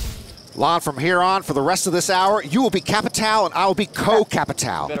cool. Lon, from here on, for the rest of this hour, you will be Capital and I will be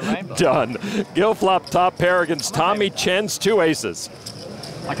co-Capital. Done. Gil flop top pair against Tommy Chen's 2 aces.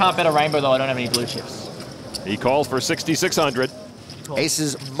 I can't bet a rainbow though. I don't have any blue chips. He calls for 6,600.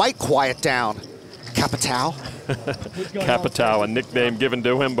 Aces might quiet down Capital. Capital, a nickname given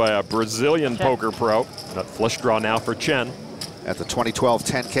to him by a Brazilian poker pro. That flush draw now for Chen. At the 2012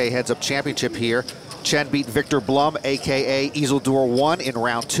 10K Heads-Up Championship here, Chen beat Victor Blum, a.k.a. Isildur 1 in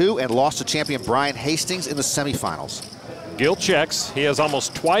round 2 and lost to champion Brian Hastings in the semifinals. Gil checks. He has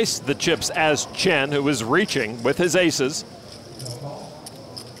almost twice the chips as Chen, who is reaching with his aces.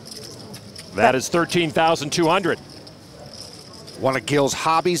 That is 13,200. One of Gil's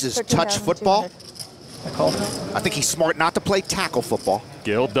hobbies is touch football. I think he's smart not to play tackle football.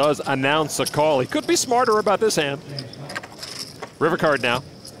 Gil does announce a call. He could be smarter about this hand. River card now.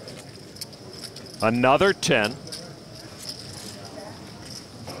 Another 10.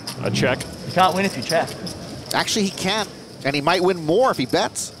 A check. You can't win if you check. Actually, he can. And he might win more if he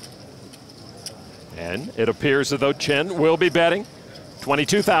bets. And it appears as though Chen will be betting.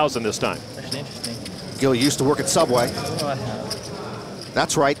 22,000 this time. Actually interesting. Gil used to work at Subway. What do I have?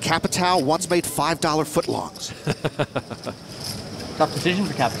 That's right. Capital once made $5 footlongs. Tough decision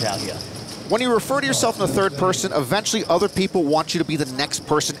for Capital here. When you refer to yourself in the third person, eventually other people want you to be the next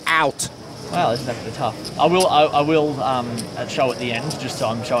person out. Well, this is definitely tough. I will show at the end, just so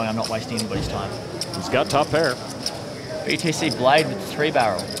I'm showing I'm not wasting anybody's time. He's got top pair. BTC Blade with the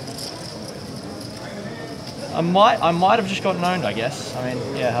 3-barrel. I might have just gotten owned, I guess. I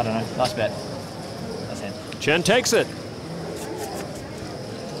mean, yeah, I don't know. Nice bet. Nice hand. Chen takes it.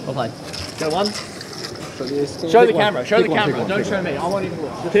 Well played. Go one. Show the camera. Show the camera. Don't show me. I won't even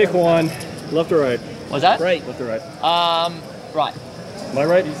look. Pick one. Left or right? Was that? Right. Left or right? Right. Am I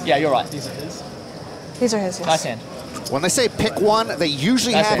right? Yeah, you're right. These are his, yes. Nice hand. When they say pick one, they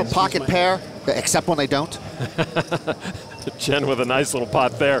usually Nice have hand. a pocket pair, except when they don't. Chen with a nice little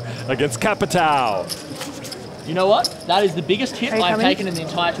pot there against Capital. You know what? That is the biggest hit Are you I've coming? taken in the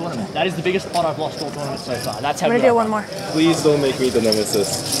entire tournament. That is the biggest pot I've lost all tournament so far. That's how I'm good gonna do I one am. more. Please don't make me the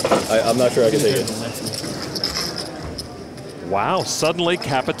nemesis. I'm not sure I can take it. Wow, suddenly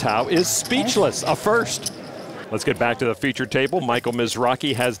Capital is speechless. A first. Let's get back to the feature table. Michael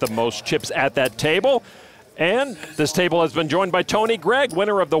Mizrachi has the most chips at that table. And this table has been joined by Tony Gregg,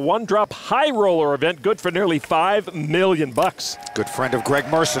 winner of the one-drop high roller event, good for nearly $5 million. Good friend of Greg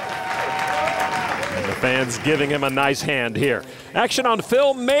Merson. And the fans giving him a nice hand here. Action on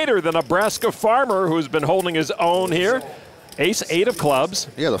Phil Mader, the Nebraska farmer who's been holding his own here. Ace-8 of clubs.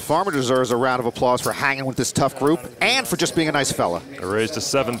 Yeah, the farmer deserves a round of applause for hanging with this tough group and for just being a nice fella. A raise to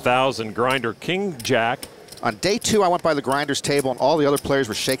 7,000. Grinder, King, Jack. On day 2, I went by the Grinder's table, and all the other players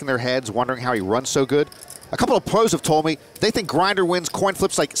were shaking their heads, wondering how he runs so good. A couple of pros have told me they think Grinder wins coin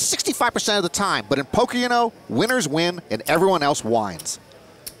flips like 65% of the time. But in poker, you know, winners win and everyone else whines.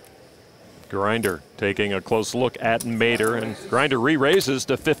 Grinder taking a close look at Mader, and Grinder re-raises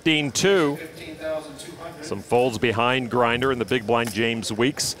to 15-2. Some folds behind Grinder, and the big blind James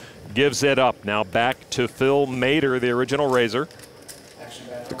Weeks gives it up. Now back to Phil Mader, the original raiser.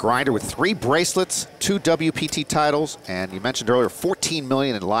 The Grinder with 3 bracelets, 2 WPT titles, and you mentioned earlier $14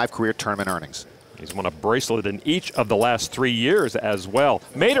 million in live career tournament earnings. He's won a bracelet in each of the last 3 years as well.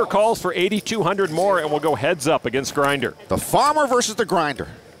 Mader calls for 8,200 more and will go heads up against Grinder. The farmer versus the Grinder.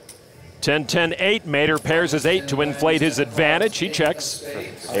 10-10-8. Mader pairs his 8 to inflate his advantage. He checks.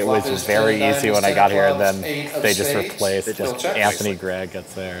 It was just very easy when I got here, and then they just replaced. Just Anthony Gregg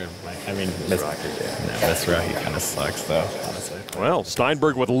gets there. I mean, Mizrachi kind of sucks, though, honestly. Well,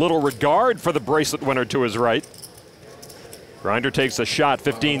 Steinberg with little regard for the bracelet winner to his right. Grinder takes a shot,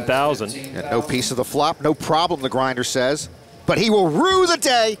 15,000. And no piece of the flop, no problem, the Grinder says. But he will rue the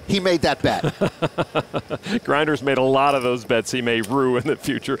day he made that bet. Grinder's made a lot of those bets he may rue in the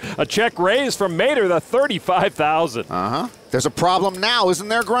future. A check raise from Mader, the 35,000. There's a problem now, isn't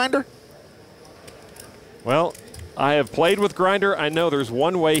there, Grinder? Well, I have played with Grinder. I know there's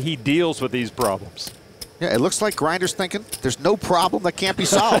one way he deals with these problems. Yeah, it looks like Grinder's thinking there's no problem that can't be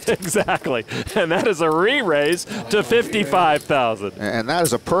solved. Exactly. And that is a re-raise to 55,000. And that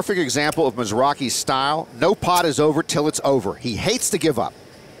is a perfect example of Mizrachi's style. No pot is over till it's over. He hates to give up.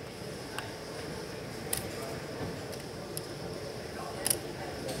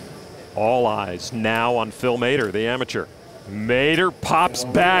 All eyes now on Phil Mader, the amateur. Mader pops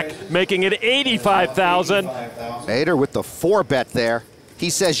back, making it 85,000. Mader with the 4-bet there. He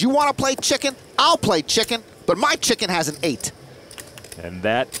says, you want to play chicken? I'll play chicken, but my chicken has an 8. And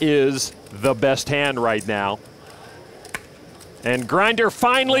that is the best hand right now. And Grinder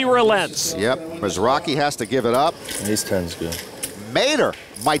finally relents. Yep, Mizrachi has to give it up. These turns good. Mader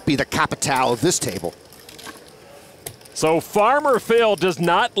might be the capital of this table. So Farmer Phil does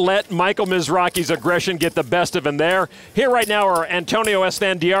not let Michael Mizrachi's aggression get the best of him there. Here right now are Antonio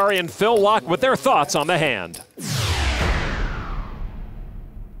Esfandiari and Phil Locke with their thoughts on the hand.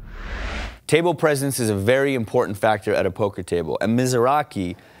 Table presence is a very important factor at a poker table, and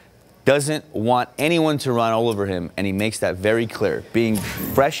Mizrachi doesn't want anyone to run all over him, and he makes that very clear. Being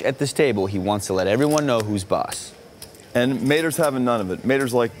fresh at this table, he wants to let everyone know who's boss. And Mader's having none of it.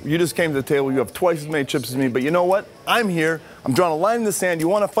 Mader's like, you just came to the table, you have twice as many chips as me, but you know what? I'm here, I'm drawing a line in the sand, you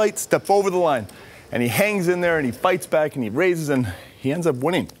want to fight? Step over the line. And he hangs in there, and he fights back, and he raises, and he ends up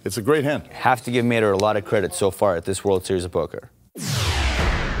winning. It's a great hand. Have to give Mader a lot of credit so far at this World Series of Poker.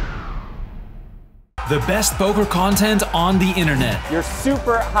 The best poker content on the internet. Your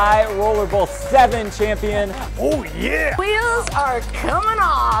super high roller bowl 7 champion. Oh yeah! Wheels are coming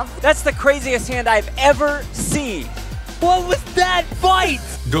off. That's the craziest hand I've ever seen. What was that fight?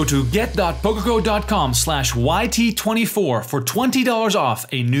 Go to get.pokergo.com/YT24 for $20 off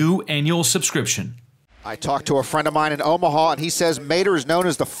a new annual subscription. I talked to a friend of mine in Omaha, and he says Mader is known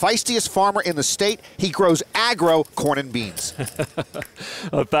as the feistiest farmer in the state. He grows aggro corn and beans.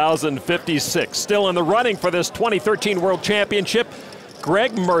 1,056. Still in the running for this 2013 World Championship.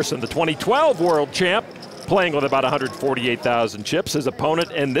 Greg Merson, the 2012 World Champ, playing with about 148,000 chips. His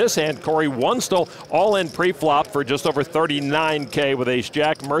opponent in this hand, Corey Wunstl, all in pre-flop for just over 39K with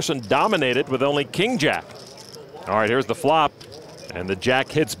ace-jack. Merson dominated with only king-jack. All right, here's the flop. And the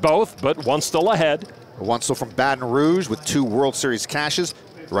jack hits both, but Wunstl ahead. Wunstl from Baton Rouge with 2 World Series cashes.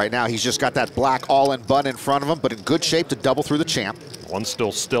 Right now, he's just got that black all-in button in front of him, but in good shape to double through the champ.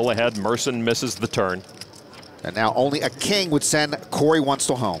 Wunstl still ahead. Merson misses the turn. And now only a king would send Corey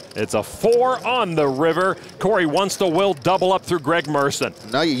Wunstl home. It's a 4 on the river. Corey Wunstl will double up through Greg Merson.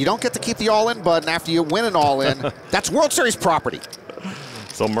 No, you don't get to keep the all-in button after you win an all-in. That's World Series property.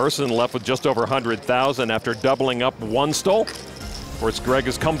 So Merson left with just over 100,000 after doubling up Wunstl. Of course, Greg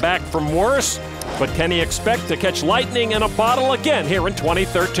has come back from worse, but can he expect to catch lightning in a bottle again here in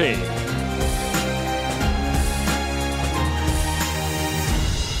 2013?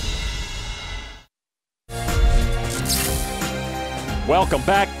 Welcome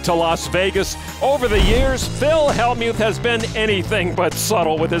back to Las Vegas. Over the years, Phil Hellmuth has been anything but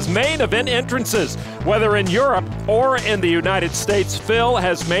subtle with his main event entrances. Whether in Europe or in the United States, Phil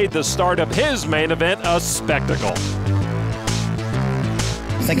has made the start of his main event a spectacle.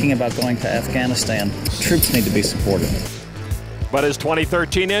 Thinking about going to Afghanistan. Troops need to be supported. But his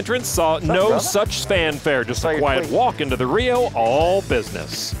 2013 entrance saw no such fanfare, just a quiet walk into the Rio, all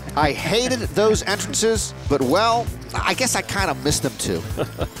business. I hated those entrances, but well, I guess I kind of missed them too.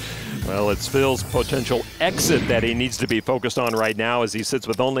 Well, it's Phil's potential exit that he needs to be focused on right now as he sits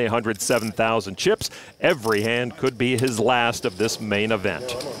with only 107,000 chips. Every hand could be his last of this main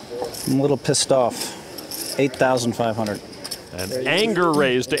event. I'm a little pissed off. 8,500. And anger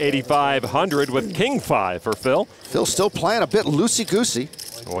raised to 8,500 with King 5 for Phil. Phil's still playing a bit loosey-goosey.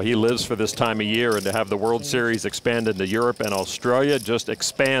 Well, he lives for this time of year, and to have the World Series expand into Europe and Australia just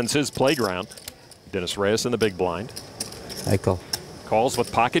expands his playground. Dennis Reyes in the big blind. Michael. Calls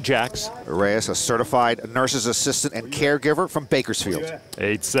with pocket jacks. Reyes, a certified nurse's assistant and caregiver from Bakersfield.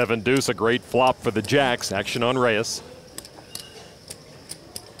 8-7 deuce, a great flop for the jacks. Action on Reyes.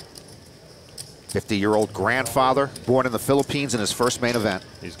 50-year-old grandfather, born in the Philippines in his first main event.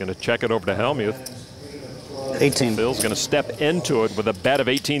 He's going to check it over to Hellmuth. 18. Phil's going to step into it with a bet of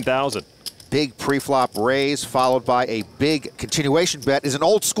 18,000. Big pre-flop raise followed by a big continuation bet is an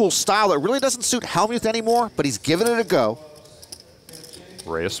old school style that really doesn't suit Hellmuth anymore, but he's giving it a go.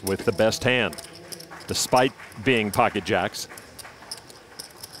 Reyes with the best hand, despite being pocket jacks.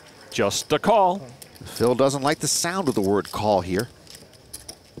 Just a call. Phil doesn't like the sound of the word call here.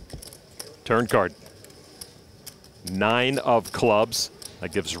 Turn card. 9 of clubs.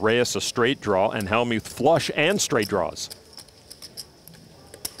 That gives Reyes a straight draw and Hellmuth flush and straight draws.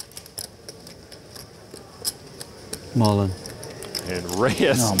 Mullen. And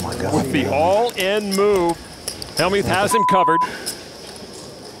Reyes with the all-in move. Hellmuth has him covered.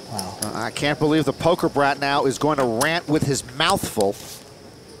 Wow. I can't believe the poker brat now is going to rant with his mouth full.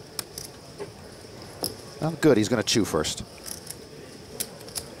 Well, good, he's going to chew first.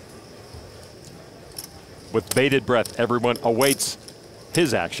 With bated breath, everyone awaits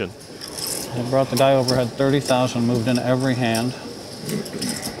his action. I brought the guy over, had 30,000, moved in every hand.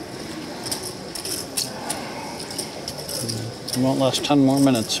 It won't last 10 more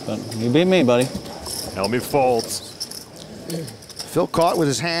minutes, but you beat me, buddy. Hellmuth folds. Phil caught with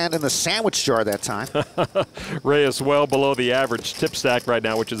his hand in the sandwich jar that time. Reyes well below the average tip stack right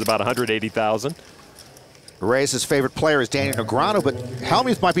now, which is about 180,000. Reyes' favorite player is Daniel Negreanu, but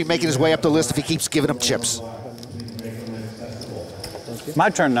Hellmuth might be making his way up the list if he keeps giving him chips.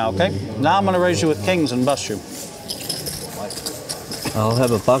 My turn now, okay? Now I'm going to raise you with kings and bust you. I'll have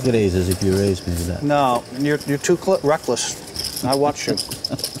a pocket aces if you raise me with that. No, you're too reckless. I watch you.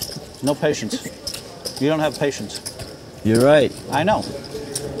 No patience. You don't have patience. You're right. I know.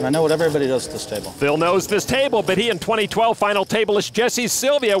 I know what everybody does at this table. Phil knows this table, but he and 2012 final tableist Jesse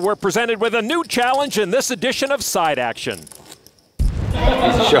Sylvia were presented with a new challenge in this edition of Side Action.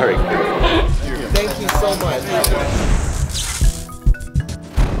 Sorry. Thank you so much.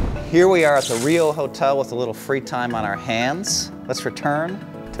 Here we are at the Rio Hotel with a little free time on our hands. Let's return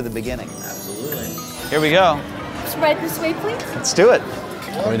to the beginning. Absolutely. Here we go. Right this way, please. Let's do it.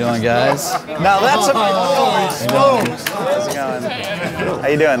 How are we doing, guys? Now that's a... How's it going? How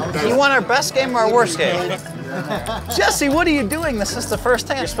you doing? You want our best game or our worst game? Jesse, what are you doing? This is the first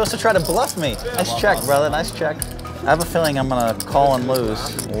hand. You're supposed to try to bluff me. Nice check, brother. Nice check. I have a feeling I'm going to call and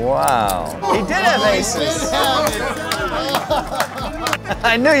lose. Wow. He did have aces.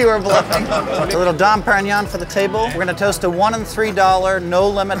 I knew you were bluffing. A little Dom Perignon for the table. We're going to toast a $1 and $3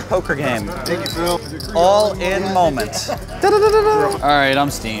 no-limit poker game. Thank you, Phil. All in moment. All right, I'm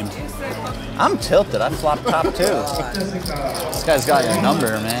steamed. I'm tilted. I flopped top too. This guy's got your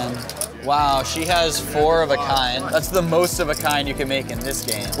number, man. Wow, she has 4 of a kind. That's the most of a kind you can make in this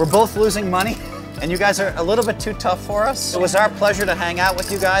game. We're both losing money, and you guys are a little bit too tough for us. It was our pleasure to hang out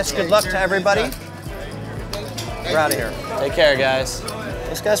with you guys. Good luck to everybody. We're out of here. Take care, guys.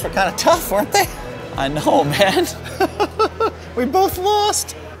 Those guys were kind of tough, weren't they? I know, man. We both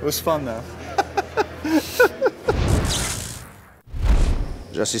lost. It was fun, though.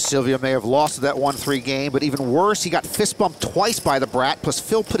 Jesse Sylvia may have lost that 1-3 game, but even worse, he got fist bumped twice by the brat, plus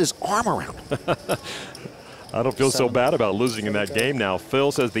Phil put his arm around him. I don't feel so bad about losing in that game now.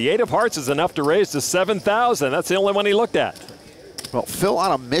 Phil says the 8 of hearts is enough to raise to 7,000. That's the only one he looked at. Well, Phil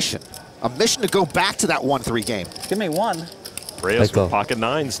on a mission to go back to that 1-3 game. Give me one. Reyes with pocket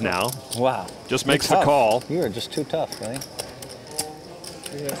 9s now. Wow. Just makes the call. You are just too tough, buddy.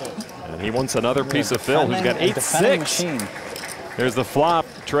 And he wants another piece of Phil, who's got 8-6. There's the flop.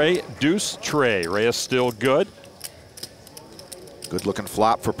 Trey, deuce, Trey. Reyes still good. Good looking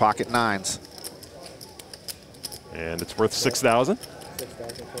flop for pocket nines. And it's worth 6,000.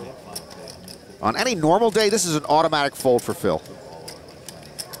 On any normal day, this is an automatic fold for Phil.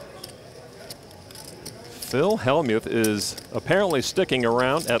 Phil Hellmuth is apparently sticking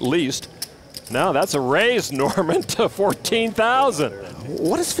around at least. Now that's a raise, Norman, to 14,000.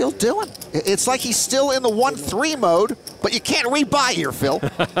 What is Phil doing? It's like he's still in the 1-3 mode, but you can't rebuy here, Phil.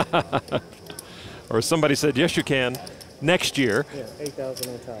 Or somebody said, yes, you can, next year. Yeah,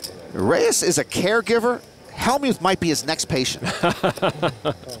 8,000 on top of it. Reyes is a caregiver. Hellmuth might be his next patient.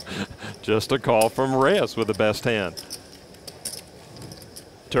 Just a call from Reyes with the best hand.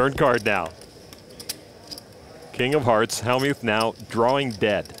 Turn card now. King of Hearts, Hellmuth now drawing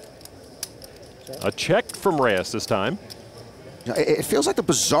dead. A check from Reyes this time. It feels like the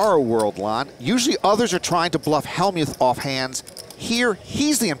bizarro world, Lon. Usually others are trying to bluff Hellmuth off hands. Here,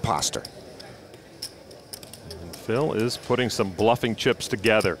 he's the imposter. And Phil is putting some bluffing chips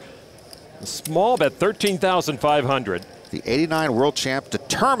together. A small bet, 13,500. The '89 world champ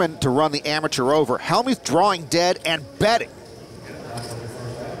determined to run the amateur over. Hellmuth drawing dead and betting.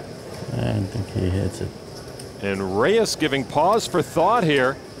 I don't think he hits it. And Reyes giving pause for thought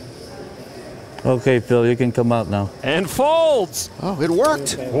here. Okay, Phil, you can come out now. And folds. Oh, it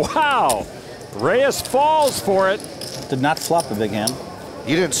worked. Wow. Reyes falls for it. Did not flop a big hand.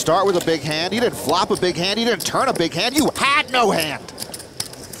 You didn't start with a big hand. You didn't flop a big hand. You didn't turn a big hand. You had no hand.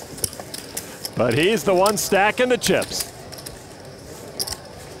 But he's the one stacking the chips.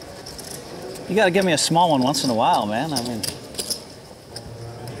 You got to give me a small one once in a while, man. I mean.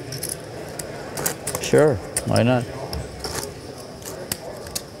 Sure, why not?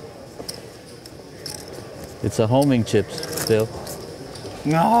 It's a homing chips, Phil.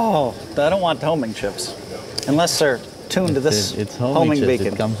 No, I don't want homing chips. Unless they're tuned to this it's homing chips.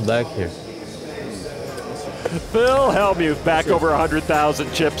 beacon. It comes back here. Phil Hellmuth back over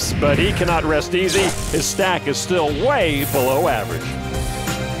 100,000 chips, but he cannot rest easy. His stack is still way below average.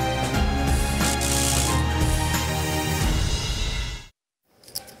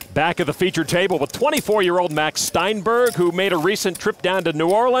 Back at the featured table with 24-year-old Max Steinberg, who made a recent trip down to New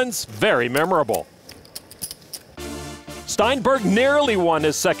Orleans very memorable. Steinberg nearly won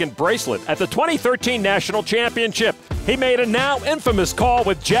his second bracelet at the 2013 National Championship. He made a now infamous call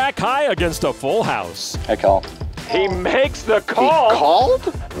with Jack High against a full house. I call. He makes the call. He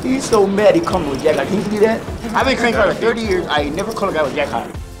called? He's so mad he called me with Jack High. Can you believe that? I've been playing for 30 years. I never called a guy with Jack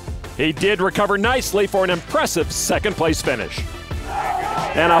High. He did recover nicely for an impressive second-place finish.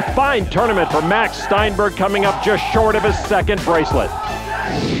 And a fine tournament for Max Steinberg, coming up just short of his second bracelet.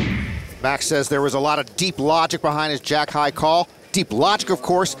 Max says there was a lot of deep logic behind his Jack High call. Deep logic, of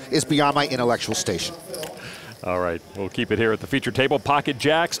course, is beyond my intellectual station. All right, we'll keep it here at the feature table. Pocket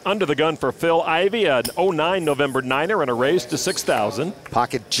Jacks under the gun for Phil Ivey, an 09 November Niner, and a raise to 6,000.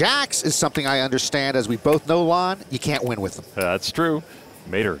 Pocket Jacks is something I understand. As we both know, Lon, you can't win with them. That's true.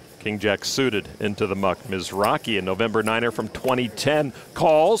 Mater, King Jack suited into the muck. Mizraki, a November Niner from 2010,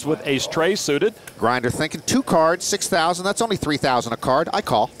 calls with Ace Trey suited. Grinder thinking 2 cards, 6,000. That's only 3,000 a card. I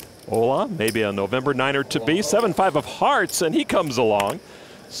call. Ola, maybe a November Niner to be. 7-5 of hearts, and he comes along.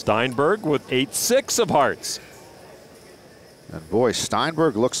 Steinberg with 8-6 of hearts. And boy,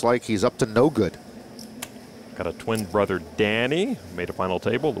 Steinberg looks like he's up to no good. Got a twin brother, Danny, made a final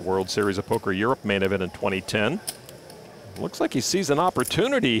table, the World Series of Poker Europe main event in 2010. Looks like he sees an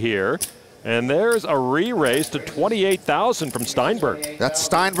opportunity here. And there's a re-raise to 28,000 from Steinberg. That's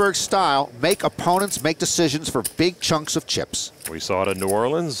Steinberg's style. Make opponents make decisions for big chunks of chips. We saw it in New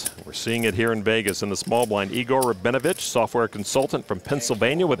Orleans. We're seeing it here in Vegas in the small blind. Igor Rabinovich, software consultant from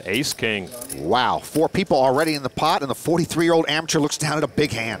Pennsylvania with Ace King. Wow, 4 people already in the pot, and the 43-year-old amateur looks down at a big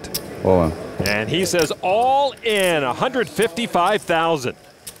hand. Oh. And he says all in, 155,000.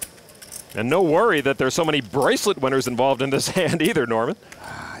 And no worry that there's so many bracelet winners involved in this hand either, Norman.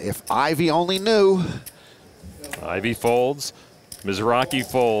 If Ivy only knew. Ivy folds. Mizraki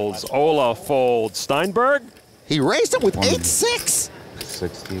folds. Ola folds. Steinberg? He raised him with 8-6.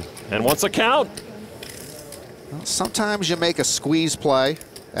 60. And wants a count. Well, sometimes you make a squeeze play,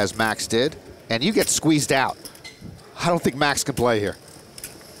 as Max did, and you get squeezed out. I don't think Max can play here.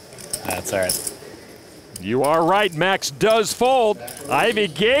 That's all right. You are right. Max does fold. Ivy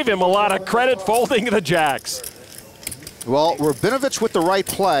gave him a lot of credit folding the jacks. Well, Rabinovich with the right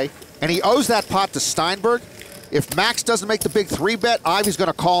play, and he owes that pot to Steinberg. If Max doesn't make the big 3-bet, Ivy's going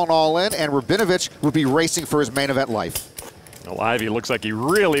to call an all-in, and Rabinovich would be racing for his main event life. Well, Ivy looks like he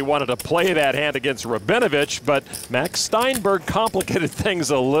really wanted to play that hand against Rabinovich, but Max Steinberg complicated things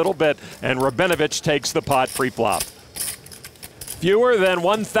a little bit, and Rabinovich takes the pot pre-flop. Fewer than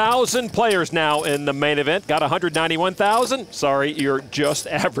 1,000 players now in the main event. Got 191,000. Sorry, you're just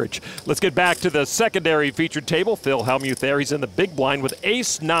average. Let's get back to the secondary featured table. Phil Hellmuth there. He's in the big blind with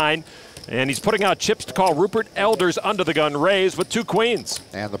ace-9. And he's putting out chips to call Rupert Elder's under-the-gun raise with 2 queens.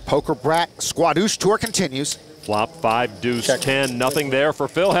 And the Poker Brat Squadouche tour continues. Flop 5, deuce 10. Nothing there for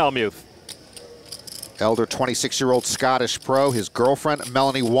Phil Hellmuth. Elder, 26-year-old Scottish pro. His girlfriend,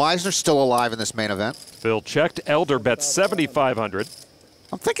 Melanie Weisner, still alive in this main event. Phil checked. Elder bet 7,500.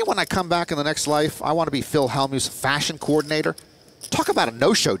 I'm thinking when I come back in the next life, I want to be Phil Hellmuth's fashion coordinator. Talk about a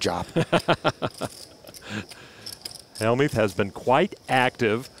no-show job. Hellmuth has been quite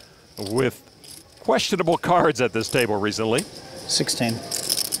active with questionable cards at this table recently. 16.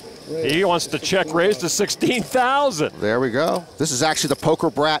 He wants to check raise to 16,000. There we go. This is actually the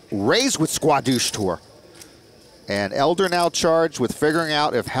Poker Brat Raise with Squadouche tour. And Elder now charged with figuring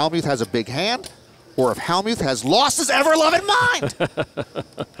out if Hellmuth has a big hand or if Hellmuth has lost his ever-loving mind.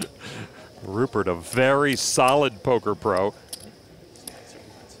 Rupert, a very solid poker pro.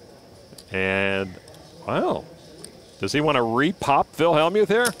 And, wow, does he want to re-pop Phil Hellmuth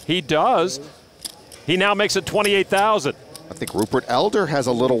here? He does. He now makes it 28,000. I think Rupert Elder has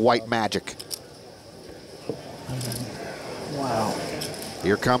a little white magic. Wow.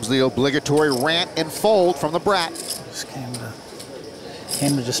 Here comes the obligatory rant and fold from the Brat. Just came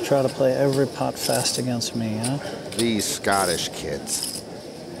to just try to play every pot fast against me, huh? These Scottish kids.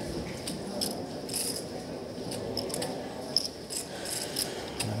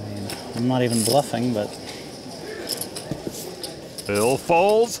 I mean, I'm not even bluffing, but Phil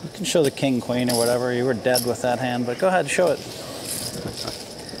folds. You can show the king, queen, or whatever. You were dead with that hand, but go ahead, show it.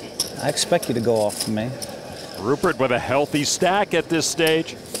 I expect you to go off for me. Rupert with a healthy stack at this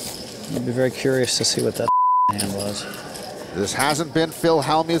stage. I'd be very curious to see what that hand was. This hasn't been Phil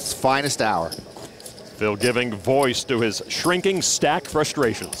Hellmuth's finest hour. Phil giving voice to his shrinking stack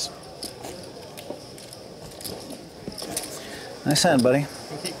frustrations. Nice hand, buddy.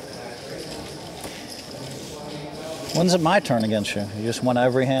 When's it my turn against you? You just won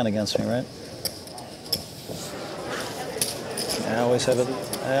every hand against me, right? I always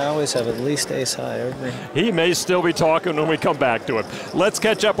have at least ace high every. He may still be talking when we come back to him. Let's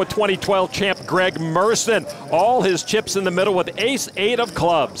catch up with 2012 champ Greg Merson. All his chips in the middle with ace-8 of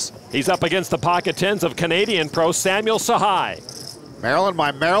clubs. He's up against the pocket tens of Canadian pro Samuel Sahai. Maryland,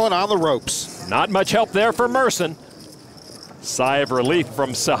 my Maryland on the ropes. Not much help there for Merson. Sigh of relief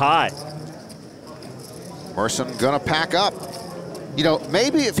from Sahai. Merson gonna pack up. You know,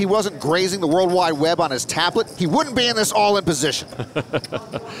 maybe if he wasn't grazing the World Wide Web on his tablet, he wouldn't be in this all-in position.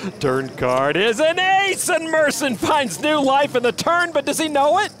 Turn card is an ace, and Merson finds new life in the turn, but does he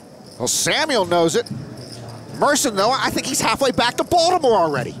know it? Well, Samuel knows it. Merson, though, I think he's halfway back to Baltimore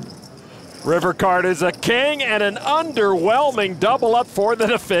already. River card is a king and an underwhelming double up for the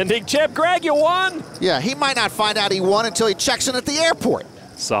defending champ. Greg, you won. Yeah, he might not find out he won until he checks in at the airport.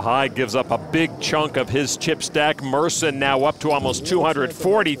 Sahai gives up a big chunk of his chip stack. Merson now up to almost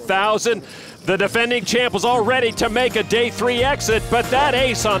 240,000. The defending champ was all ready to make a day 3 exit, but that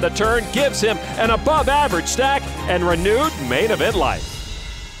ace on the turn gives him an above-average stack and renewed main event life.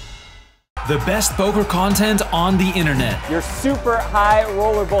 The best poker content on the internet. Your super high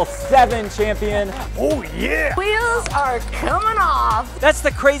rollerball 7 champion. Oh, yeah. Wheels are coming off. That's the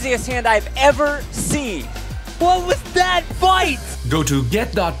craziest hand I've ever seen. What was that bite? Go to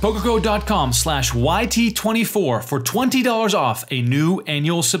get.pokergo.com/YT24 for $20 off a new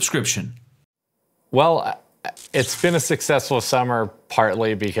annual subscription. Well, it's been a successful summer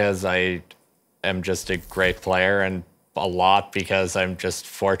partly because I am just a great player and a lot because I'm just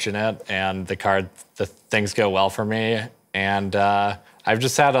fortunate and the things go well for me. And I've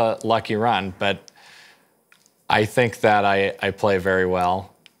just had a lucky run, but I think that I play very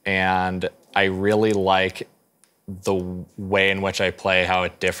well and I really like the way in which I play, how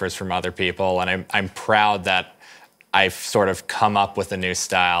it differs from other people. And I'm proud that I've sort of come up with a new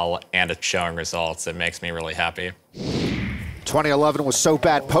style and it's showing results. It makes me really happy. 2011 was so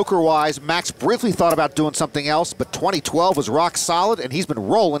bad poker-wise, Max briefly thought about doing something else, but 2012 was rock solid, and he's been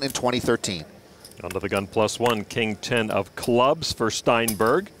rolling in 2013. Under the gun +1, king 10 of clubs for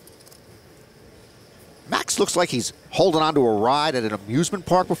Steinberg. Max looks like he's holding on to a ride at an amusement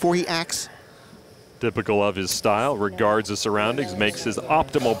park before he acts. Typical of his style, regards the surroundings, makes his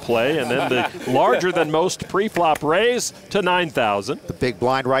optimal play, and then the larger-than-most pre-flop raise to 9,000. The big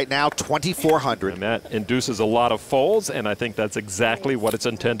blind right now, 2,400. And that induces a lot of folds, and I think that's exactly what it's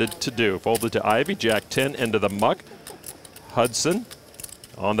intended to do. Folded to Ivey, Jack 10 into the muck. Hudson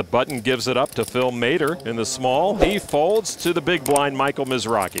on the button gives it up to Phil Mater in the small. He folds to the big blind, Michael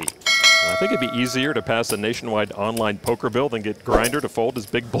Mizrachi. I think it'd be easier to pass a nationwide online poker bill than get Grinder to fold his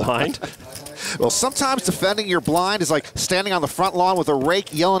big blind. Well, sometimes defending your blind is like standing on the front lawn with a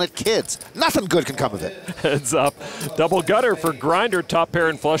rake yelling at kids. Nothing good can come of it. Heads up. Double gutter for Grinder. Top pair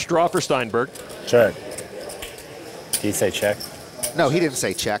and flush draw for Steinberg. Check. Did he say check? No, he didn't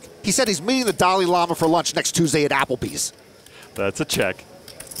say check. He said he's meeting the Dalai Lama for lunch next Tuesday at Applebee's. That's a check.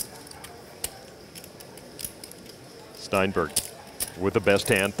 Steinberg with the best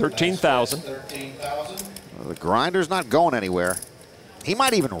hand, 13,000. Well, the Grinder's not going anywhere. He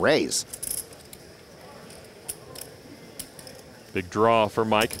might even raise. Big draw for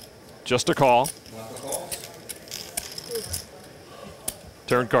Mike. Just a call.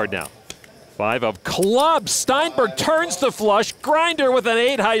 Turn card now. 5 of clubs. Steinberg turns the flush. Grinder with an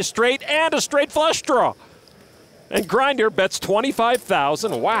 8 high straight and a straight flush draw. And Grinder bets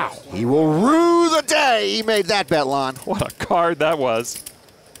 25,000. Wow. He will rue the day he made that bet, Lon. What a card that was.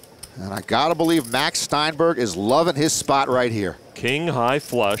 And I gotta believe Max Steinberg is loving his spot right here. King high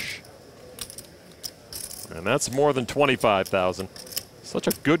flush. And that's more than 25,000. Such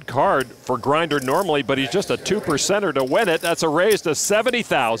a good card for Grinder normally, but he's just a 2%er to win it. That's a raise to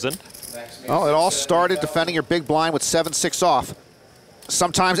 70,000. Well, it all started defending your big blind with 7-6 off.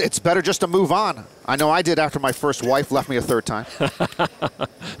 Sometimes it's better just to move on. I know I did after my first wife left me a third time.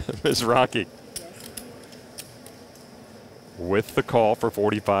 Ms. Rocky with the call for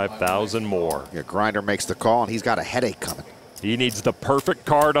 45,000 more. Yeah, Grinder makes the call, and he's got a headache coming. He needs the perfect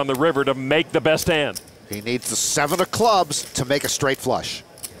card on the river to make the best hand. He needs the 7 of clubs to make a straight flush.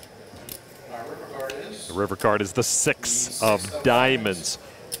 The river card is the 6 of diamonds.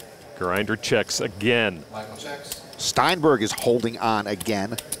 Grinder checks again. Steinberg is holding on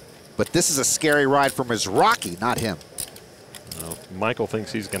again, but this is a scary ride for Mizrachi, not him. Well, Michael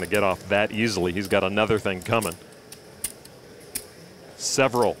thinks he's going to get off that easily. He's got another thing coming.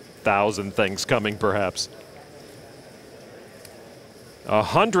 Several thousand things coming, perhaps.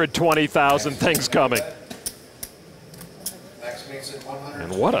 120,000 things coming.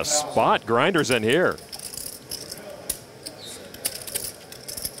 And what a spot Grinder's in here.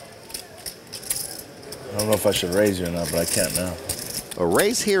 I don't know if I should raise you or not, but I can't now. A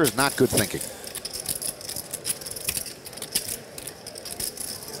raise here is not good thinking.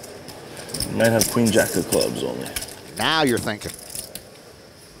 You might have queen jack of clubs only. Now you're thinking.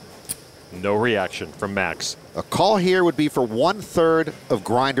 No reaction from Max. A call here would be for 1/3 of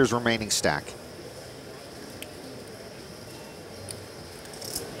Grinder's remaining stack.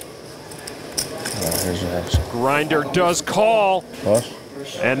 Here's your action. Grinder does call. What?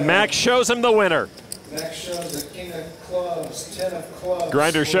 And Max shows him the winner. Max shows the king of clubs, 10 of clubs.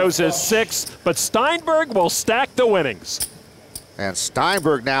 Grinder shows his 6, but Steinberg will stack the winnings. And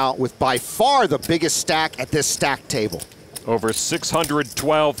Steinberg now with by far the biggest stack at this stack table. Over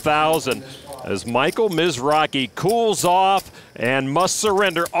 612,000 as Michael Mizrachi cools off and must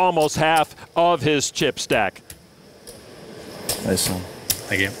surrender almost half of his chip stack. Nice one.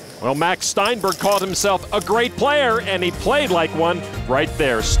 Thank you. Well, Max Steinberg called himself a great player, and he played like one right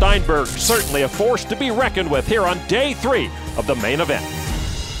there. Steinberg certainly a force to be reckoned with here on day 3 of the main event.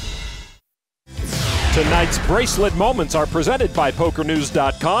 Tonight's bracelet moments are presented by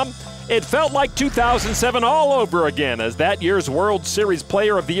PokerNews.com. It felt like 2007 all over again as that year's World Series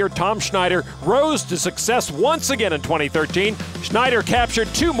Player of the Year, Tom Schneider, rose to success once again in 2013. Schneider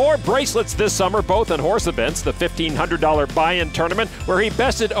captured 2 more bracelets this summer, both in horse events, the $1,500 buy-in tournament, where he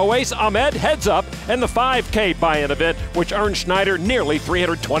bested Owais Ahmed heads up, and the 5K buy-in event, which earned Schneider nearly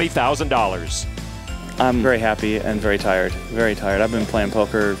 $320,000. I'm very happy and very tired. Very tired. I've been playing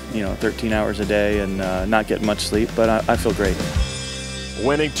poker, 13 hours a day and not getting much sleep, but I feel great.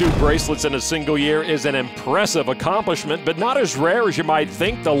 Winning 2 bracelets in a single year is an impressive accomplishment, but not as rare as you might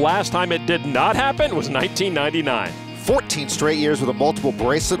think. The last time it did not happen was 1999. 14 straight years with a multiple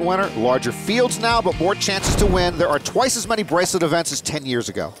bracelet winner. Larger fields now, but more chances to win. There are twice as many bracelet events as 10 years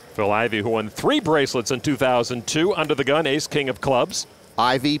ago. Phil Ivey, who won 3 bracelets in 2002, under the gun, ace king of clubs.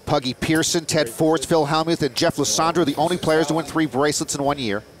 Ivey, Puggy Pearson, Ted Forrest, Phil Hellmuth, and Jeff Lissandro, the only players to win 3 bracelets in 1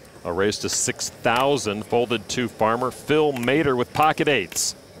 year. A raise to 6,000, folded to farmer Phil Mader with pocket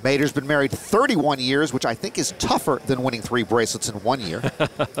 8s. Mader's been married 31 years, which I think is tougher than winning 3 bracelets in 1 year.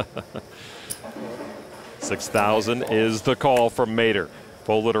 6,000 is the call from Mader.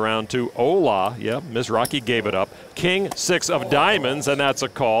 Folded around to Ola. Yeah, Mizrachi gave it up. King 6 of diamonds, and that's a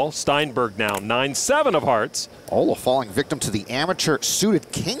call. Steinberg now 9-7 of hearts. Ola falling victim to the amateur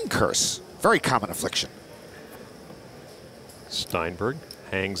suited king curse. Very common affliction. Steinberg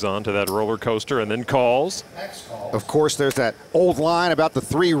hangs on to that roller coaster and then calls. Of course, there's that old line about the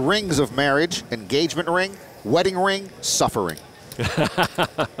 3 rings of marriage: engagement ring, wedding ring, suffering.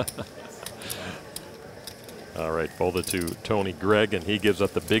 All right, folded to Tony Gregg, and he gives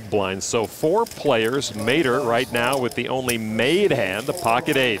up the big blind. So 4 players. Mater right now with the only made hand, the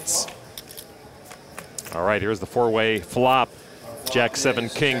pocket eights. All right, here's the 4-way flop. Jack 7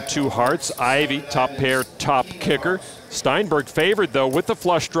 King 2 hearts. Ivey top pair, top kicker. Steinberg favored though with the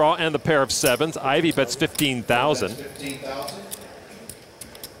flush draw and the pair of sevens. Ivey bets 15,000.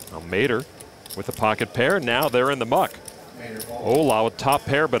 Now Mater with the pocket pair. Now they're in the muck. Ola with top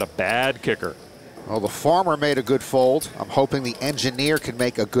pair, but a bad kicker. Well, the farmer made a good fold. I'm hoping the engineer can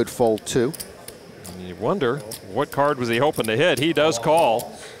make a good fold too. And you wonder what card was he hoping to hit. He does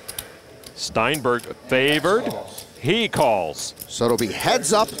call. Steinberg favored. He calls. So it'll be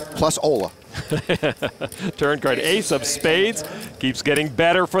heads up plus Ola. Turn card, ace of spades. Keeps getting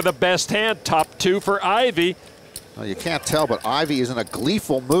better for the best hand. Top 2 for Ivey. Well, you can't tell, but Ivey is in a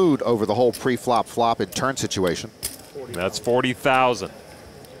gleeful mood over the whole pre-flop flop and turn situation. That's 40,000.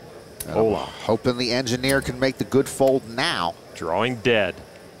 Ola. Hoping the engineer can make the good fold now. Drawing dead.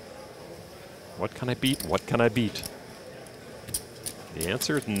 What can I beat? What can I beat? The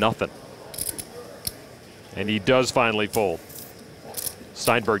answer is nothing. And he does finally fold.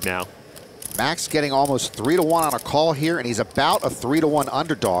 Steinberg now. Max getting almost 3-1 on a call here, and he's about a 3-1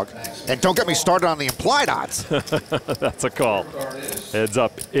 underdog. And don't get me started on the implied odds. That's a call. Heads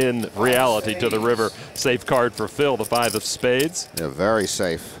up in reality to the river. Safe card for Phil, the 5 of spades. Yeah, very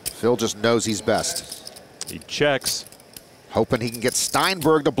safe. Phil just knows he's best. He checks. Hoping he can get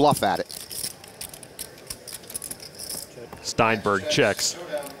Steinberg to bluff at it. Steinberg checks.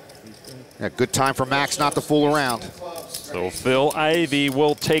 Yeah, good time for Max not to fool around. So Phil Ivey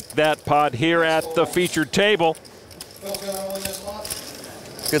will take that pot here at the featured table.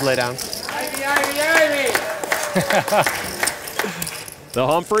 Good lay down. The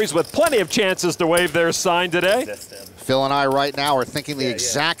Humphreys with plenty of chances to wave their sign today. Phil and I right now are thinking the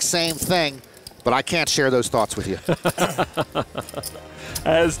exact same thing, but I can't share those thoughts with you.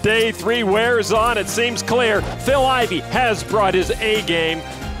 As day 3 wears on, it seems clear Phil Ivey has brought his A game.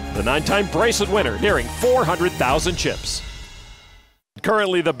 The 9-time bracelet winner nearing 400,000 chips.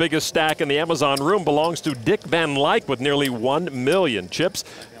 Currently the biggest stack in the Amazon room belongs to Dick Van Lyke with nearly 1 million chips.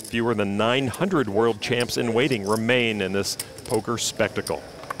 Fewer than 900 world champs in waiting remain in this poker spectacle.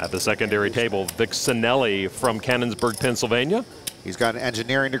 At the secondary table, Vic Sinelli from Canonsburg, Pennsylvania. He's got an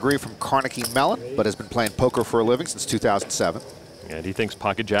engineering degree from Carnegie Mellon, but has been playing poker for a living since 2007. And he thinks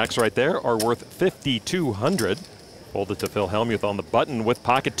pocket jacks right there are worth 5,200. Folded to Phil Hellmuth on the button with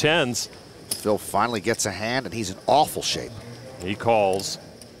pocket tens. Phil finally gets a hand, and he's in awful shape. He calls.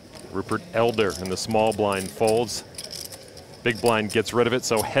 Rupert Elder in the small blind folds. Big blind gets rid of it,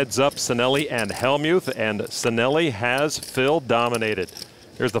 so heads up Sinelli and Hellmuth, and Sinelli has Phil dominated.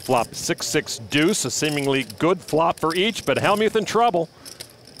 Here's the flop, 6-6 deuce, a seemingly good flop for each, but Hellmuth in trouble.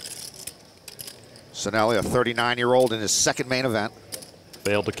 Sinelli, a 39-year-old in his second main event.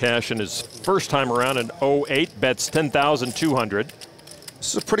 Failed to cash in his first time around in 08, bets 10,200.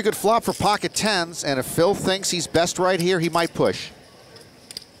 This is a pretty good flop for pocket tens, and if Phil thinks he's best right here, he might push.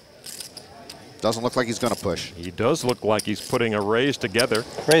 Doesn't look like he's going to push. He does look like he's putting a raise together.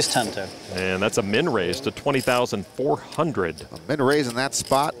 Raise 10 too. And that's a min raise to 20,400. A min raise in that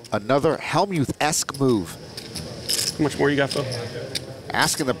spot, another Hellmuth-esque move. How much more you got, Phil?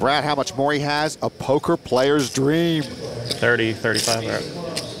 Asking the Brad how much more he has, a poker player's dream. 30, 35, all right.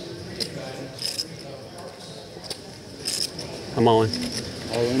 I'm all in.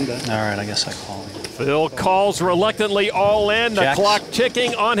 All in, Ben? All right, I guess I call. Phil calls reluctantly all in. The clock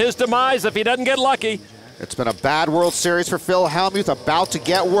ticking on his demise if he doesn't get lucky. It's been a bad World Series for Phil Hellmuth, about to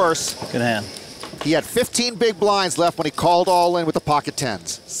get worse. Good hand. He had 15 big blinds left when he called all in with the pocket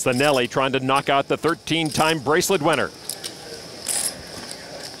tens. Sinelli trying to knock out the 13-time bracelet winner.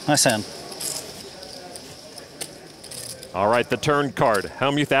 Nice hand. All right, the turn card.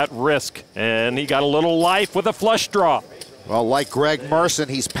 Hellmuth at risk, and he got a little life with a flush draw. Well, like Greg Merson,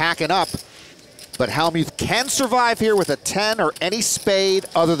 he's packing up. But Hellmuth can survive here with a 10 or any spade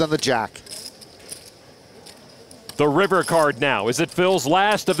other than the jack. The river card now. Is it Phil's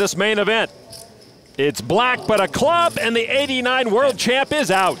last of this main event? It's black, but a club, and the 89 world champ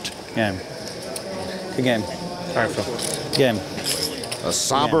is out. Game. Good game. All right, Phil. Game. A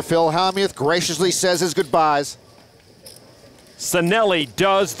somber Phil Hellmuth graciously says his goodbyes. Sinelli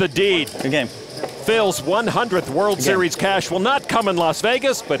does the deed. Good game. Phil's 100th World Series cash will not come in Las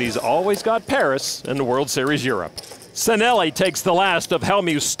Vegas, but he's always got Paris and the World Series Europe. Sinelli takes the last of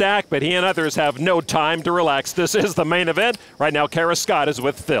Hellmuth's stack, but he and others have no time to relax. This is the main event. Right now, Kara Scott is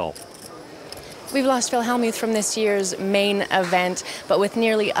with Phil. We've lost Phil Hellmuth from this year's main event, but with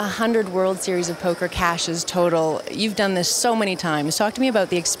nearly 100 World Series of Poker cashes total, you've done this so many times. Talk to me about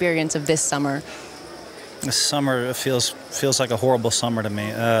the experience of this summer. This summer feels like a horrible summer to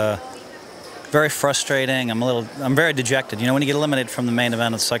me. Very frustrating. I'm very dejected. You know, when you get eliminated from the main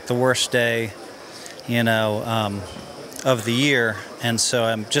event, it's like the worst day, you know, of the year. And so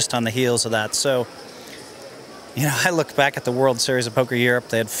I'm just on the heels of that. So, you know, I look back at the World Series of Poker Europe.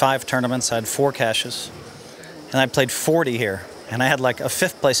 They had 5 tournaments. I had 4 cashes. And I played 40 here. And I had like a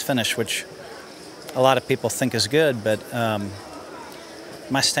 5th place finish, which a lot of people think is good, but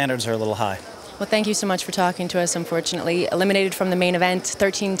my standards are a little high. Well, thank you so much for talking to us. Unfortunately, eliminated from the main event,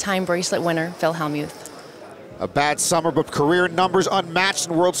 13-time bracelet winner, Phil Hellmuth. A bad summer, but career numbers unmatched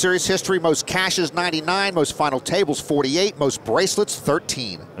in World Series history. Most cashes, 99. Most final tables, 48. Most bracelets,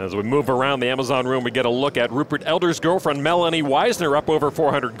 13. As we move around the Amazon room, we get a look at Rupert Elder's girlfriend, Melanie Weisner, up over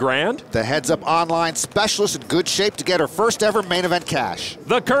 400 grand. The heads-up online specialist in good shape to get her first ever main event cash.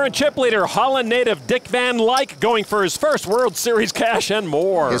 The current chip leader, Holland native Dick Van Lyke, going for his first World Series cash and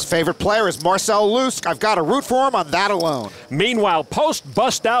more. His favorite player is Marcel Lusk. I've got to root for him on that alone. Meanwhile,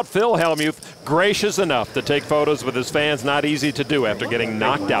 post-bust-out Phil Hellmuth, gracious enough to take photos with his fans. Not easy to do after getting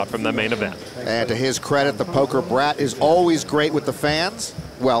knocked out from the main event. And to his credit, the poker brat is always great with the fans.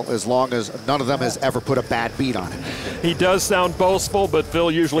 Well, as long as none of them has ever put a bad beat on it. He does sound boastful, but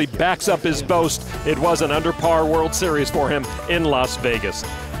Phil usually backs up his boast. It was an under-par World Series for him in Las Vegas.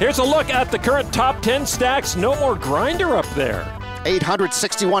 Here's a look at the current top 10 stacks. No more grinder up there.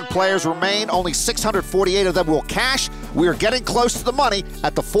 861 players remain. Only 648 of them will cash. We are getting close to the money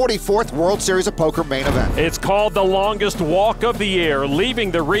at the 44th World Series of Poker main event. It's called the longest walk of the year,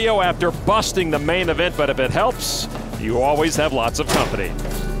 leaving the Rio after busting the main event. But if it helps, you always have lots of company.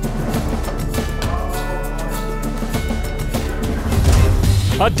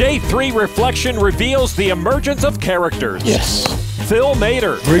 A Day 3 reflection reveals the emergence of characters. Yes. Phil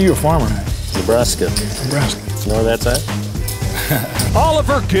Mater. Where are you a farmer at? Nebraska. Nebraska. You know where that's at?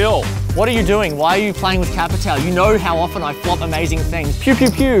 Oliver Gill. What are you doing? Why are you playing with Capital? You know how often I flop amazing things. Pew, pew,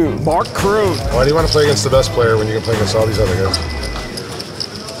 pew. Mark Kroon. Why do you want to play against the best player when you can play against all these other guys?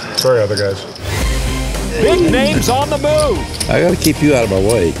 Sorry, other guys. Big names on the move. I got to keep you out of my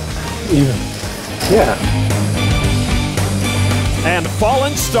way. Even. Yeah. And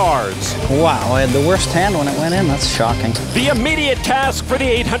fallen stars. Wow, I had the worst hand when it went in. That's shocking. The immediate task for the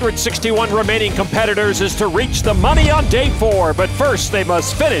 861 remaining competitors is to reach the money on Day 4, but first they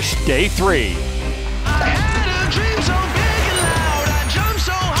must finish Day 3.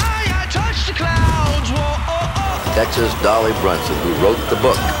 Texas Doyle Brunson, who wrote the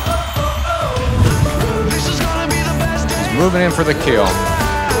book. He's moving in for the kill.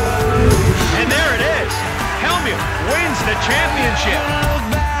 And there it is. Hellmuth wins the championship.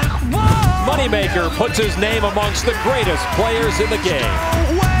 Moneymaker puts his name amongst the greatest players in the game.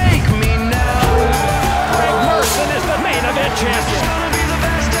 Wake me now. Greg Merson is the main event champion.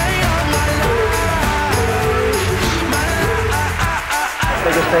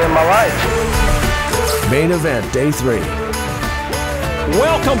 Biggest day of my life. Main event, Day 3.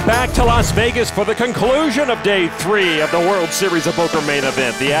 Welcome back to Las Vegas for the conclusion of Day 3 of the World Series of Poker main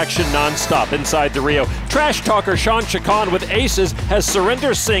event. The action non-stop inside the Rio. Trash talker Sean Chacon with aces has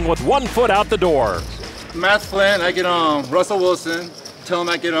Surinder Singh with 1 foot out the door. Matt Flynn, I get Russell Wilson. Tell him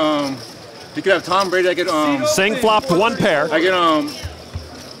I get you could have Tom Brady, I get Singh flopped 1 pair. I get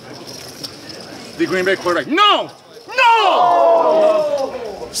the Green Bay quarterback. No! No!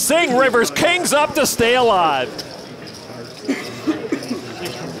 Singh Rivers kings up to stay alive.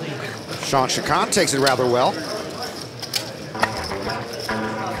 Sean Chacon takes it rather well.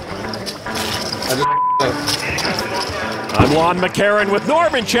 I'm Lon McCarron with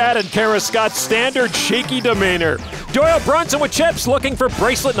Norman Chad and Kara Scott's standard cheeky demeanor. Doyle Brunson with chips looking for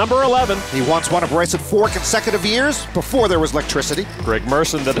bracelet number 11. He once won a bracelet 4 consecutive years before there was electricity. Greg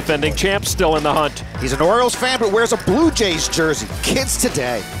Merson, the defending champ, still in the hunt. He's an Orioles fan but wears a Blue Jays jersey. Kids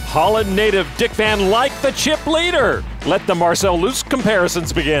today. Holland native Dick Van Lyke, the chip leader. Let the Marcel Lusk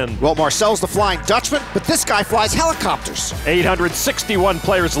comparisons begin. Well, Marcel's the Flying Dutchman, but this guy flies helicopters. 861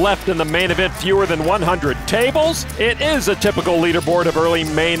 players left in the main event, fewer than 100 tables. It is a typical leaderboard of early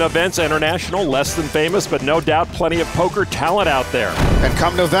main events. International, less than famous, but no doubt plenty of poker talent out there. And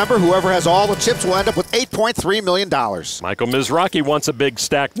come November, whoever has all the chips will end up with $8.3 million. Michael Mizrachi wants a big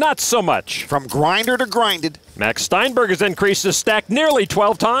stack, not so much. From grinder to grinded. Max Steinberg has increased his stack nearly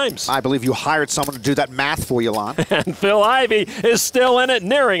 12 times. I believe you hired someone to do that math for you, Lon. And Phil Ivey is still in it,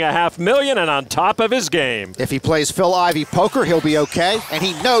 nearing $500,000 and on top of his game. If he plays Phil Ivey poker, he'll be okay, and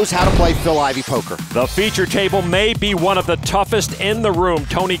he knows how to play Phil Ivey poker. The feature table may be one of the toughest in the room.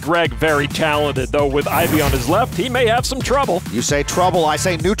 Tony Gregg, very talented, though with Ivey on his left, he may have some trouble. You say trouble. bubble. I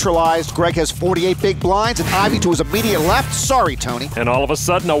say neutralized. Greg has 48 big blinds, and Ivey to his immediate left. Sorry, Tony. And all of a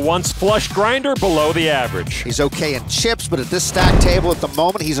sudden, a once flush grinder below the average. He's okay in chips, but at this stack table at the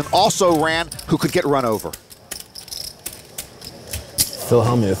moment, he's an also-ran who could get run over. Phil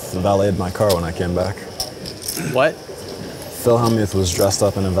Ivey valeted my car when I came back. What? Phil Ivey was dressed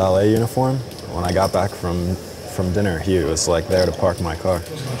up in a valet uniform. When I got back from dinner, he was like there to park my car.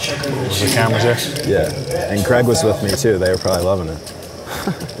 Was the cameras there? Yeah, and Greg was with me too. They were probably loving it.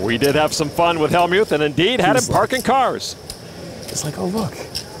 We did have some fun with Helmuth and indeed had him parking cars. It's like, oh look,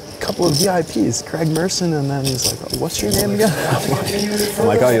 a couple of VIPs, Craig Merson, and then he's like, oh, what's your name again? I'm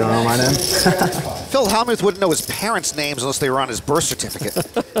like, oh, you don't know my name? Phil Ivey wouldn't know his parents' names unless they were on his birth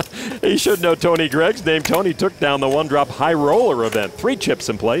certificate. He should know Tony Gregg's name. Tony took down the one-drop high roller event. 3 chips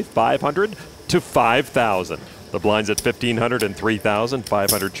in play, 500 to 5,000. The blinds at 1,500 and 3,000,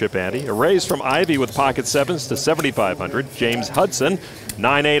 500 chip ante. A raise from Ivey with pocket sevens to 7,500. James Hudson,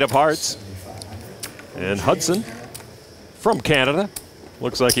 9-8 of hearts. And Hudson from Canada.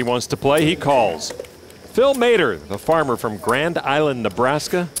 Looks like he wants to play. He calls. Phil Mater, the farmer from Grand Island,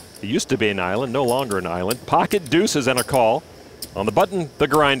 Nebraska. He used to be an island, no longer an island. Pocket deuces and a call. On the button, the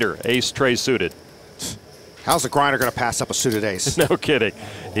grinder, ace tray suited. How's the grinder going to pass up a suited ace? No kidding.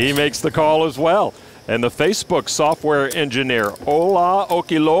 He makes the call as well. And the Facebook software engineer, Ola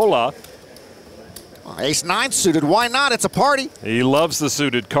Okilola. Ace-9 suited, why not? It's a party. He loves the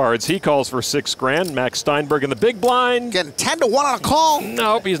suited cards. He calls for $6,000. Max Steinberg in the big blind. Getting 10 to 1 on a call.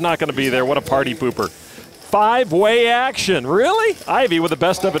 Nope, he's not going to be there. What a party pooper. 5-way action. Really? Ivey with the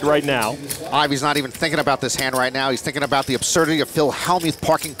best of it right now. Ivey's not even thinking about this hand right now. He's thinking about the absurdity of Phil Ivey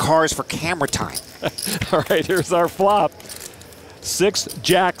parking cars for camera time. All right, here's our flop. 6,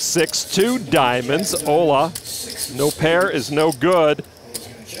 Jack, 6, 2 diamonds. Ola. No pair is no good.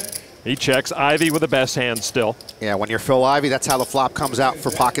 He checks. Ivey with the best hand still. Yeah, when you're Phil Ivey, that's how the flop comes out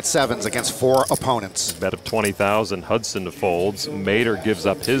for pocket sevens against 4 opponents. Bet of 20,000. Hudson folds. Mater gives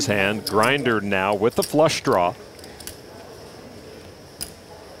up his hand. Grinder now with the flush draw.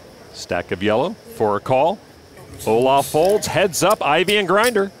 Stack of yellow for a call. Olaf folds, heads up, Ivey and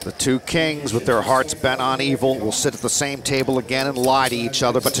Grinder. The 2 kings with their hearts bent on evil will sit at the same table again and lie to each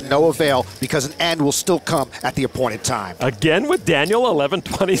other, but to no avail because an end will still come at the appointed time. Again with Daniel,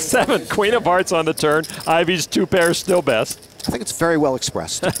 11-27. Queen of hearts on the turn. Ivey's 2 pairs still best. I think it's very well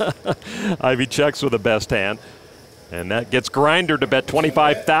expressed. Ivey checks with the best hand, and that gets Grinder to bet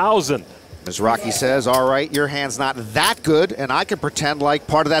 25,000. As Rocky says, all right, your hand's not that good, and I can pretend like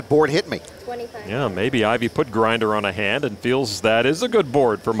part of that board hit me. 25. Yeah, maybe Ivey put Grinder on a hand and feels that is a good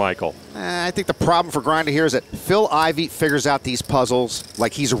board for Michael. I think the problem for Grinder here is that Phil Ivey figures out these puzzles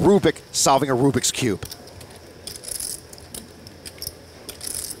like he's a Rubik solving a Rubik's Cube.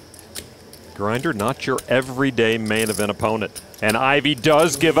 Grinder, not your everyday main event opponent. And Ivey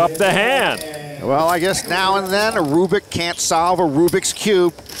does give up the hand. Well, I guess now and then a Rubik can't solve a Rubik's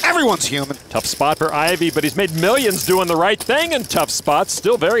Cube. Everyone's human. Tough spot for Ivey, but he's made millions doing the right thing in tough spots.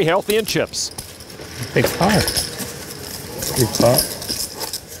 Still very healthy in chips. Big pot. Big pot.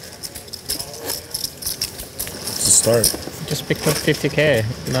 It's a start. Just picked up 50K,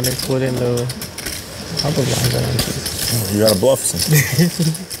 not including the other ones. You got to bluff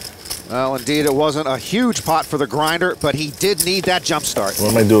some. Well, indeed, it wasn't a huge pot for the Grinder, but he did need that jump start.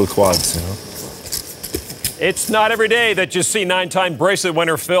 What am I doing with quads, you know? It's not every day that you see 9-time bracelet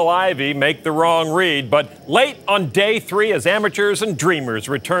winner Phil Ivey make the wrong read, but late on day 3 as amateurs and dreamers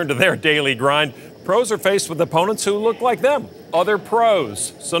return to their daily grind, pros are faced with opponents who look like them, other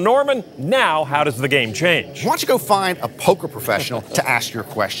pros. So Norman, now how does the game change? Why don't you go find a poker professional to ask your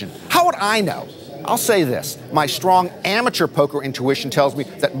question? How would I know? I'll say this, my strong amateur poker intuition tells me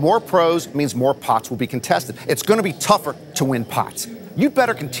that more pros means more pots will be contested. It's going to be tougher to win pots. You'd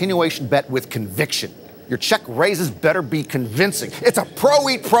better continuation bet with conviction. Your check raises better be convincing. It's a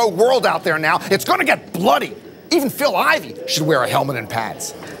pro-eat-pro world out there now. It's going to get bloody. Even Phil Ivey should wear a helmet and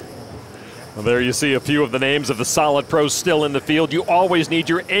pads. Well, there you see a few of the names of the solid pros still in the field. You always need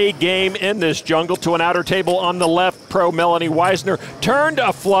your A game in this jungle. To an outer table on the left, pro Melanie Weisner turned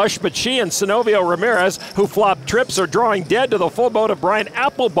a flush, but she and Sinovio Ramirez, who flopped trips, are drawing dead to the full boat of Brian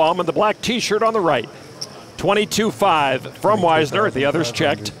Applebaum in the black T-shirt on the right. 22-5 from Weisner. The others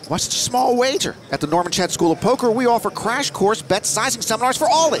checked. What's the small wager? At the Norman Chet School of Poker, we offer crash course bet sizing seminars for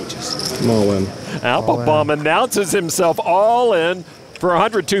all ages. All in. Applebaum announces himself all in for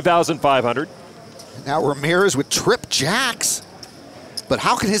 $102,500. Now Ramirez with trip jacks. But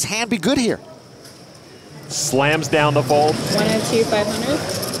how can his hand be good here? Slams down the fold. 102,500.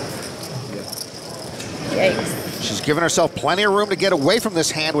 Yikes. She's given herself plenty of room to get away from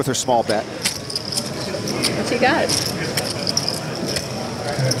this hand with her small bet. What you got?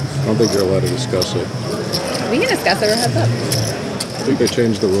 I don't think you're allowed to discuss it. We can discuss it. We're heads up. I think they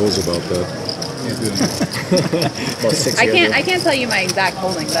changed the rules about that. About 6 I years can't tell you my exact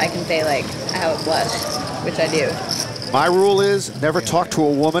holding, but I can say like I have a blush, which I do. My rule is never talk to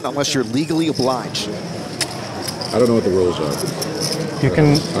a woman unless you're legally obliged. I don't know what the rules are. You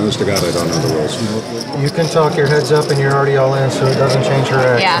can. Honest to God, I don't know the rules. You can talk your heads up and you're already all in, so it doesn't change your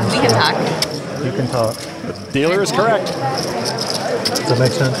action. Yeah, we can talk. You can talk. The dealer is correct. Does that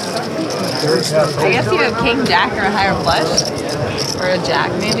make sense? I guess you have king, jack, or a higher flush, or a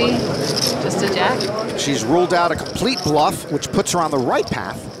jack maybe, just a jack. She's ruled out a complete bluff, which puts her on the right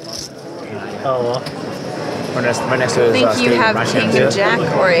path. Oh, well. My next I think you have king, jack,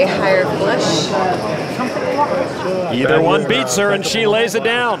 or a higher flush. Either one beats her, and she lays it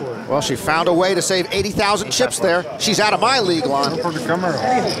down. Well, she found a way to save 80,000 chips there. She's out of my league, Lon.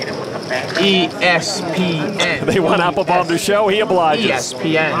 ESPN. They want Applebaum to show. He obliges.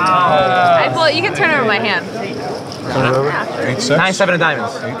 ESPN. I pull it. You can turn over my hand. 9-7 of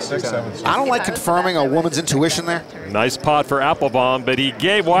diamonds. 8-6-7. I don't like confirming a woman's intuition there. Nice pot for Applebaum, but he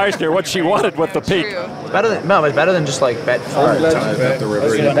gave Weisner what she wanted with the peak. It's better than just like bet I bet the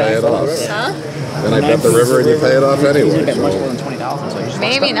river and you pay it off. Huh? Then I bet the river and you pay it off anyway. So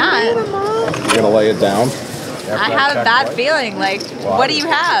Maybe not. you're gonna lay it down. I have a bad feeling. Like, what do you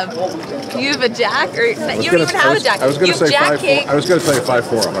have? You have a jack, or you don't even have a jack. I was You gonna have say jack 5-4. king. I was gonna say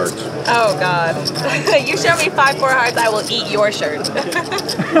 5-4 of hearts. Oh God! You show me 5-4 hearts, I will eat your shirt.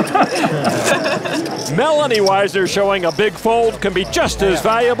 Melanie Weisner showing a big fold can be just as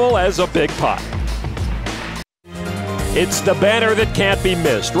valuable as a big pot. It's the banner that can't be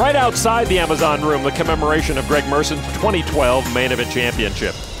missed. Right outside the Amazon room, the commemoration of Greg Merson's 2012 Main Event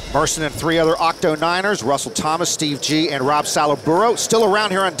Championship. Merson and 3 other Octo-Niners, Russell Thomas, Steve G, and Rob Salaburo, still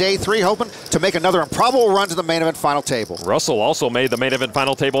around here on day 3, hoping to make another improbable run to the main event final table. Russell also made the main event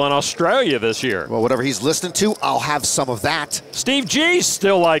final table in Australia this year. Well, whatever he's listening to, I'll have some of that. Steve G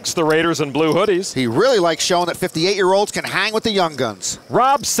still likes the Raiders and blue hoodies. He really likes showing that 58-year-olds can hang with the young guns.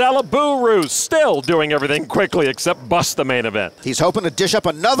 Rob Salaburu still doing everything quickly except bust the main event. He's hoping to dish up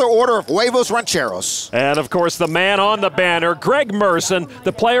another order of huevos rancheros. And of course, the man on the banner, Greg Merson,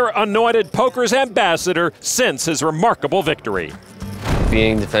 the player anointed poker's ambassador since his remarkable victory.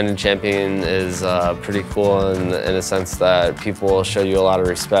 Being defending champion is pretty cool in a sense that people will show you a lot of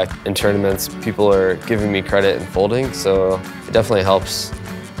respect. In tournaments, people are giving me credit and folding, so it definitely helps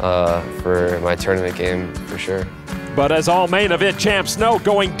for my tournament game, for sure. But as all main event champs know,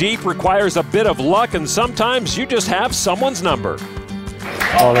 going deep requires a bit of luck, and sometimes you just have someone's number.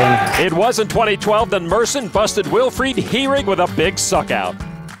 It was in 2012 that Merson busted Wilfried Hierig with a big suck out.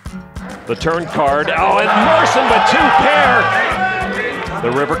 The turn card, and Merson with 2 pair. The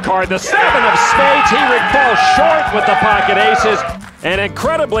river card, the 7 of spades. Hierig falls short with the pocket aces. And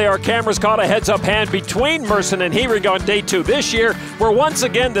incredibly, our cameras caught a heads-up hand between Merson and Hierig on day 2 this year, where once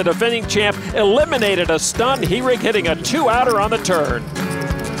again the defending champ eliminated a stun, Hierig hitting a 2-outer on the turn.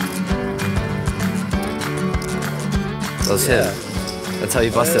 That was him. That's how he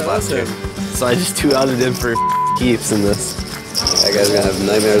busted last year. So I just 2-outed him for keeps in this. That guy's gonna have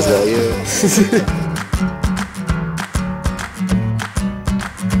nightmares about you.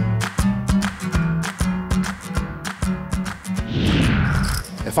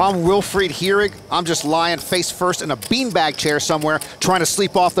 If I'm Wilfried Hierig, I'm just lying face first in a beanbag chair somewhere trying to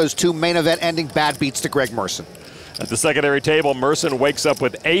sleep off those 2 main event ending bad beats to Greg Merson. At the secondary table, Merson wakes up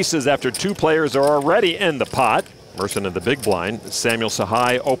with aces after 2 players are already in the pot. Merson in the big blind. Samuel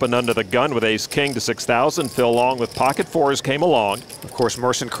Sahai opened under the gun with ace-king to 6,000. Phil Long with pocket 4s came along. Of course,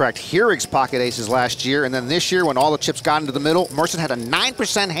 Merson cracked Hierig's pocket aces last year, and then this year when all the chips got into the middle, Merson had a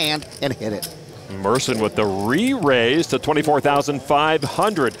 9% hand and hit it. Merson with the re-raise to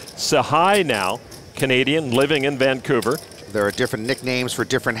 24,500. Sahai now, Canadian, living in Vancouver. There are different nicknames for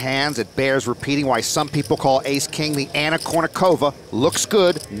different hands. It bears repeating why some people call ace-king the Anna Kournikova. Looks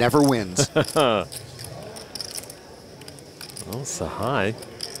good, never wins. Well, Sahai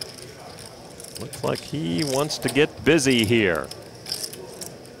looks like he wants to get busy here.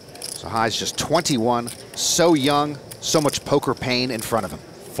 Sahai's just 21, so young, so much poker pain in front of him.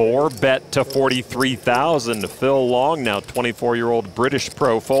 4-bet to 43,000. Phil Long, now 24-year-old British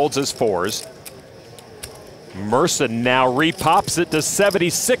pro, folds his 4s. Merson now repops it to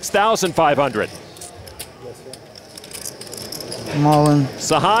 76,500. I'm all in.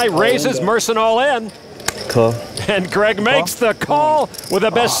 Sahai raises, Merson all in. Cool. And Greg makes the call with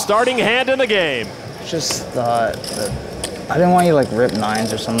the best starting hand in the game. Just thought that I didn't want you to like rip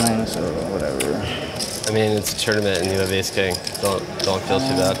 9s or something, so whatever. I mean, it's a tournament and you have ace-king. Don't feel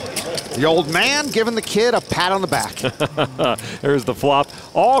too bad. The old man giving the kid a pat on the back. Here's the flop.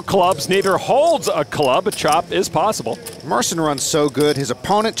 All clubs, neither holds a club. A chop is possible. Merson runs so good, his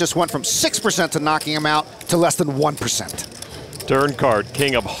opponent just went from 6% to knocking him out to less than 1%. Turn card,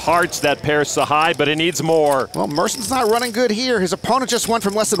 king of hearts. That pair's so high, but it needs more. Well, Merson's not running good here. His opponent just went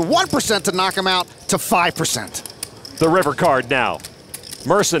from less than 1% to knock him out to 5%. The river card now.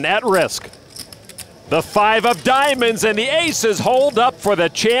 Merson at risk. The 5 of diamonds and the aces hold up for the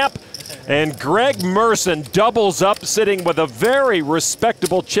champ. And Greg Merson doubles up, sitting with a very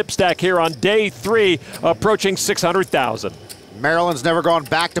respectable chip stack here on day 3, approaching 600,000. Maryland's never gone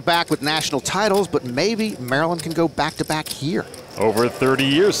back-to-back with national titles, but maybe Maryland can go back-to-back here. Over 30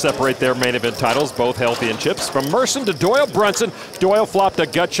 years separate their main event titles, both healthy in chips. From Merson to Doyle Brunson, Doyle flopped a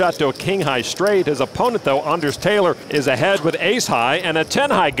gut shot to a king high straight. His opponent, though, Anders Taylor, is ahead with ace high and a 10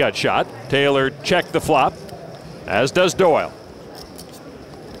 high gut shot. Taylor checked the flop, as does Doyle.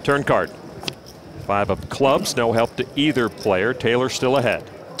 Turn card. 5 of clubs, no help to either player. Taylor still ahead.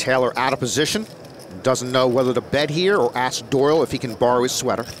 Taylor out of position. Doesn't know whether to bet here or ask Doyle if he can borrow his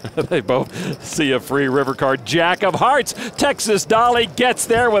sweater. They both see a free river card. Jack of hearts. Texas Dolly gets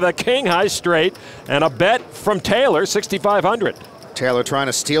there with a king high straight and a bet from Taylor, 6,500. Taylor trying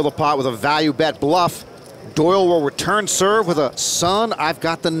to steal the pot with a value bet bluff. Doyle will return serve with a son, I've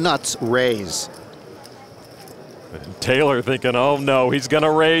got the nuts raise. Taylor thinking, oh no, he's going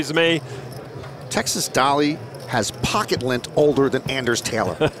to raise me. Texas Dolly has pocket lint older than Anders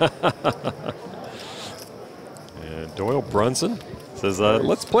Taylor. And Doyle Brunson says,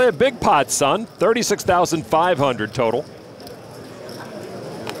 let's play a big pot, son. 36,500 total.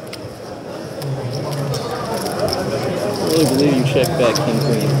 I really believe you checked back King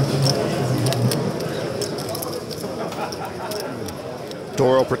Queen.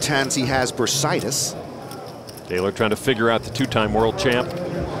 Doyle pretends he has bursitis. Taylor trying to figure out the 2-time world champ.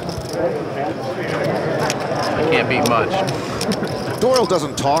 I can't beat much. Doyle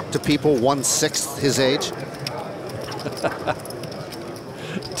doesn't talk to people 1/6 his age.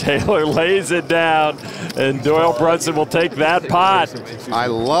 Taylor lays it down, and Doyle Brunson will take that pot. I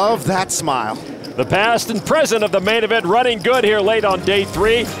love that smile. The past and present of the main event running good here late on day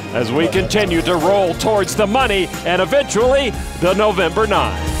 3 as we continue to roll towards the money and eventually the November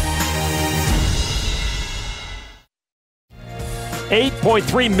 9.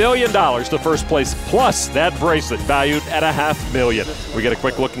 $8.3 million to first place, plus that bracelet valued at $500,000. We get a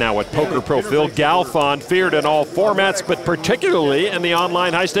quick look now at Poker Pro Phil Galfond, feared in all formats, but particularly in the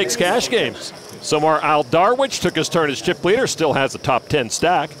online high-stakes cash games. Somar Aldarwich took his turn as chip leader, still has a top 10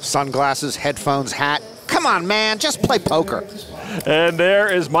 stack. Sunglasses, headphones, hat. Come on, man, just play poker. And there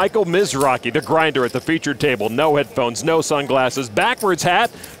is Michael Mizrachi, the grinder at the featured table. No headphones, no sunglasses, backwards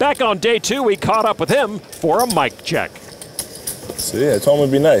hat. Back on day 2, we caught up with him for a mic check. See, I told him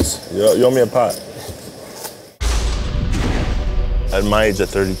it'd be nice. You owe me a pot. At my age, at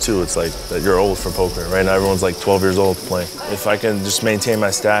 32, it's like that you're old for poker. Right now, everyone's like 12 years old playing. If I can just maintain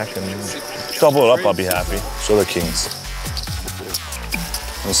my stack and double it up, I'll be happy. So the kings.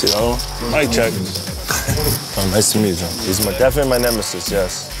 Let's see the other one? Mic check. Oh, nice to meet you. He's definitely my nemesis,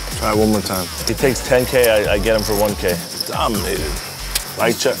 yes. Try it one more time. He takes 10K, I get him for 1K. Dominated.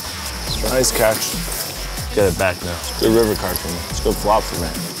 Mic check. Nice catch. Get it back now. Good river card for me. It's a good flop for me.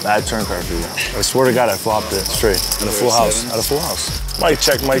 Bad turn card for you. I swear to God, I flopped it straight. At a full house. At a full house. Mic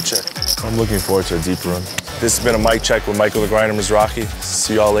check, mic check. I'm looking forward to a deep run. This has been a mic check with Michael the Grinder Mizrachi.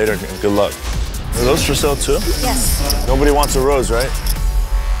 See y'all later and good luck. Are those for sale too? Yes. Nobody wants a rose, right?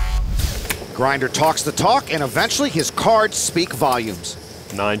 Grinder talks the talk, and eventually his cards speak volumes.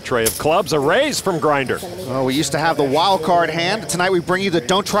 9 tray of clubs, a raise from Grinder. Oh, we used to have the wild card hand. Tonight we bring you the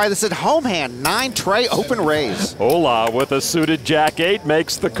don't try this at home hand. 9 tray open raise. Hola with a suited Jack-8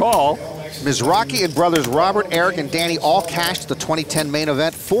 makes the call. Mizrachi and brothers Robert, Eric, and Danny all cashed the 2010 main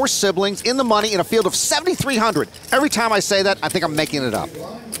event. 4 siblings in the money in a field of 7,300. Every time I say that, I think I'm making it up.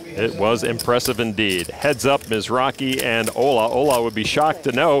 It was impressive indeed. Heads up, Mizrachi and Ola. Ola would be shocked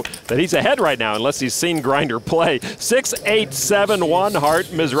to know that he's ahead right now unless he's seen Grinder play. 6-8-7-1 heart.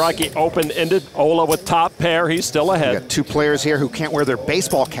 Mizrachi open-ended. Ola with top pair. He's still ahead. We got 2 players here who can't wear their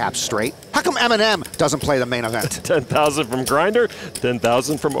baseball caps straight. How come Eminem doesn't play the main event? 10,000 from Grinder,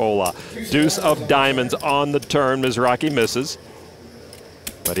 10,000 from Ola. Deuce of diamonds on the turn. Mizrachi misses.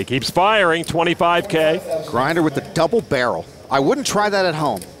 But he keeps firing, 25K. Grinder with the double barrel. I wouldn't try that at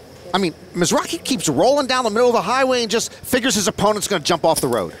home. I mean, Mizrachi keeps rolling down the middle of the highway and just figures his opponent's going to jump off the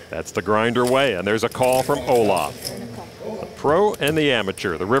road. That's the Grinder way, and there's a call from Olaf. The pro and the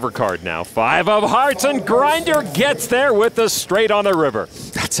amateur. The river card now. 5 of hearts, and Grinder gets there with the straight on the river.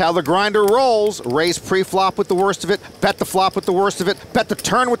 That's how the Grinder rolls. Raise pre-flop with the worst of it, bet the flop with the worst of it, bet the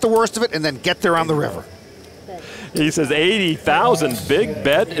turn with the worst of it, and then get there on the river. He says 80,000, big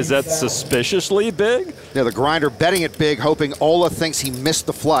bet. Is that suspiciously big? Yeah, the Grinder betting it big, hoping Ola thinks he missed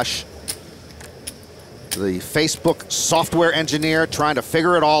the flush. The Facebook software engineer trying to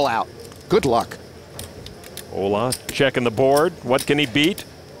figure it all out. Good luck. Ola checking the board. What can he beat?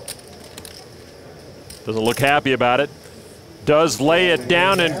 Doesn't look happy about it. Does lay it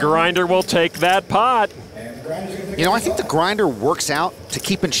down, and Grinder will take that pot. You know, I think the Grinder works out to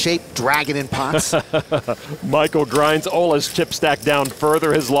keep in shape, dragging in pots. Michael grinds Ola's chip stack down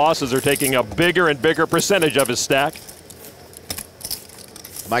further. His losses are taking a bigger and bigger percentage of his stack.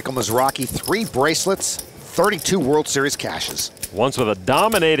 Michael Mizrachi, 3 bracelets, 32 World Series cashes. Once with a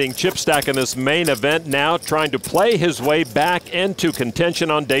dominating chip stack in this main event, now trying to play his way back into contention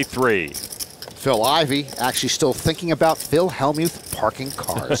on day 3. Phil Ivey actually still thinking about Phil Hellmuth parking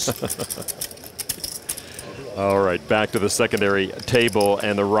cars. All right, back to the secondary table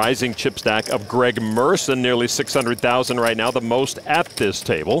and the rising chip stack of Greg Merson, nearly 600,000 right now, the most at this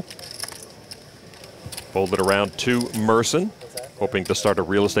table. Folded around to Merson, hoping to start a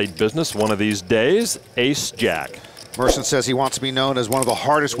real estate business one of these days. Ace-Jack. Merson says he wants to be known as one of the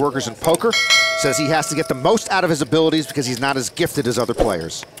hardest workers in poker. Says he has to get the most out of his abilities because he's not as gifted as other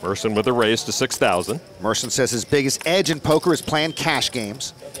players. Merson with a raise to 6,000. Merson says his biggest edge in poker is playing cash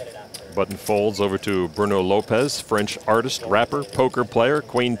games. Button folds over to Bruno Lopez, French artist, rapper, poker player,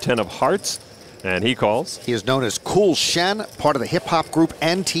 Queen 10 of hearts, and he calls. He is known as Cool Shen, part of the hip-hop group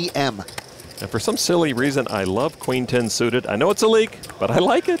NTM. And for some silly reason, I love Queen 10 suited. I know it's a leak, but I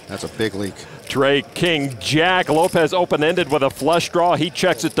like it. That's a big leak. Trey, King, Jack. Lopez open-ended with a flush draw. He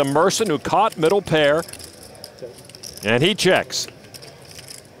checks it to Merson, who caught middle pair. And he checks.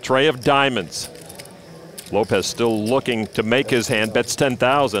 Trey of diamonds. Lopez still looking to make his hand, bets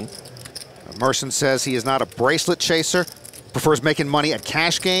 10,000. Merson says he is not a bracelet chaser, prefers making money at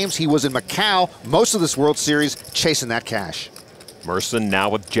cash games. He was in Macau most of this World Series chasing that cash. Merson now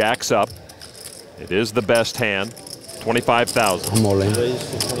with jacks up. It is the best hand, 25,000. I'm all in.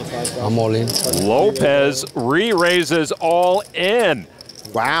 I'm all in. Lopez re-raises all in.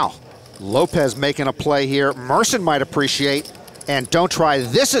 Wow. Lopez making a play here. Merson might appreciate. And don't try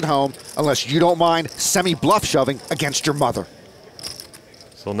this at home unless you don't mind semi-bluff shoving against your mother.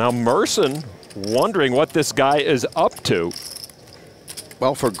 So now Merson wondering what this guy is up to.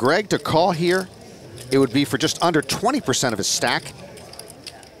 Well, for Greg to call here, it would be for just under 20% of his stack.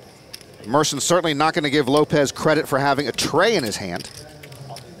 Merson's certainly not going to give Lopez credit for having a tray in his hand.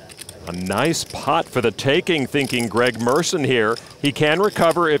 A nice pot for the taking, thinking Greg Merson here. He can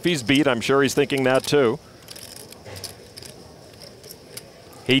recover if he's beat. I'm sure he's thinking that too.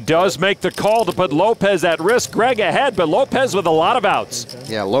 He does make the call to put Lopez at risk. Greg ahead, but Lopez with a lot of outs.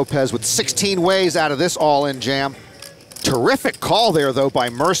 Yeah, Lopez with 16 ways out of this all-in jam. Terrific call there, though, by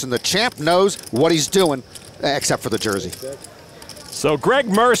Merson. The champ knows what he's doing, except for the jersey. So Greg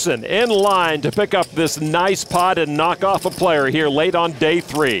Merson in line to pick up this nice pot and knock off a player here late on day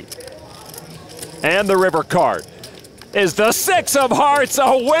 3. And the river card is the 6 of hearts,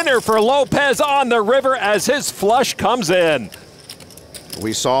 a winner for Lopez on the river as his flush comes in.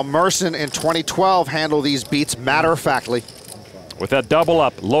 We saw Merson in 2012 handle these beats matter-of-factly. With that double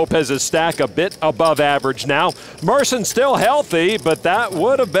up, Lopez's stack a bit above average now. Merson still healthy, but that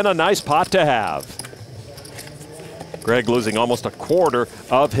would have been a nice pot to have. Greg losing almost a quarter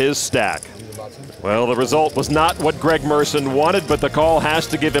of his stack. Well, the result was not what Greg Merson wanted, but the call has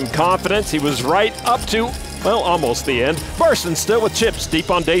to give him confidence. He was right up to, well, almost the end. Merson still with chips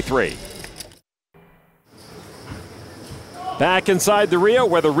deep on day 3. Back inside the Rio,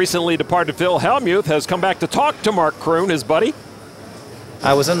 where the recently departed Phil Hellmuth has come back to talk to Mark Kroon, his buddy.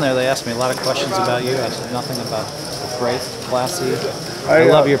 I was in there. They asked me a lot of questions about you. I said nothing about great, classy. I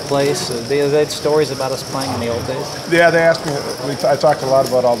love your place. They had stories about us playing in the old days. Yeah, they asked me. I talked a lot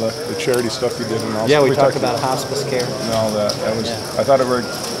about all the charity stuff you did, and all. Yeah, we talked about hospice care and all that. I thought it were.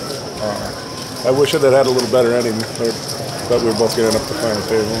 I wish it had had a little better ending, but we were both getting up to final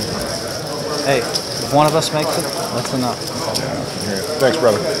table. Hey, if one of us makes it, that's enough. Yeah. Thanks,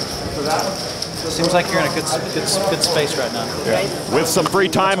 brother. Seems like you're in a good space right now. Yeah. With some free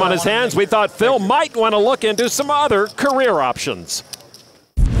time on his hands, we thought Phil might want to look into some other career options.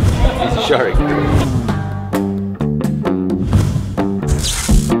 Sorry.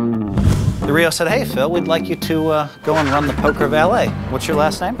 The Rio said, hey, Phil, we'd like you to go and run the Poker Valet. What's your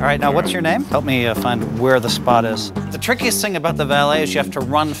last name? All right, now what's your name? Help me find where the spot is. The trickiest thing about the valet is you have to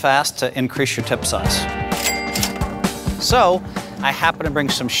run fast to increase your tip size. So I happen to bring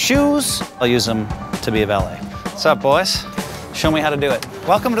some shoes. I'll use them to be a valet. What's up, boys? Show me how to do it.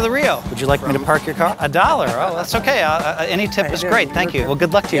 Welcome to the Rio. Would you like me to park your car? $1. Oh, that's okay. Any tip is great. Thank you. Well,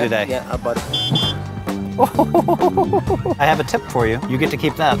 good luck to you today. Yeah, buddy. I have a tip for you. You get to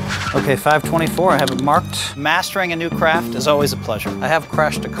keep that. Okay, 524, I have it marked. Mastering a new craft is always a pleasure. I have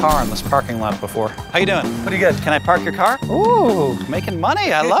crashed a car in this parking lot before. How you doing? Pretty good. Can I park your car? Ooh, making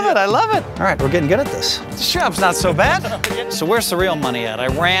money. I love it, I love it. All right, we're getting good at this. This job's not so bad. So where's the real money at? I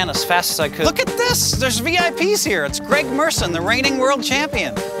ran as fast as I could. Look at this, there's VIPs here. It's Greg Merson, the reigning world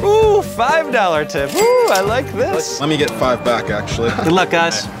champion. Ooh, $5 tip. Ooh, I like this. Let me get 5 back, actually. Good luck,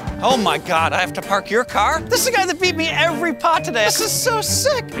 guys. Oh my God, I have to park your car? This is the guy that beat me every pot today. This is so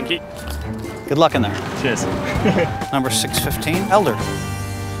sick. Pinky. Good luck in there. Cheers. Number 615, Elder.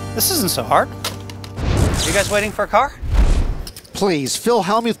 This isn't so hard. You guys waiting for a car? Please, Phil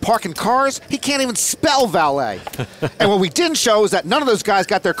Hellmuth parking cars? He can't even spell valet. And what we didn't show is that none of those guys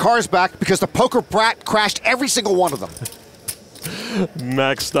got their cars back because the poker brat crashed every single one of them.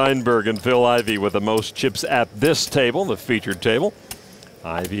 Max Steinberg and Phil Ivey with the most chips at this table, the featured table.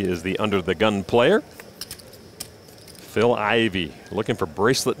 Ivey is the under-the-gun player. Phil Ivey looking for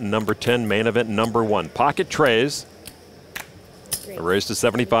bracelet number 10, main event number 1. Pocket trays. A raise to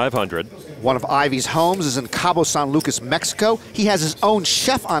 7,500. One of Ivey's homes is in Cabo San Lucas, Mexico. He has his own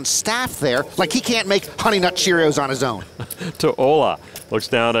chef on staff there, like he can't make Honey Nut Cheerios on his own. To Ola. Looks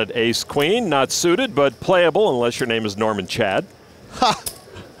down at ace-queen. Not suited, but playable unless your name is Norman Chad. Ha!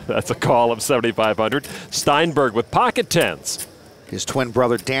 That's a call of 7,500. Steinberg with pocket tens. His twin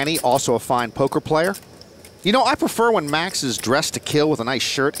brother Danny, also a fine poker player. You know, I prefer when Max is dressed to kill with a nice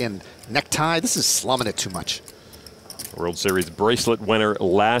shirt and necktie. This is slumming it too much. World Series bracelet winner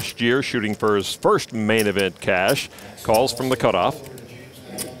last year, shooting for his first main event cash. Calls from the cutoff.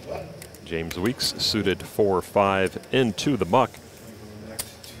 James Weeks suited 4-5 into the muck.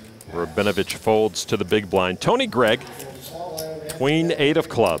 Rabinovich folds to the big blind. Tony Gregg, Queen 8 of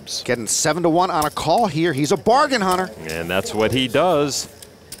clubs. Getting 7-1 on a call here. He's a bargain hunter. And that's what he does.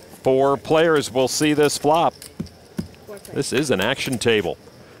 4 players will see this flop. This is an action table.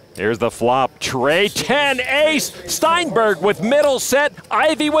 Here's the flop. Tray 10 ace. Steinberg with middle set.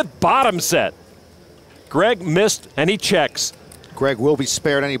 Ivey with bottom set. Greg missed and he checks. Greg will be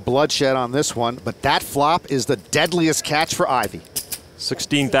spared any bloodshed on this one, but that flop is the deadliest catch for Ivey.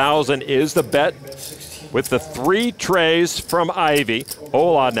 16,000 is the bet. With the 3 trays from Ivey.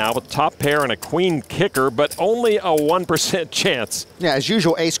 Ola now with top pair and a queen kicker, but only a 1% chance. Yeah, as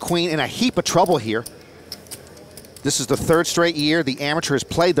usual, ace-queen in a heap of trouble here. This is the 3rd straight year the amateur has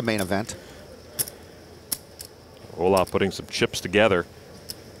played the main event. Ola putting some chips together.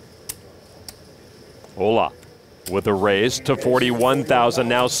 Ola with a raise to 41,000.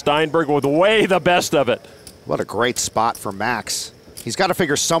 Now Steinberg with way the best of it. What a great spot for Max. He's got to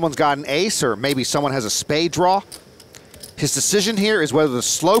figure someone's got an ace or maybe someone has a spade draw. His decision here is whether to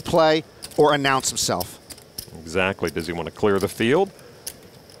slow play or announce himself. Exactly. Does he want to clear the field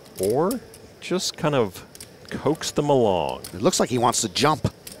or just kind of coax them along? It looks like he wants to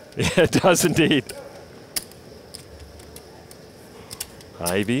jump. Yeah, it does indeed.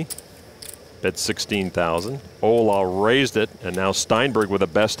 Ivey bet 16,000. Ola raised it, and now Steinberg with the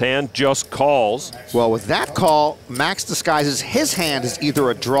best hand just calls. Well, with that call, Max disguises his hand as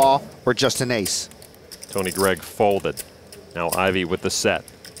either a draw or just an ace. Tony Gregg folded. Now Ivey with the set.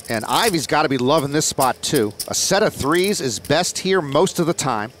 And Ivey's got to be loving this spot too. A set of 3s is best here most of the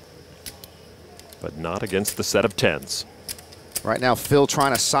time. But not against the set of 10s. Right now, Phil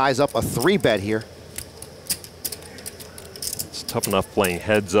trying to size up a 3-bet here. It's tough enough playing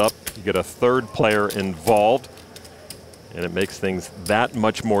heads up. You get a 3rd player involved, and it makes things that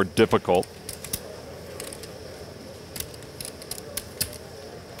much more difficult.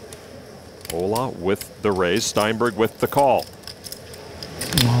 Ola with the raise, Steinberg with the call.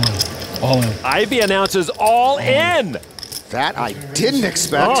 All in. Ivey announces all in. That I didn't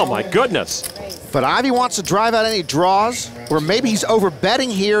expect. Oh my goodness. But Ivey wants to drive out any draws, or maybe he's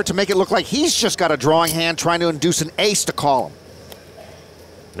overbetting here to make it look like he's just got a drawing hand trying to induce an ace to call him.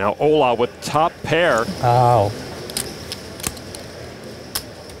 Now Ola with top pair. Ow.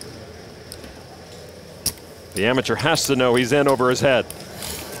 The amateur has to know he's in over his head.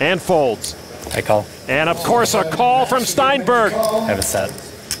 And folds. I call. And of course a call from Steinberg. Have a set.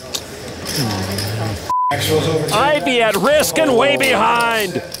 Ivey at risk and way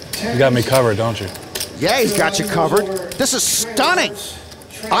behind. You got me covered, don't you? Yeah, he's got you covered. This is stunning.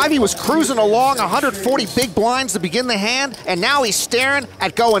 Ivey was cruising along 140 big blinds to begin the hand, and now he's staring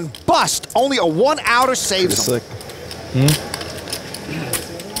at going bust. Only a 1-outer saves him.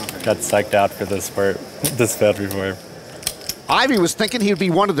 Got psyched out for this part, this bet before. Ivey was thinking he'd be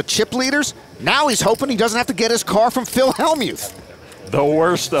one of the chip leaders. Now he's hoping he doesn't have to get his car from Phil Hellmuth. The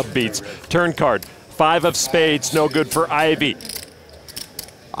worst of beats. Turn card. 5 of spades, no good for Ivey.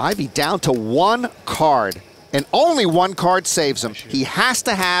 Ivey down to 1 card, and only 1 card saves him. He has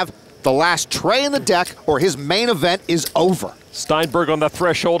to have the last tray in the deck or his main event is over. Steinberg on the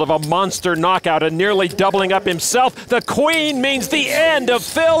threshold of a monster knockout and nearly doubling up himself. The queen means the end of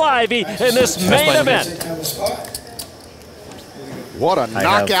Phil Ivey in this main event. What a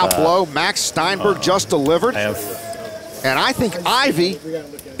knockout blow Max Steinberg just delivered. And I think Ivey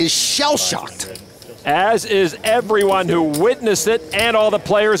is shell-shocked. As is everyone who witnessed it and all the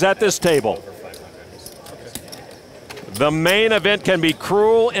players at this table. The main event can be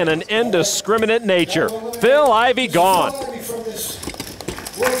cruel in an indiscriminate nature. Phil Ivey gone.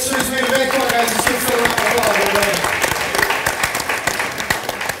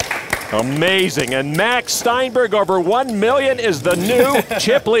 Amazing, and Max Steinberg over 1 million is the new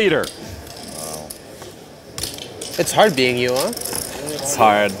chip leader. It's hard being you, huh? It's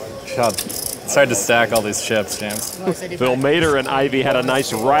hard. It's hard to stack all these chips, James. Phil Mader and Ivey had a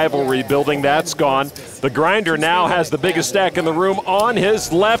nice rivalry building. That's gone. The grinder now has the biggest stack in the room on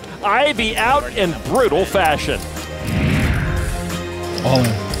his left. Ivey out in brutal fashion. All in.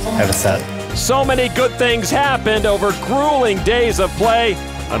 Have a set. So many good things happened over grueling days of play,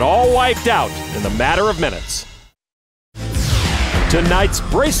 and all wiped out in the matter of minutes. Tonight's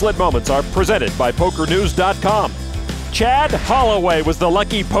bracelet moments are presented by PokerNews.com. Chad Holloway was the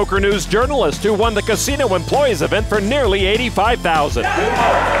lucky Poker News journalist who won the Casino Employees event for nearly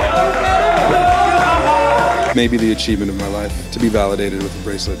 $85,000. Maybe the achievement of my life, to be validated with a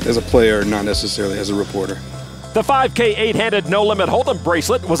bracelet. As a player, not necessarily as a reporter. The 5K 8-handed no-limit hold'em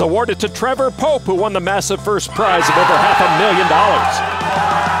bracelet was awarded to Trevor Pope, who won the massive first prize of over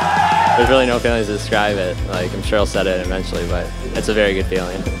 $500,000. There's really no feelings to describe it. Like, I'm sure I'll set it eventually, but it's a very good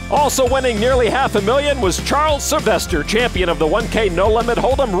feeling. Also winning nearly $500,000 was Charles Sylvester, champion of the 1K no-limit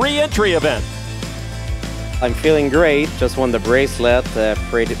hold'em re-entry event. I'm feeling great. Just won the bracelet.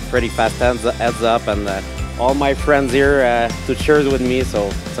 Pretty fast heads up, and all my friends here to cheers with me, so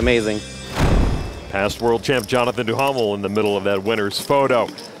it's amazing. Past world champ Jonathan Duhamel in the middle of that winner's photo.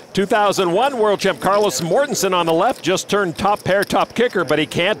 2001 world champ Carlos Mortensen on the left just turned top pair, top kicker, but he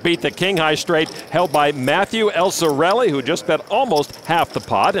can't beat the king high straight held by Matthew Elsorelli, who just bet almost half the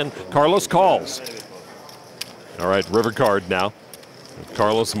pot, and Carlos calls. All right, river card now.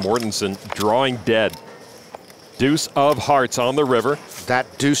 Carlos Mortensen drawing dead. Deuce of hearts on the river.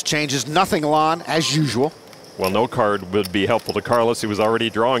 That deuce changes nothing, Lon, as usual. Well, no card would be helpful to Carlos. He was already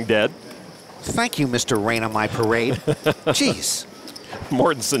drawing dead. Thank you, Mr. Rain on my parade. Jeez.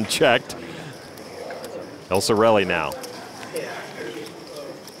 Mortensen checked. Elsorelli now.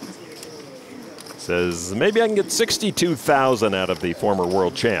 Says, maybe I can get 62,000 out of the former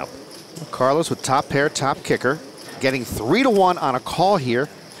world champ. Carlos with top pair, top kicker, getting 3-1 on a call here,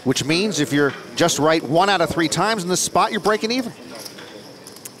 which means if you're just right 1 out of 3 times in this spot, you're breaking even.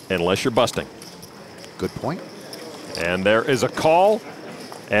 Unless you're busting. Good point. And there is a call,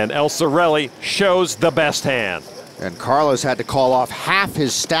 and Elsorelli shows the best hand. And Carlos had to call off half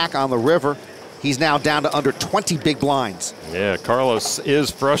his stack on the river. He's now down to under 20 big blinds. Yeah, Carlos is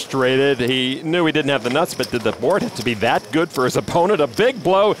frustrated. He knew he didn't have the nuts, but did the board have to be that good for his opponent? A big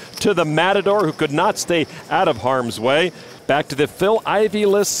blow to the Matador, who could not stay out of harm's way. Back to the Phil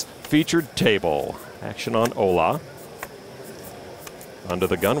Ivey-less featured table. Action on Ola. Under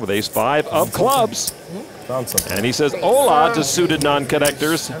the gun with ace-5 of clubs. And he says Ola to suited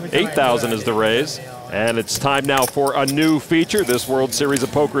non-connectors. 8,000 is the raise. And it's time now for a new feature this World Series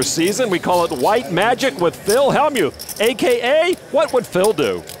of Poker season. We call it White Magic with Phil Hellmuth, AKA, what would Phil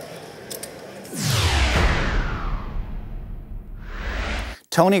do?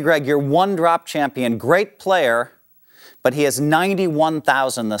 Tony Gregg, your one-drop champion, great player, but he has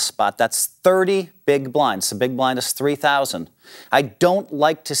 91,000 this spot. That's 30 big blinds. The big blind is 3,000. I don't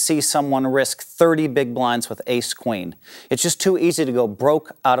like to see someone risk 30 big blinds with ace-queen. It's just too easy to go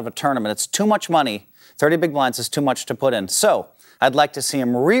broke out of a tournament. It's too much money. 30 big blinds is too much to put in. So I'd like to see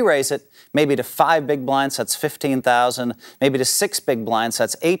him re-raise it, maybe to 5 big blinds, that's 15,000, maybe to 6 big blinds,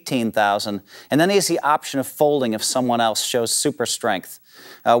 that's 18,000, and then he has the option of folding if someone else shows super strength.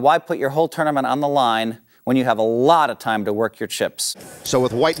 Why put your whole tournament on the line when you have a lot of time to work your chips? So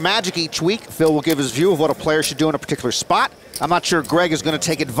with White Magic each week, Phil will give his view of what a player should do in a particular spot. I'm not sure Greg is going to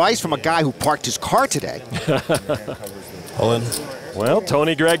take advice from a guy who parked his car today. All in. Well,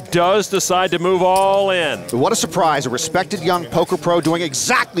 Tony Gregg does decide to move all in. What a surprise, a respected young poker pro doing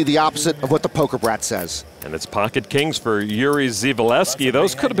exactly the opposite of what the Poker Brat says. And it's pocket kings for Yuri Zivaleski.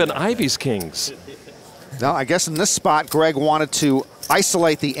 Those could have been Ivey's kings. Now, I guess in this spot, Greg wanted to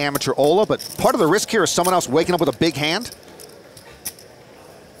isolate the amateur Ola, but part of the risk here is someone else waking up with a big hand.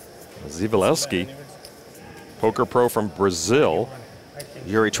 Zivalewski, poker pro from Brazil.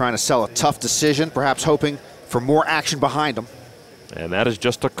 Yuri trying to sell a tough decision, perhaps hoping for more action behind him. And that is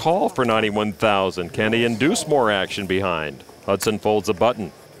just a call for 91,000. Can he induce more action behind? Hudson folds a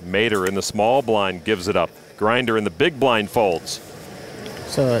button. Mater in the small blind gives it up. Grinder in the big blind folds.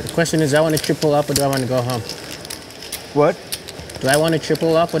 So the question is, do I want to triple up or do I want to go home? What? Do I want to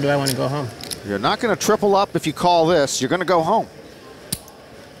triple up or do I want to go home? You're not going to triple up if you call this. You're going to go home.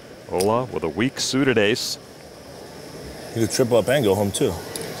 Ola with a weak suited ace. You could triple up and go home too.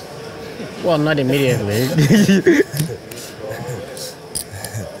 Well, not immediately.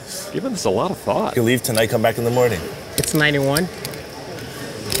 Giving this a lot of thought. You can leave tonight, come back in the morning. It's 91. All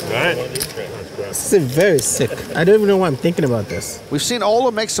right. This is very sick. I don't even know why I'm thinking about this. We've seen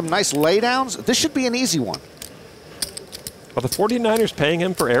Ola make some nice laydowns. This should be an easy one. Are the 49ers paying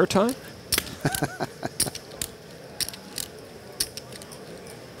him for airtime?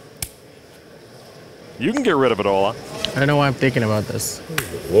 You can get rid of it, Ola. I don't know why I'm thinking about this.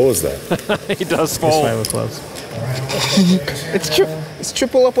 What was that? He does fold. That's why we're close. It's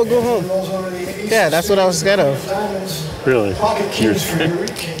triple up or go home. Yeah, that's what I was scared of. Really?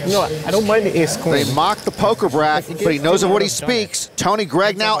 No, I don't mind the ace queen. They mock the poker brat, but he knows of what he speaks. Tony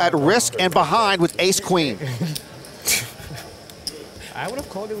Gregg now at risk and behind with ace queen. I would have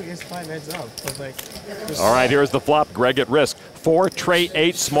called it with ace 5 heads up. I was like, all right, here's the flop. Greg at risk. 4 trait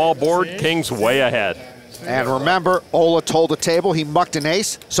 8 small board. King's way ahead. And remember, Ola told the table he mucked an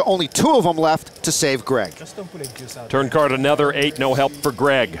ace, so only 2 of them left to save Greg. Just don't put a juice out. Turn card another 8, no help for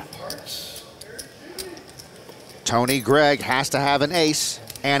Greg. Tony Gregg has to have an ace,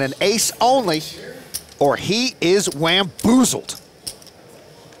 and an ace only, or he is wamboozled.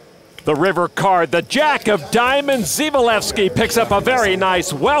 The river card, the jack of diamonds. Zivalewski picks up a very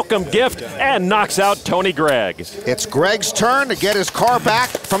nice welcome gift and knocks out Tony Gregg. It's Gregg's turn to get his car back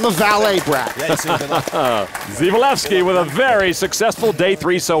from the valet brat. Zivalewski with a very successful day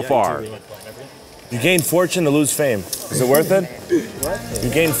 3 so far. You gain fortune to lose fame. Is it worth it? You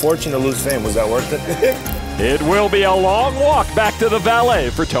gain fortune to lose fame. Was that worth it? It will be a long walk back to the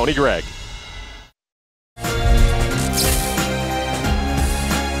valet for Tony Gregg.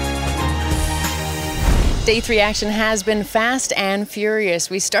 Day 3 action has been fast and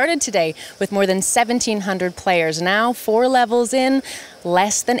furious. We started today with more than 1,700 players. Now 4 levels in,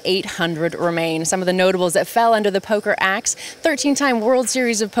 less than 800 remain. Some of the notables that fell under the poker axe: 13-time World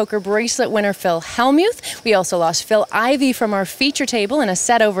Series of Poker bracelet winner Phil Hellmuth. We also lost Phil Ivey from our feature table in a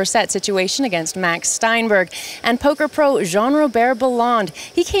set-over-set situation against Max Steinberg. And poker pro Jean-Robert Belland.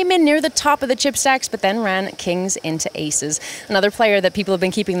 He came in near the top of the chip stacks, but then ran kings into aces. Another player that people have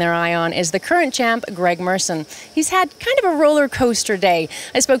been keeping their eye on is the current champ, Greg Merson. He's had kind of a roller coaster day.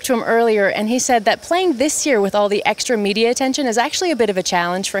 I spoke to him earlier, and he said that playing this year with all the extra media attention is actually a bit of a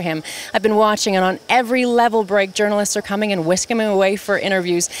challenge for him. I've been watching, and on every level break, journalists are coming and whisking him away for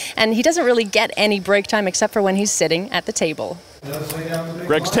interviews, and he doesn't really get any break time except for when he's sitting at the table.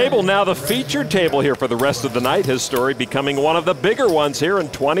 Greg's table now the featured table here for the rest of the night. His story becoming one of the bigger ones here in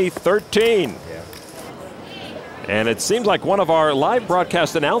 2013. And it seems like one of our live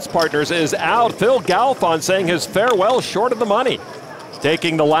broadcast announce partners is out. Phil Galfond saying his farewell short of the money.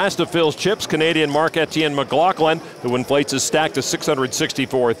 Taking the last of Phil's chips, Canadian Marc-Etienne McLaughlin, who inflates his stack to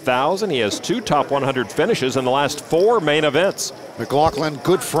 664,000. He has 2 top 100 finishes in the last 4 main events. McLaughlin,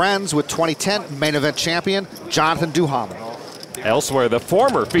 good friends with 2010 main event champion Jonathan Duhamel. Elsewhere, the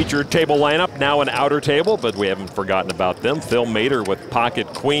former featured table lineup, now an outer table, but we haven't forgotten about them. Phil Mater with pocket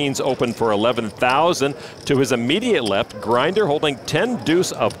queens open for 11,000. To his immediate left, Grinder holding 10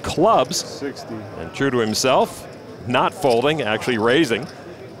 deuce of clubs. 60. And true to himself, not folding, actually raising.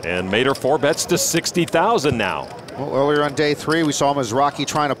 And Mater 4 bets to 60,000 now. Well, earlier on day 3, we saw Mizrachi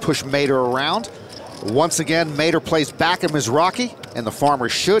trying to push Mater around. Once again, Mater plays back at Mizrachi, and the farmer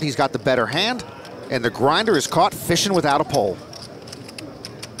should. He's got the better hand. And the Grinder is caught fishing without a pole.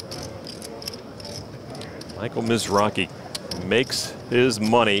 Michael Mizrachi makes his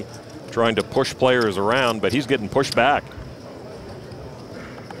money trying to push players around, but he's getting pushed back.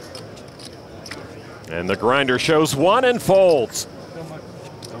 And the Grinder shows 1 and folds.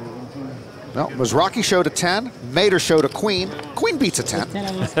 No, Mizrachi showed a 10. Mater showed a queen. Queen beats a 10.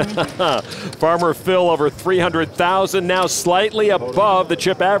 Farmer Phil over 300,000, now slightly above the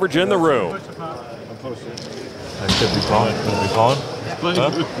chip average in the room. I could be calling. Could be calling?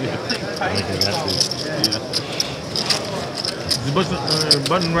 Huh? The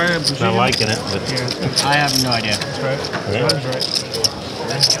button right in position. Not liking it, but I have no idea. That's right. Yeah. Button's right.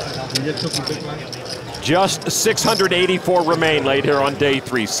 You just took the big line. Just 684 remain late here on day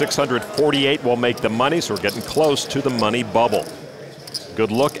 3. 648 will make the money, so we're getting close to the money bubble.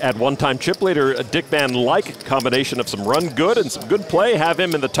 Good look at one-time chip leader Dick Van Lyke. Combination of some run good and some good play. Have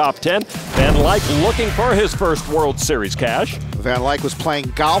him in the top 10. Van Lyke looking for his first World Series cash. Van Lyke was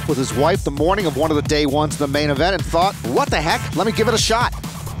playing golf with his wife the morning of one of the day ones in the main event and thought, what the heck, let me give it a shot.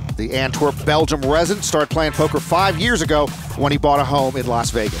 The Antwerp, Belgium resident started playing poker 5 years ago when he bought a home in Las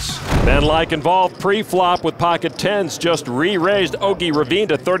Vegas. Van Lyke involved pre-flop with pocket tens, just re-raised Åge Ravine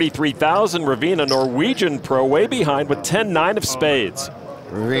to 33,000. Ravine, a Norwegian pro, way behind with 10-9 of spades.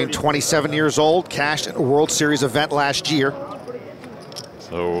 Ravine, 27 years old, cashed in a World Series event last year.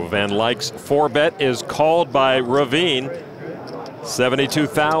 So Van Lyke's 4-bet is called by Ravine.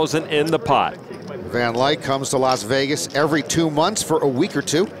 72,000 in the pot. Van Lyke comes to Las Vegas every 2 months for a week or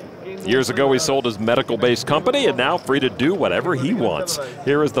two. Years ago, he sold his medical-based company and now free to do whatever he wants.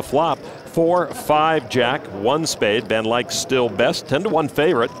 Here is the flop. 4, 5, jack, 1 spade. Van Lyke still best, 10-1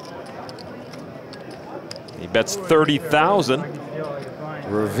 favorite. He bets 30,000.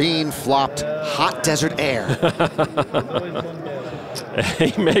 Ravine flopped hot desert air.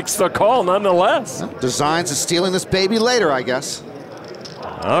 He makes the call nonetheless. Designs of stealing this baby later, I guess.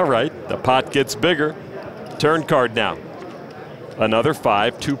 All right, the pot gets bigger. Turn card now. Another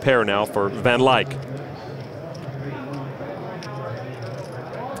 5, 2 pair now for Van Lyke.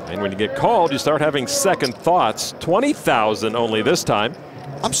 And when you get called, you start having second thoughts. 20,000 only this time.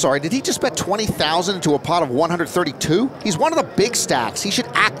 I'm sorry, did he just bet 20,000 into a pot of 132? He's one of the big stacks. He should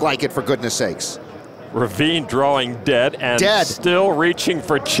act like it, for goodness sakes. Ravine drawing dead and still reaching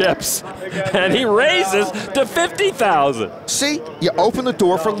for chips. And he raises to 50,000. See, you open the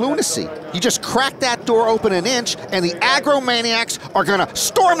door for lunacy. You just crack that door open an inch and the agromaniacs are gonna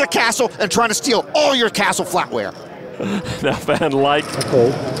storm the castle and trying to steal all your castle flatware. Now Van Lyke,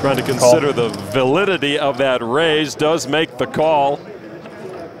 trying to consider the validity of that raise, does make the call.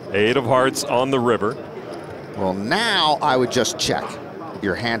 8 of hearts on the river. Well, now I would just check.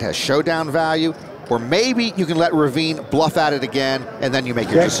 Your hand has showdown value, or maybe you can let Ravine bluff at it again, and then you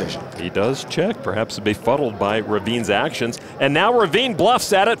make your decision. He does check, perhaps befuddled by Ravine's actions. And now Ravine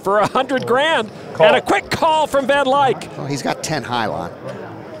bluffs at it for 100 grand. And a quick call from Van Lyke. Well, he's got 10 Highline.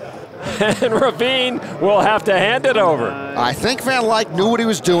 And Ravine will have to hand it over. I think Van Lyke knew what he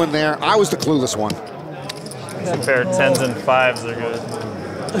was doing there. I was the clueless one. A pair of 10s and 5s are good.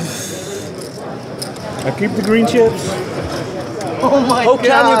 I keep the green chips. Oh my God.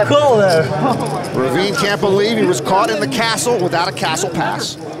 How can you call there? Ravine can't believe he was caught in the castle without a castle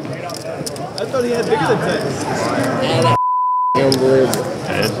pass. I thought he had bigger than 10.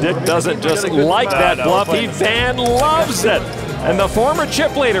 And Dick doesn't just like that bluff, he Van loves it. And the former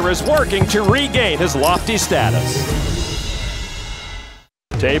chip leader is working to regain his lofty status.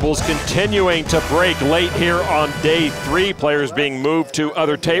 Tables continuing to break late here on day 3. Players being moved to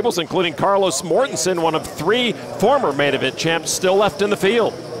other tables, including Carlos Mortensen, one of 3 former main event champs still left in the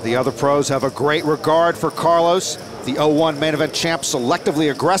field. The other pros have a great regard for Carlos. The 01 main event champ, selectively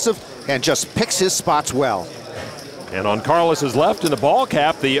aggressive and just picks his spots well. And on Carlos's left in the ball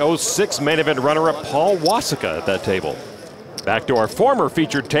cap, the 06 main event runner-up Paul Wasika at that table. Back to our former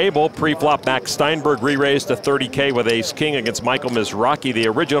featured table, pre-flop Max Steinberg re-raised to 30K with ace-king against Michael Mizrachi, the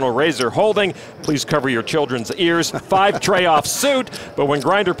original raiser holding. Please cover your children's ears. 5 tray off suit, but when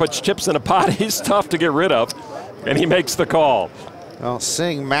Grinder puts chips in a pot, he's tough to get rid of, and he makes the call. Well,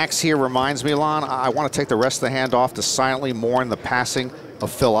 seeing Max here reminds me, Lon, I want to take the rest of the hand off to silently mourn the passing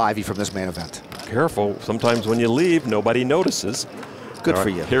of Phil Ivey from this main event. Careful, sometimes when you leave, nobody notices. Good for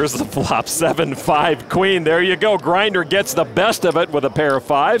you. Here's the flop, 7-5 queen. There you go. Grinder gets the best of it with a pair of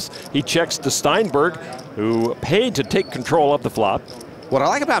 5s. He checks to Steinberg, who paid to take control of the flop. What I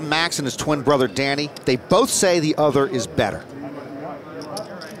like about Max and his twin brother Danny, they both say the other is better.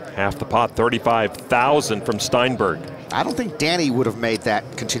 Half the pot, 35,000 from Steinberg. I don't think Danny would have made that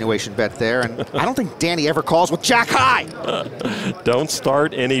continuation bet there, and I don't think Danny ever calls with Jack high. Don't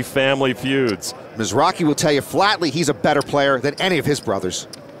start any family feuds. Mizrachi will tell you flatly he's a better player than any of his brothers.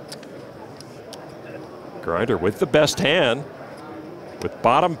 Grinder with the best hand. With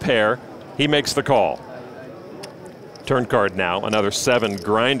bottom pair, he makes the call. Turn card now, another 7.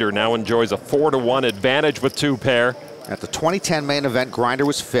 Grinder now enjoys a 4-1 advantage with 2 pair. At the 2010 main event, Grinder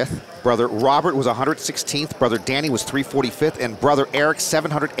was 5th. Brother Robert was 116th. Brother Danny was 345th. And brother Eric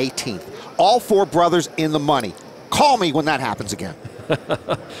 718th. All 4 brothers in the money. Call me when that happens again.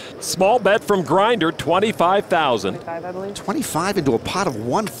 Small bet from Grinder, 25,000. 25 into a pot of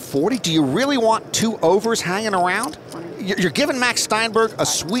 140? Do you really want 2 overs hanging around? You're giving Max Steinberg a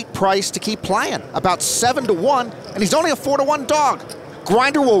sweet price to keep playing, about 7-1, and he's only a 4-1 dog.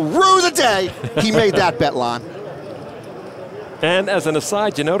 Grinder will rue the day he made that bet, Lon. And as an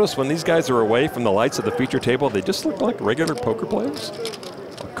aside, you notice when these guys are away from the lights of the feature table, they just look like regular poker players.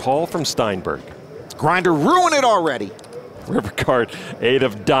 A call from Steinberg. Grinder ruined it already. River card, 8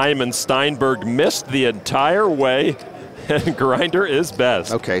 of diamonds. Steinberg missed the entire way, and Grinder is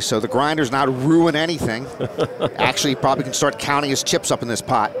best. Okay, so the Grinder's not ruin anything. Actually, he probably can start counting his chips up in this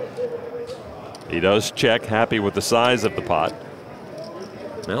pot. He does check, happy with the size of the pot.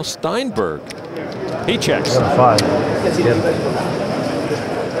 Now Steinberg. He checks.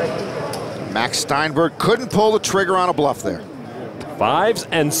 Max Steinberg couldn't pull the trigger on a bluff there. 5s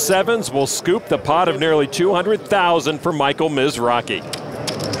and 7s will scoop the pot of nearly $200,000 for Michael Mizrachi.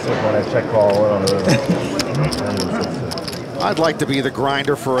 I'd like to be the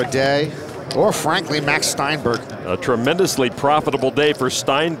Grinder for a day, or frankly, Max Steinberg. A tremendously profitable day for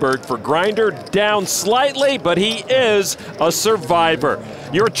Steinberg. For Grinder, down slightly, but he is a survivor.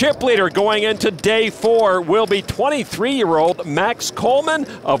 Your chip leader going into day 4 will be 23-year-old Max Coleman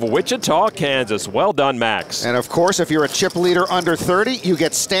of Wichita, Kansas. Well done, Max. And of course, if you're a chip leader under 30, you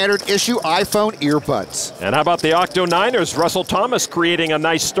get standard issue iPhone earbuds. And how about the Octo-Niners? Russell Thomas creating a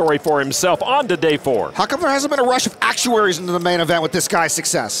nice story for himself on to day 4. How come there hasn't been a rush of actuaries into the main event with this guy's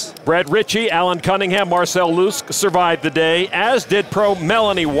success? Brett Ritchie, Alan Cunningham, Marcel Lusk survived the day, as did pro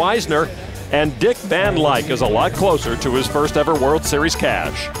Melanie Weisner. And Dick Van Lyke is a lot closer to his first ever World Series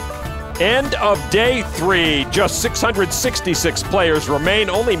cash. End of day 3. Just 666 players remain.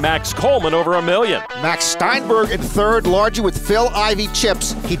 Only Max Coleman over $1 million. Max Steinberg in 3rd, largely with Phil Ivey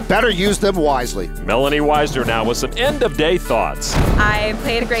chips. He'd better use them wisely. Melanie Weisner now with some end of day thoughts. I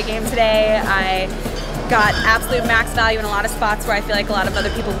played a great game today. I got absolute max value in a lot of spots where I feel like a lot of other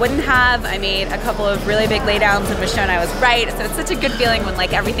people wouldn't have. I made a couple of really big laydowns and was shown I was right. So it's such a good feeling when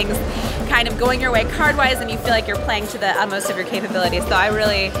like everything's kind of going your way card-wise and you feel like you're playing to the utmost of your capabilities. So I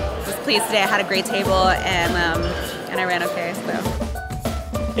really was pleased today. I had a great table and I ran okay.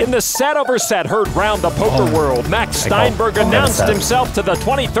 So. In the set over set heard round the poker world, Max Steinberg announced himself to the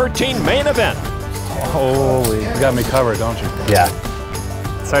 2013 main event. Holy, you got me covered, don't you? Yeah.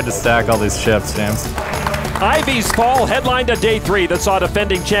 It's hard to stack all these chips, James. Ivy's fall headlined a day 3 that saw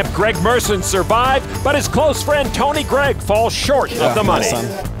defending champ Greg Merson survive, but his close friend Tony Gregg falls short of the money.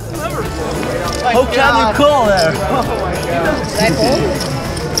 How can you call there?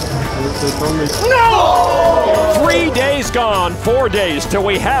 No! 3 days gone, 4 days till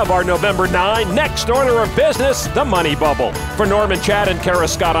we have our November 9. Next order of business, the money bubble. For Norman Chad and Kara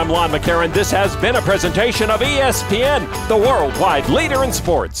Scott, I'm Lon McCarran. This has been a presentation of ESPN, the worldwide leader in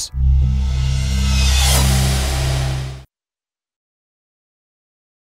sports.